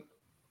point.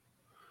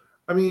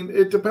 I mean,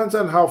 it depends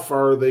on how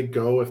far they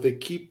go. If they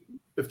keep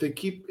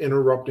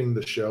interrupting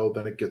the show,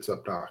 then it gets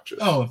obnoxious.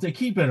 Oh, if they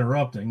keep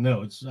interrupting,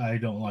 no, I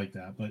don't like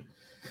that. But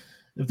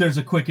if there's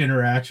a quick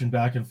interaction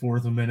back and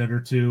forth, a minute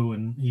or two,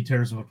 and he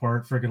tears them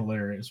apart, freaking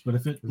hilarious. But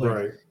if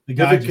the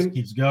guy just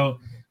keeps going,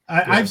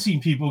 I've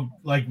seen people,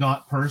 like,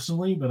 not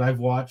personally, but I've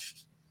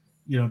watched,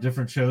 you know,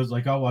 different shows.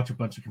 Like, I'll watch a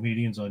bunch of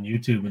comedians on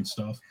YouTube and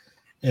stuff,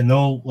 and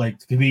they'll, like,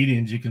 the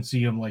comedians, you can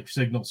see them like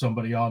signal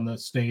somebody on the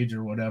stage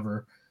or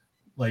whatever,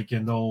 like,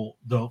 and they'll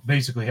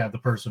basically have the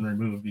person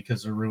removed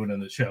because they're ruining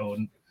the show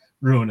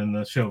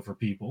for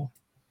people.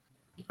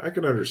 I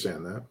can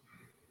understand that.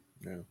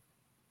 Yeah.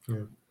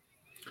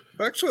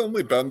 I've actually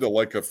only been to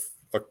like a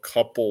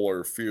couple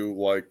or few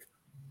like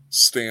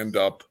stand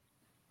up,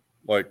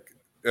 like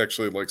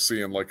actually like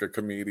seeing like a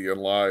comedian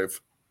live.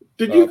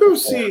 Did you go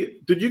see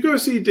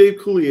Dave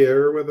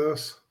Coulier with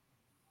us?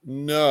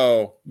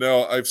 No,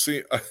 I've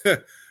seen.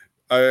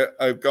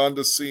 I've gone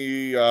to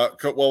see.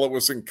 Well, it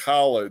was in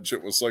college.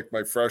 It was like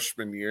my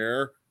freshman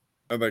year,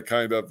 and they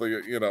kind of,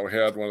 you know,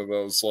 had one of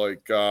those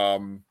like,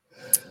 you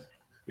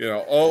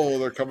know, oh,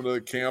 they're coming to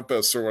the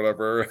campus or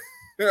whatever.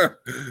 You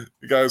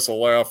guys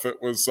will laugh. It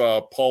was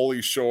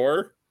Pauly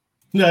Shore.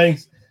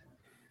 Nice.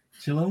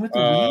 Chilling with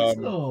the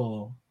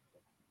weasel.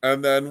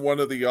 And then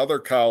one of the other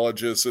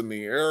colleges in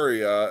the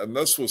area, and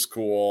this was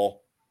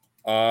cool.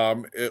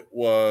 It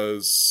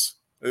was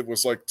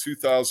like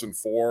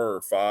 2004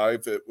 or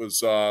 5. It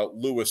was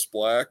Lewis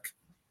Black.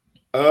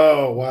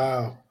 Oh,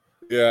 wow.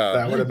 Yeah.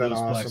 That would have been Lewis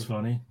awesome. Black's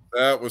funny.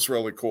 That was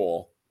really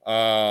cool.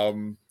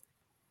 And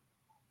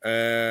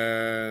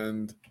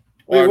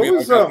Wait, well,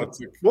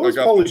 what was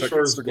Pauly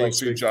Shore's to go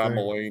see big John thing?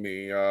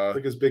 Mulaney.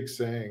 Like his big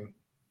saying.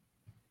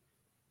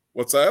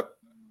 What's that?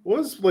 What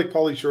was like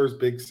Pauly Shore's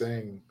big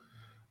saying?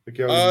 Like,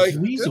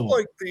 He did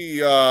like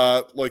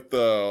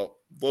the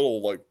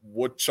little like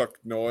woodchuck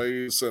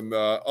noise and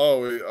I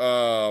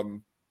know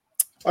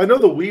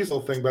the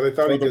weasel thing, but I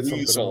thought he the did something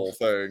weasel else.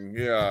 thing.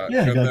 Yeah.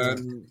 Yeah, And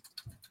then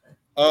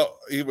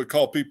he would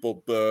call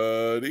people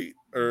buddy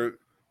or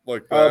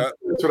like that.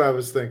 That's what I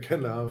was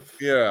thinking of.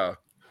 Yeah.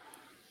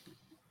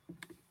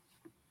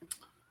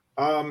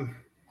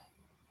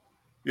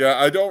 Yeah,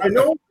 I don't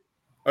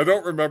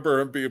remember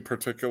him being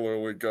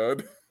particularly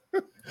good.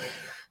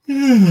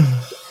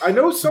 I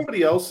know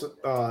somebody else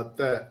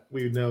that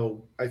we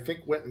know, I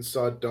think, went and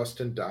saw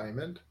Dustin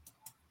Diamond.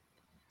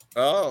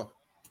 Oh.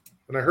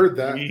 And I heard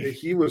that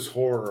he was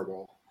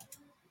horrible.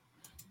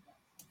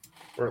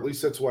 Or at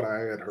least that's what I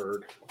had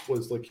heard,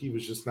 was like he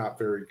was just not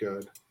very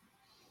good.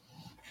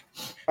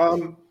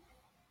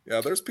 Yeah,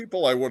 there's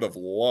people I would have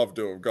loved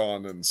to have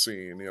gone and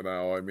seen, you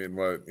know. I mean,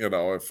 what, you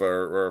know, if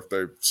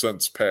they've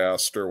since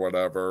passed or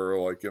whatever,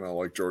 like, you know,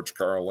 like George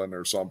Carlin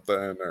or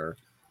something, or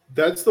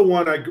that's the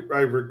one I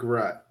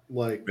regret.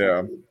 Like,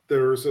 yeah,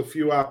 there was a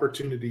few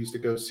opportunities to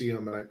go see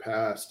him, and I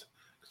passed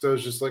because I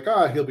was just like,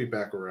 he'll be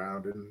back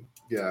around, and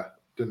yeah,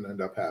 didn't end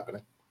up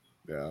happening.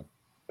 Yeah,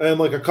 and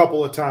like a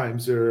couple of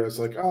times there, I was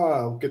like,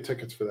 I'll get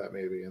tickets for that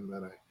maybe, and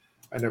then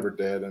I never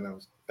did,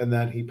 and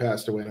then he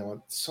passed away, and I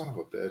went, son of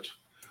a bitch,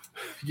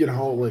 you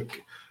know,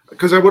 like,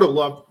 because I would have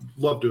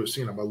loved to have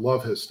seen him. I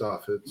love his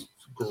stuff. It's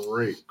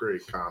great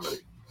comedy.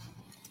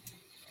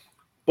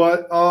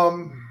 But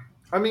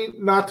I mean,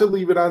 not to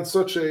leave it on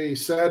such a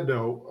sad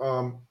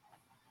note,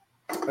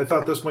 I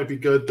thought this might be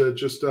good to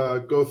just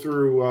go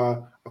through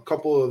a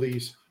couple of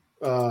these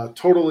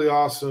totally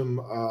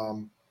awesome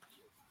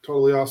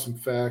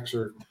facts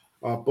or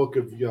book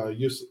of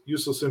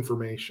useless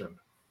information.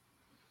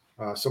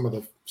 Some of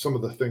the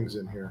things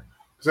in here,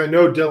 because I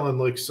know Dylan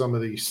likes some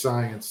of these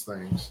science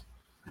things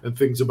and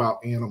things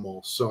about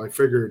animals, so I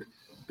figured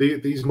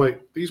these might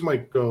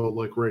go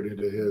like right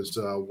into his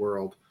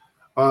world.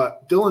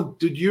 Dylan,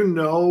 did you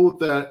know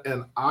that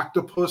an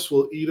octopus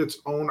will eat its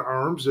own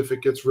arms if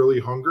it gets really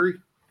hungry?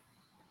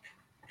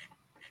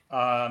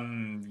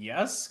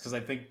 Yes, because I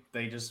think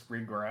they just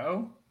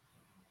regrow.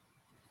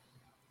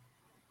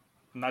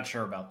 I'm not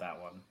sure about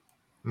that one.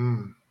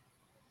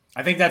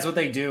 I think that's what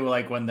they do,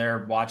 like when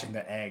they're watching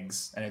the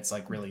eggs, and it's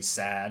like really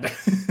sad.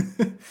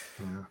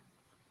 Yeah.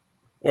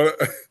 Well,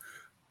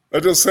 I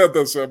just had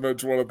this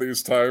image one of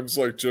these times,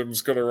 like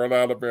Jim's gonna run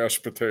out of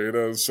mashed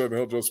potatoes, and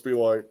he'll just be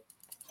like,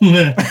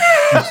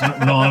 just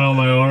gnawing on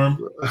my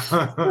arm.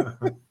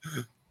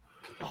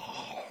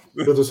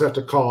 We'll just have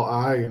to call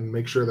I and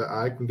make sure that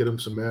I can get him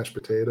some mashed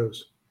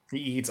potatoes. He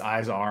eats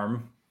I's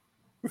arm.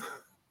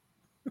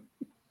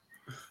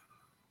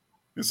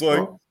 He's like,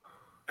 Oh,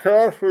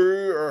 coffee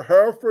are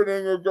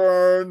happening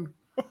again.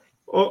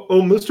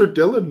 Mr.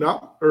 Dillon,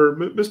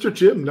 Mr.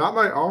 Jim, not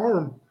my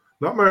arm.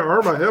 Not my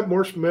arm. I have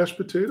more mashed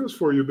potatoes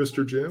for you,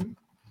 Mr. Jim.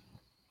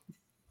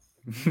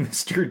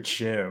 Mr.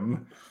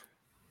 Jim.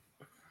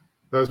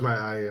 That was my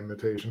I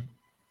imitation.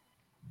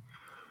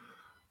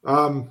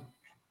 Well,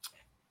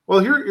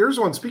 here's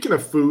one. Speaking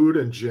of food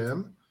and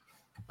Jim,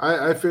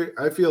 I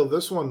feel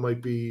this one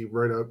might be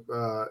right up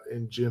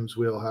in Jim's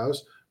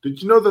wheelhouse.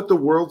 Did you know that the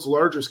world's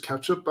largest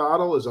ketchup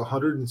bottle is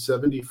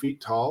 170 feet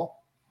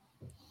tall?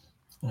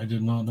 I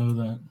did not know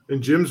that.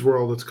 In Jim's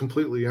world, it's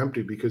completely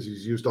empty because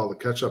he's used all the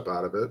ketchup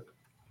out of it.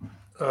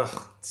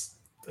 Ugh, it's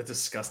a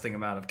disgusting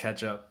amount of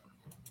ketchup.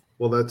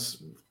 Well, that's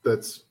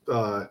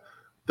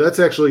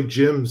actually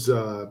Jim's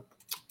Bruce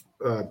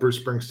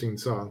Springsteen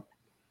song.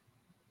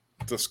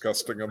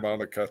 Disgusting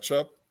amount of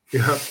ketchup.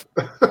 Yeah.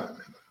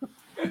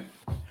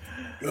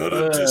 Got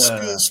a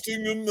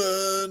disgusting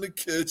amount of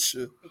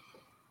ketchup.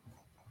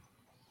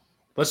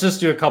 Let's just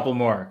do a couple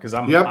more because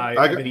I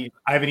haven't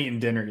eaten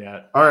dinner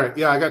yet. All right.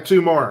 Yeah, I got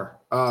two more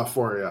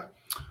for you.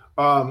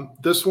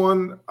 This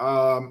one,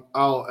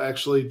 I'll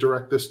actually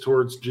direct this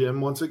towards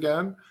Jim once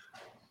again.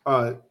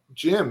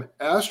 Jim,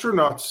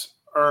 astronauts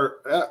are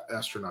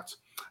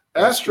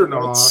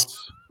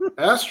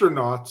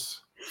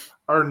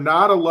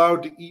not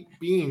allowed to eat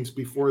beans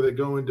before they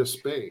go into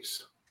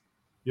space.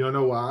 You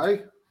know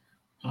why?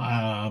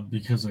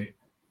 Because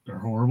they're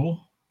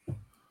horrible.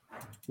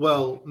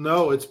 Well,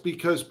 no, it's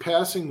because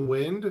passing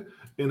wind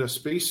in a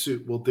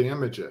spacesuit will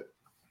damage it.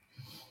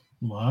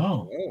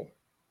 Wow. Oh.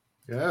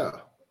 Yeah.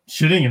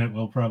 Shitting in it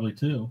will probably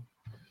too.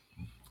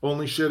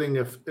 Only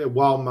shitting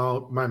while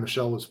my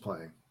Michelle was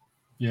playing.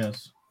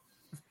 Yes.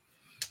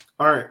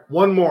 All right,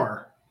 one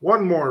more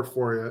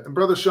for you. And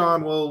Brother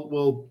Sean,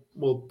 we'll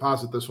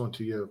posit this one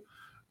to you.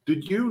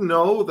 Did you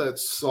know that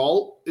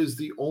salt is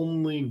the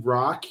only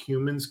rock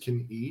humans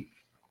can eat?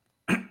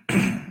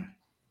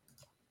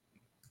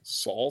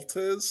 Salt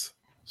is?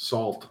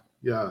 Salt,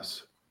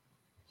 yes.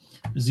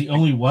 Is the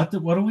only what do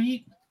we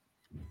eat?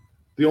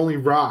 The only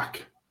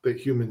rock that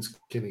humans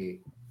can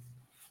eat.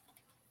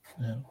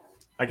 Yeah.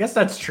 I guess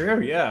that's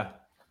true. Yeah.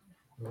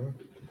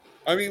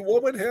 I mean,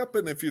 what would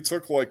happen if you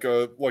took like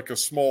a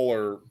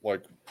smaller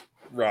like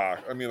rock?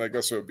 I mean, I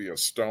guess it would be a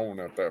stone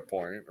at that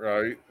point,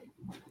 right?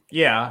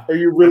 Yeah. Are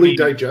you really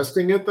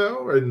digesting it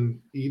though and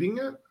eating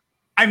it?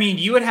 I mean,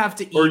 you would have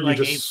to eat Or you like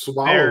just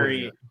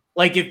swallowing it?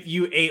 like if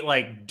you ate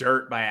like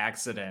dirt by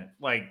accident,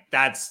 like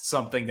that's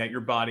something that your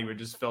body would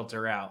just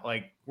filter out.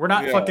 Like we're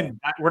not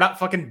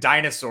fucking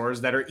dinosaurs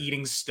that are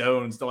eating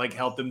stones to like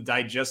help them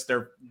digest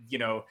their,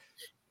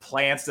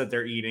 plants that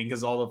they're eating,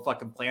 because all the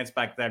fucking plants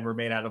back then were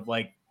made out of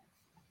like,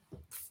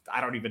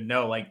 I don't even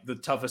know, like the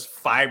toughest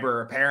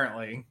fiber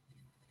apparently.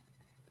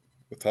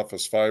 The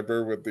toughest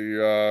fiber with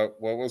the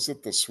what was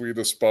it? The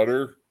sweetest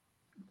butter.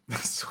 The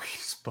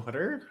sweetest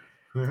butter?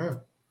 Yeah.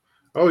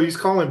 Oh, he's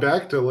calling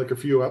back to like a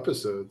few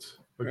episodes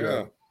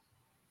ago.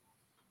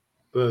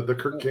 Yeah. The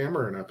Kirk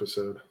Cameron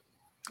episode.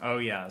 Oh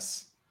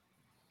yes.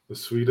 The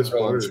sweetest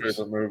Colin's butters.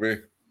 favorite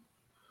movie.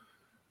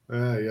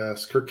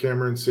 Yes, Kirk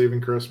Cameron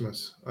Saving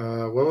Christmas.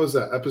 What was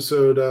that?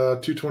 Episode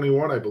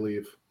 221, I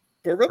believe.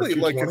 But really, Or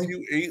like if 220?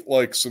 you ate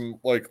like some,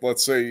 like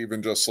let's say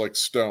even just like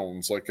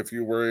stones, like if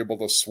you were able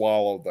to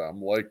swallow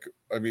them, like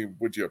I mean,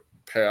 would you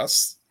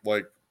pass?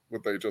 Like,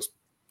 would they just?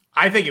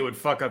 I think it would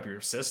fuck up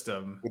your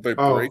system. Would they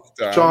break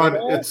down? Sean, at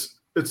all?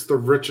 it's the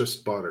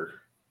richest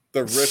butter.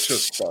 The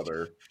richest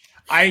butter.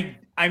 I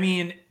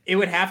mean, it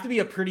would have to be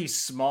a pretty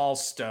small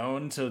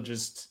stone to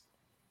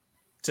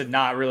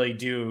not really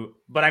do.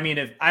 But I mean,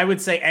 if I would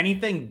say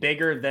anything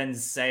bigger than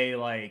say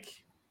like,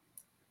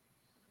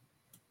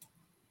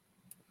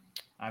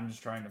 I'm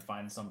just trying to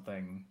find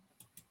something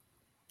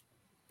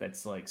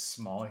that's like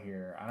small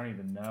here. I don't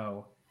even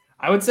know.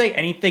 I would say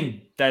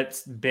anything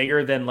that's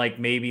bigger than like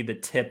maybe the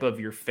tip of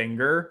your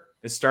finger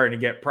is starting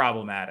to get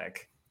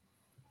problematic.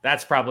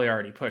 That's probably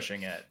already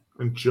pushing it.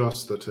 And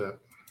just the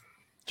tip.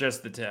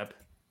 Just the tip.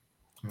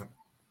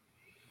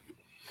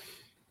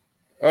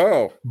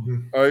 Oh,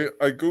 Mhm.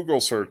 I Google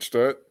searched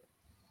it.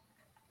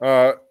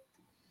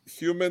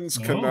 Humans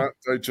cannot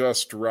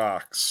digest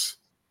rocks.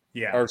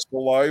 Yeah. Our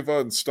saliva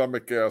and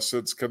stomach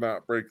acids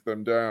cannot break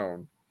them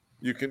down.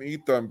 You can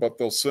eat them, but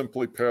they'll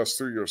simply pass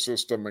through your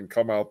system and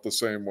come out the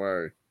same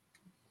way.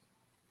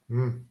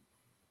 Mm.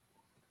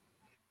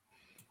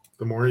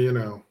 The more you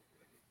know.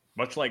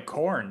 Much like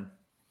corn.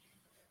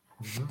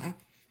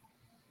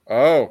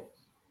 Oh,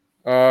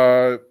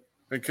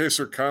 in case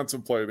you're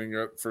contemplating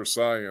it for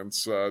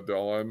science,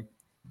 Dylan,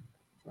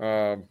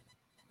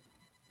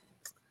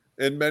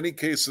 in many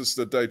cases,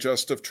 the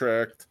digestive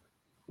tract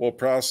will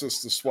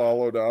process the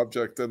swallowed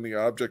object and the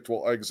object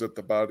will exit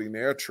the body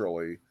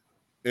naturally.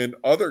 In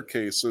other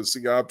cases,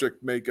 the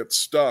object may get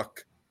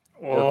stuck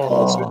or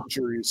cause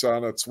injuries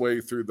on its way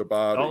through the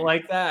body. Don't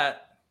like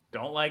that.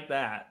 Don't like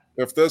that.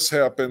 If this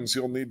happens,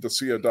 you'll need to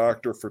see a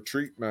doctor for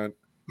treatment.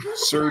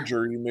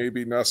 Surgery may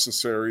be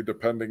necessary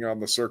depending on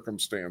the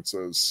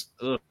circumstances.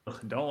 Ugh,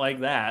 don't like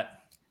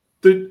that.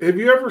 Have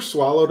you ever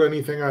swallowed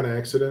anything on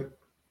accident?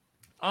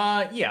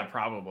 Yeah,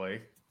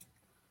 probably.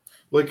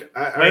 Like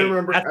I Wait,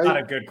 remember. that's not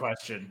a good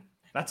question.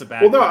 That's a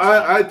bad. Well, no,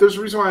 question. there's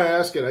a reason why I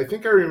ask it. I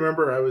think I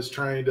remember I was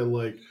trying to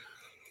like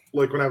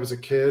when I was a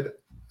kid,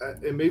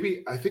 and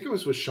maybe I think it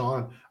was with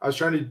Sean. I was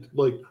trying to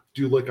like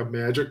do like a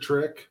magic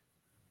trick,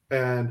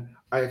 and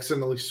I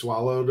accidentally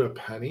swallowed a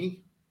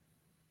penny.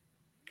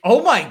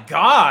 Oh my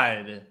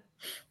god,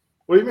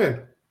 What do you mean?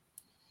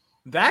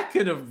 that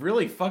could have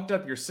really fucked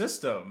up your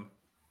system.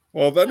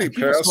 Well, then he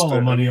People passed swallow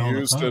it money and all the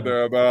used time. it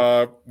at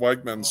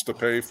Wegmans to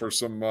pay for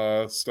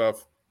some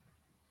stuff.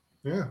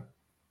 Yeah,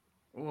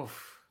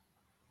 Oof,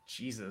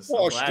 Jesus,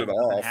 Washed I'm it glad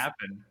nothing off.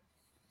 happened.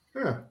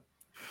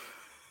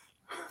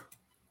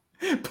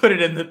 yeah. Put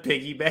it in the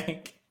piggy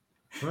bank.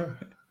 yeah.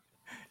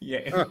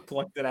 Yeah,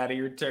 plucked it out of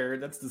your turd.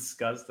 That's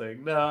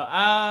disgusting. No,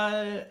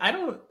 I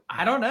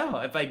don't know.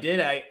 If I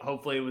did,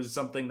 hopefully it was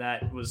something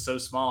that was so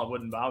small it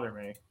wouldn't bother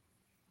me.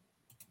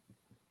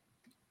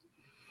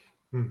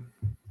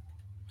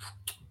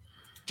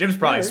 Jim's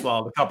probably Alright.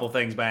 swallowed a couple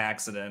things by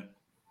accident.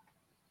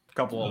 A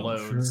couple of Oh,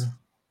 loads. sure.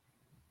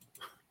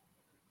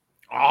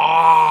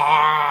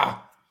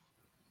 Ah!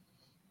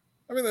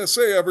 I mean, they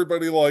say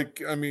everybody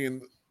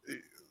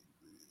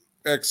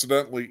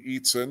accidentally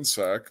eats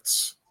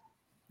insects.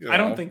 I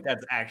don't think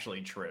that's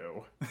actually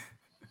true.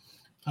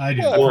 I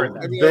do. Well, Well,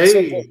 I mean,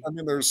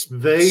 there's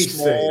they say it.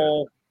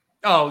 small.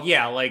 Oh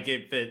yeah, like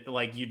if it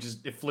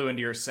it flew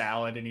into your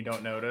salad and you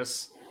don't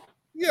notice.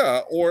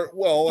 Yeah, or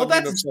Well, I mean,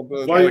 that's- it's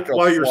something While- like a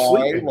while you're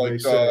fly, sleeping, like they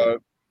say.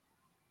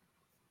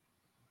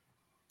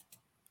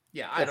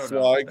 Yeah, I a don't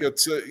fly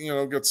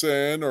know. gets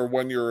in, or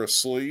when you're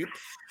asleep.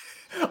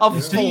 A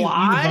You say you eat a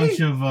fly?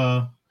 bunch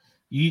of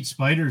you eat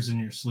spiders in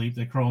your sleep.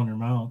 They crawl in your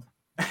mouth.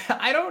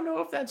 I don't know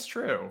if that's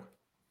true.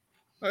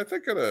 I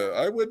think it is.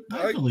 I would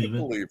believe it.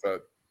 believe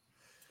it.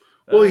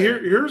 Well, Uh,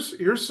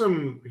 here's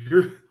some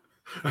here.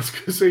 I was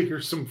gonna say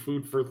here's some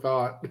food for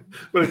thought,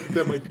 but I think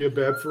that might be a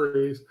bad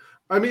phrase.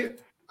 I mean,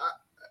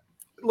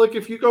 like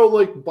if you go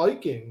like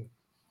biking,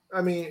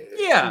 I mean,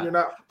 Yeah, and you're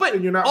not, but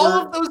and you're not all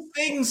wearing- of those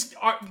things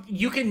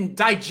you can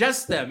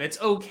digest them. It's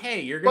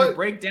okay. You're gonna But-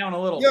 break down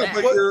a little Yeah,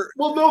 bit. but you're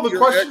Well, no, the you're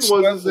question was,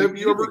 have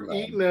accidentally you ever eating them.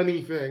 eaten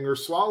anything or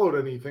swallowed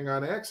anything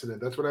on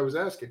accident? That's what I was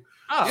asking.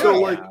 Oh,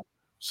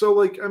 So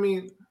like, I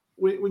mean,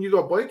 when you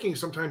go biking,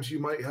 sometimes you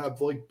might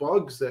have like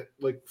bugs that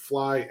like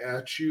fly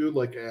at you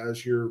like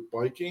as you're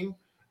biking.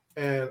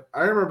 And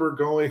I remember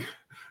going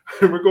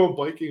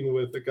biking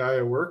with the guy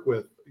I work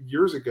with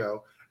years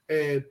ago,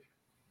 and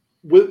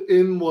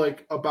within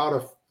like about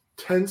a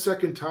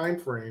 10-second time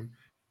frame,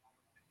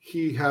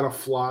 he had a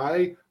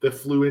fly that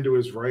flew into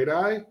his right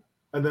eye,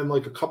 and then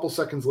like a couple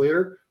seconds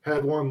later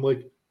had one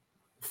like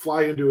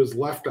fly into his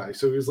left eye.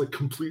 So he was like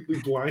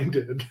completely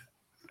blinded.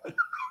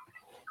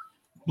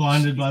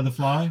 Blinded by the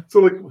fly.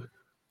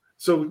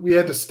 So we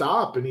had to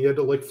stop, and he had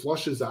to like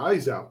flush his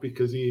eyes out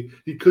because he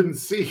couldn't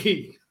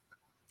see.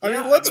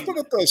 Let's put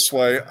it this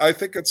way. I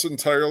think it's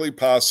entirely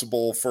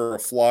possible for a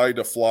fly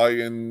to fly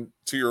into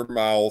your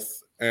mouth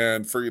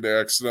and for you to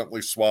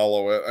accidentally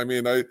swallow it. I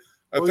mean, I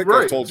Well, think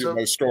right. I've told you So-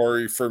 my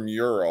story from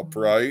Europe,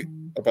 right?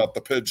 About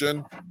the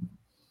pigeon.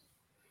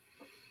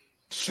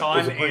 Sean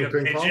Was it ate playing a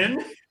ping pong?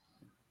 pigeon.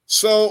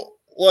 So,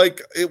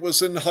 like, it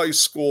was in high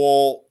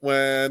school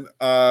when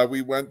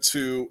we went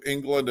to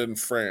England and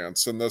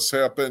France, and this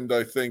happened,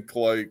 I think,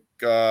 like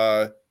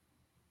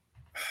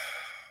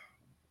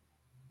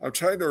I'm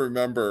trying to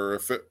remember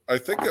I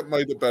think it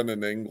might have been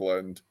in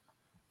England.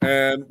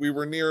 And we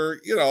were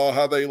near,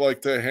 how they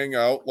like to hang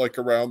out like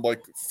around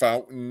like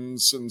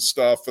fountains and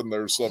stuff. And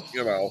there's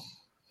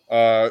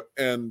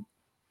and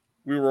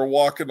we were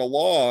walking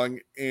along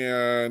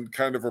and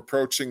kind of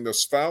approaching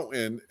this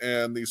fountain,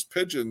 and these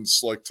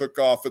pigeons like took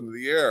off into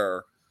the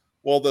air.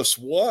 Well, this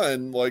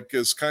one like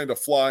is kind of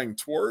flying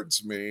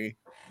towards me,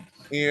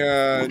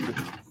 and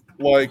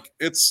like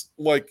it's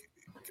like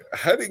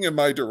heading in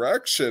my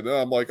direction, and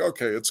I'm like,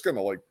 okay, it's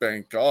gonna like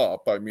bank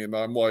up. I mean,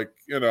 I'm like,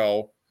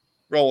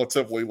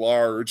 relatively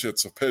large.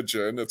 It's a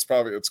pigeon. It's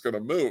gonna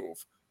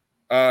move.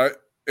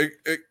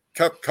 It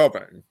kept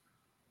coming,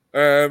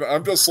 and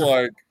I'm just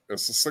like,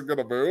 is this thing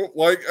gonna move?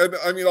 Like, and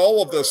I mean,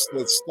 all of this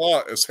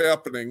thought is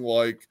happening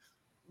like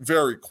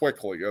very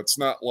quickly. It's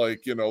not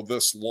like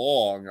this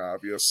long.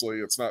 Obviously,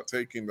 it's not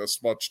taking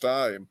this much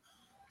time.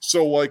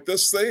 So like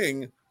this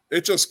thing,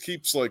 it just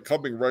keeps like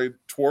coming right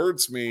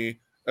towards me.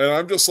 And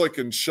I'm just like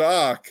in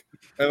shock,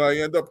 and I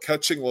end up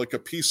catching like a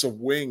piece of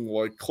wing,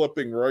 like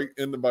clipping right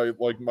into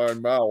my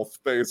mouth,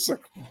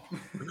 basically.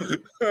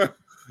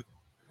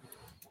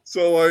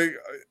 So like,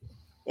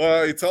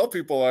 I tell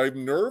people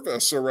I'm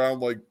nervous around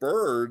like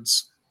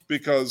birds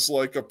because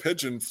like a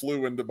pigeon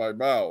flew into my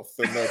mouth,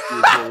 and that's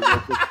usually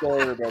like the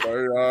story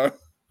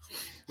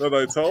that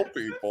I tell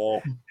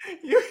people.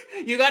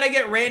 You got to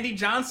get Randy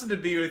Johnson to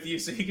be with you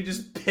so you can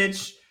just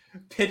pitch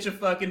a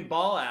fucking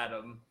ball at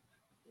him.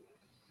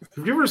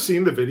 Have you ever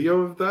seen the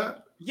video of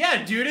that?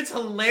 Yeah, dude, it's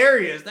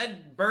hilarious.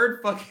 That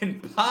bird fucking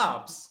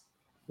pops.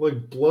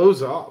 Like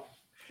blows up.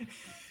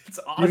 It's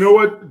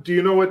awesome. Do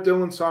you know what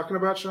Dylan's talking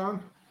about,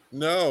 Sean?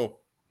 No.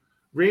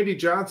 Randy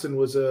Johnson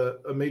was a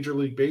Major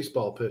League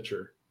Baseball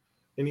pitcher,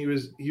 and he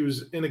was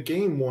in a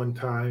game one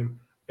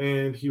time,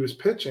 and he was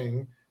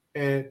pitching,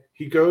 and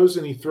he goes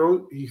and he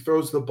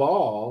throws the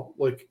ball,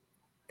 like,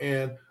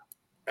 and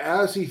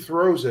as he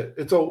throws it,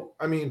 it's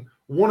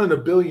 1 in a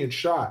billion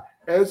shot.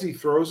 As he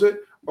throws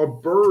it, a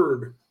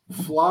bird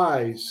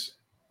flies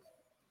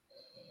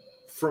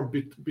from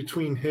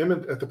between him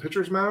and at the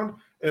pitcher's mound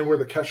and where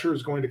the catcher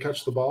is going to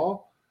catch the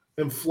ball,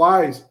 and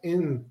flies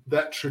in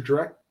that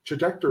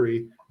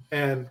trajectory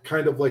and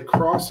kind of like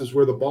crosses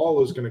where the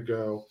ball is going to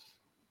go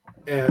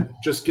and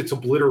just gets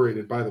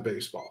obliterated by the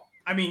baseball.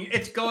 I mean,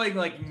 it's going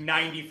like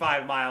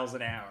 95 miles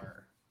an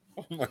hour.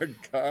 Oh my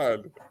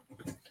God.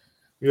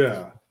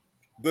 Yeah.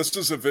 This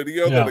is a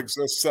video that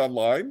exists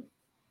online?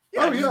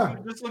 Yeah,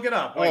 just look it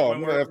up. Like,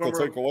 I'm going to have to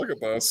take a look at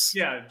this.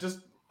 Yeah, just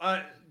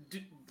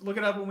look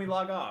it up when we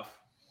log off.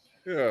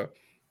 Yeah.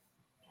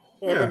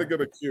 Well, I'm going to get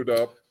it queued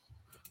up.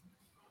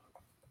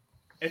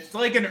 It's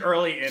like an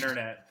early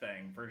internet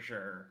thing for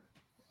sure.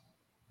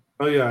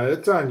 Oh yeah,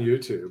 it's on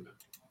YouTube.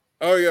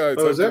 Oh yeah,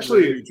 it's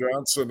actually Randy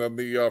Johnson, and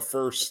the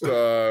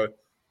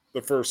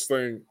first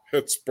thing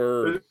hits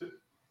bird.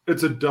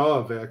 It's a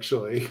dove,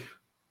 actually.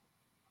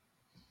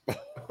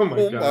 Oh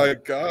my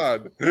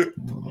God!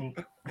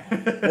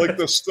 Like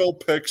the still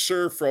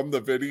picture from the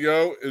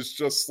video is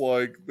just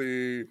like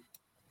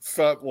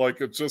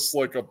it's just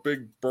like a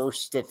big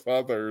burst of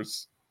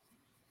feathers.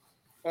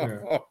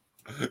 Yeah,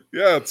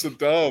 yeah, it's a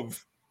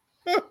dove.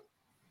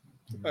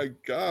 My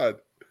God.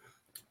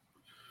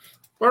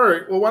 All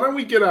right. Well, why don't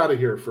we get out of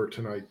here for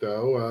tonight,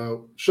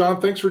 though? Sean,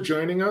 thanks for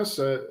joining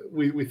us.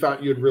 We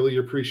thought you'd really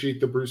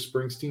appreciate the Bruce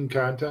Springsteen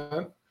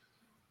content.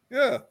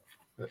 Yeah.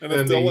 And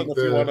if Dylan, if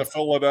you want to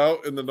fill it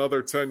out in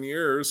another 10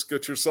 years,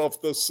 get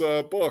yourself this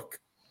book.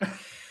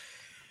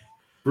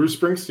 Bruce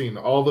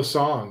Springsteen, all the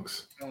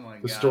songs. Oh my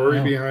God. The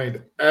story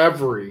behind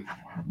every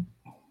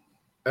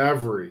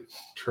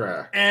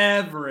track.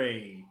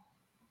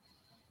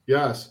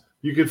 Yes.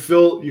 You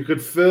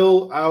could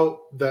fill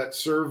out that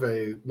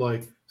survey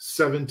like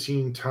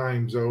 17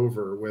 times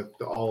over with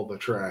all the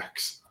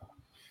tracks.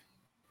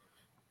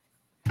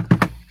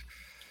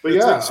 But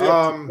it's yeah,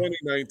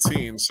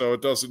 2019, so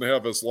it doesn't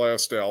have his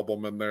last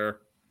album in there.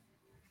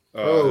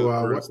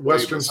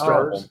 Western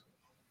Stars.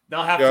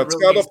 They'll have it's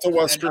got up to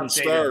Western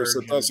Stars.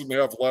 Version. It doesn't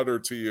have Letter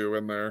to You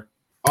in there.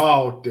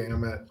 Oh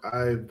damn it!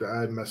 I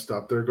messed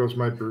up. There goes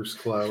my Bruce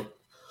clout.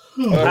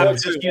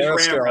 That's just his use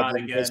last Ramrod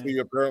album because again. he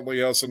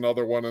apparently has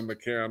another one in the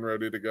can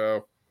ready to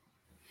go.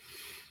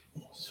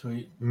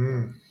 Sweet.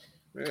 Yeah.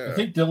 I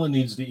think Dylan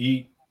needs to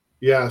eat.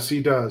 Yes,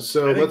 he does.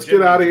 So let's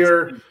get out of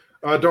here.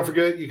 Don't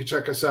forget, you can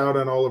check us out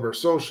on all of our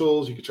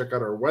socials. You can check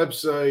out our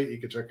website. You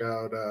can check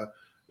out,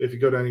 if you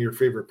go down to your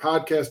favorite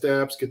podcast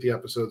apps, get the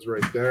episodes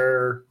right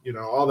there. You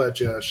know, all that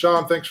jazz.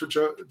 Sean, thanks for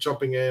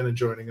jumping in and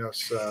joining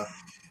us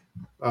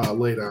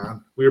late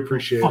on. We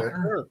appreciate it.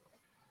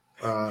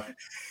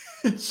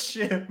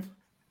 Jim.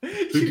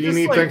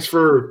 Houdini, thanks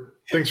for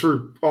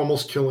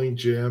almost killing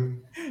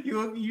Jim.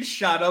 You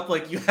shot up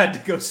like you had to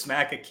go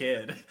smack a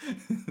kid.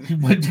 He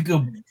went to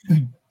go,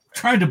 he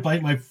tried to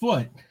bite my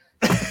foot.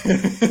 That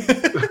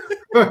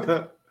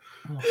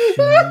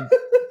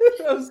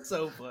was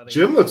so funny.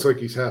 Jim looks like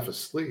he's half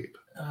asleep.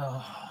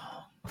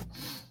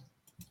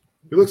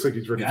 He looks like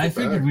he's ready. I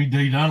figured we'd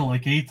be done at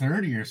like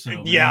 8:30 or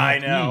so. Yeah, I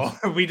know.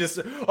 We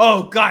just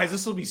guys,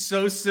 this will be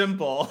so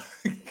simple.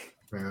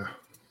 Yeah.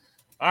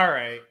 All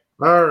right.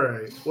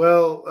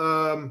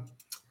 Well,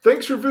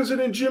 thanks for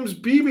visiting Jim's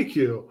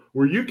BBQ,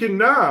 where you can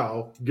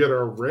now get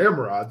our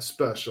Ramrod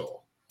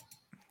special.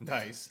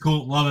 Nice.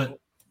 Cool. Love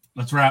it.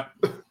 Let's wrap.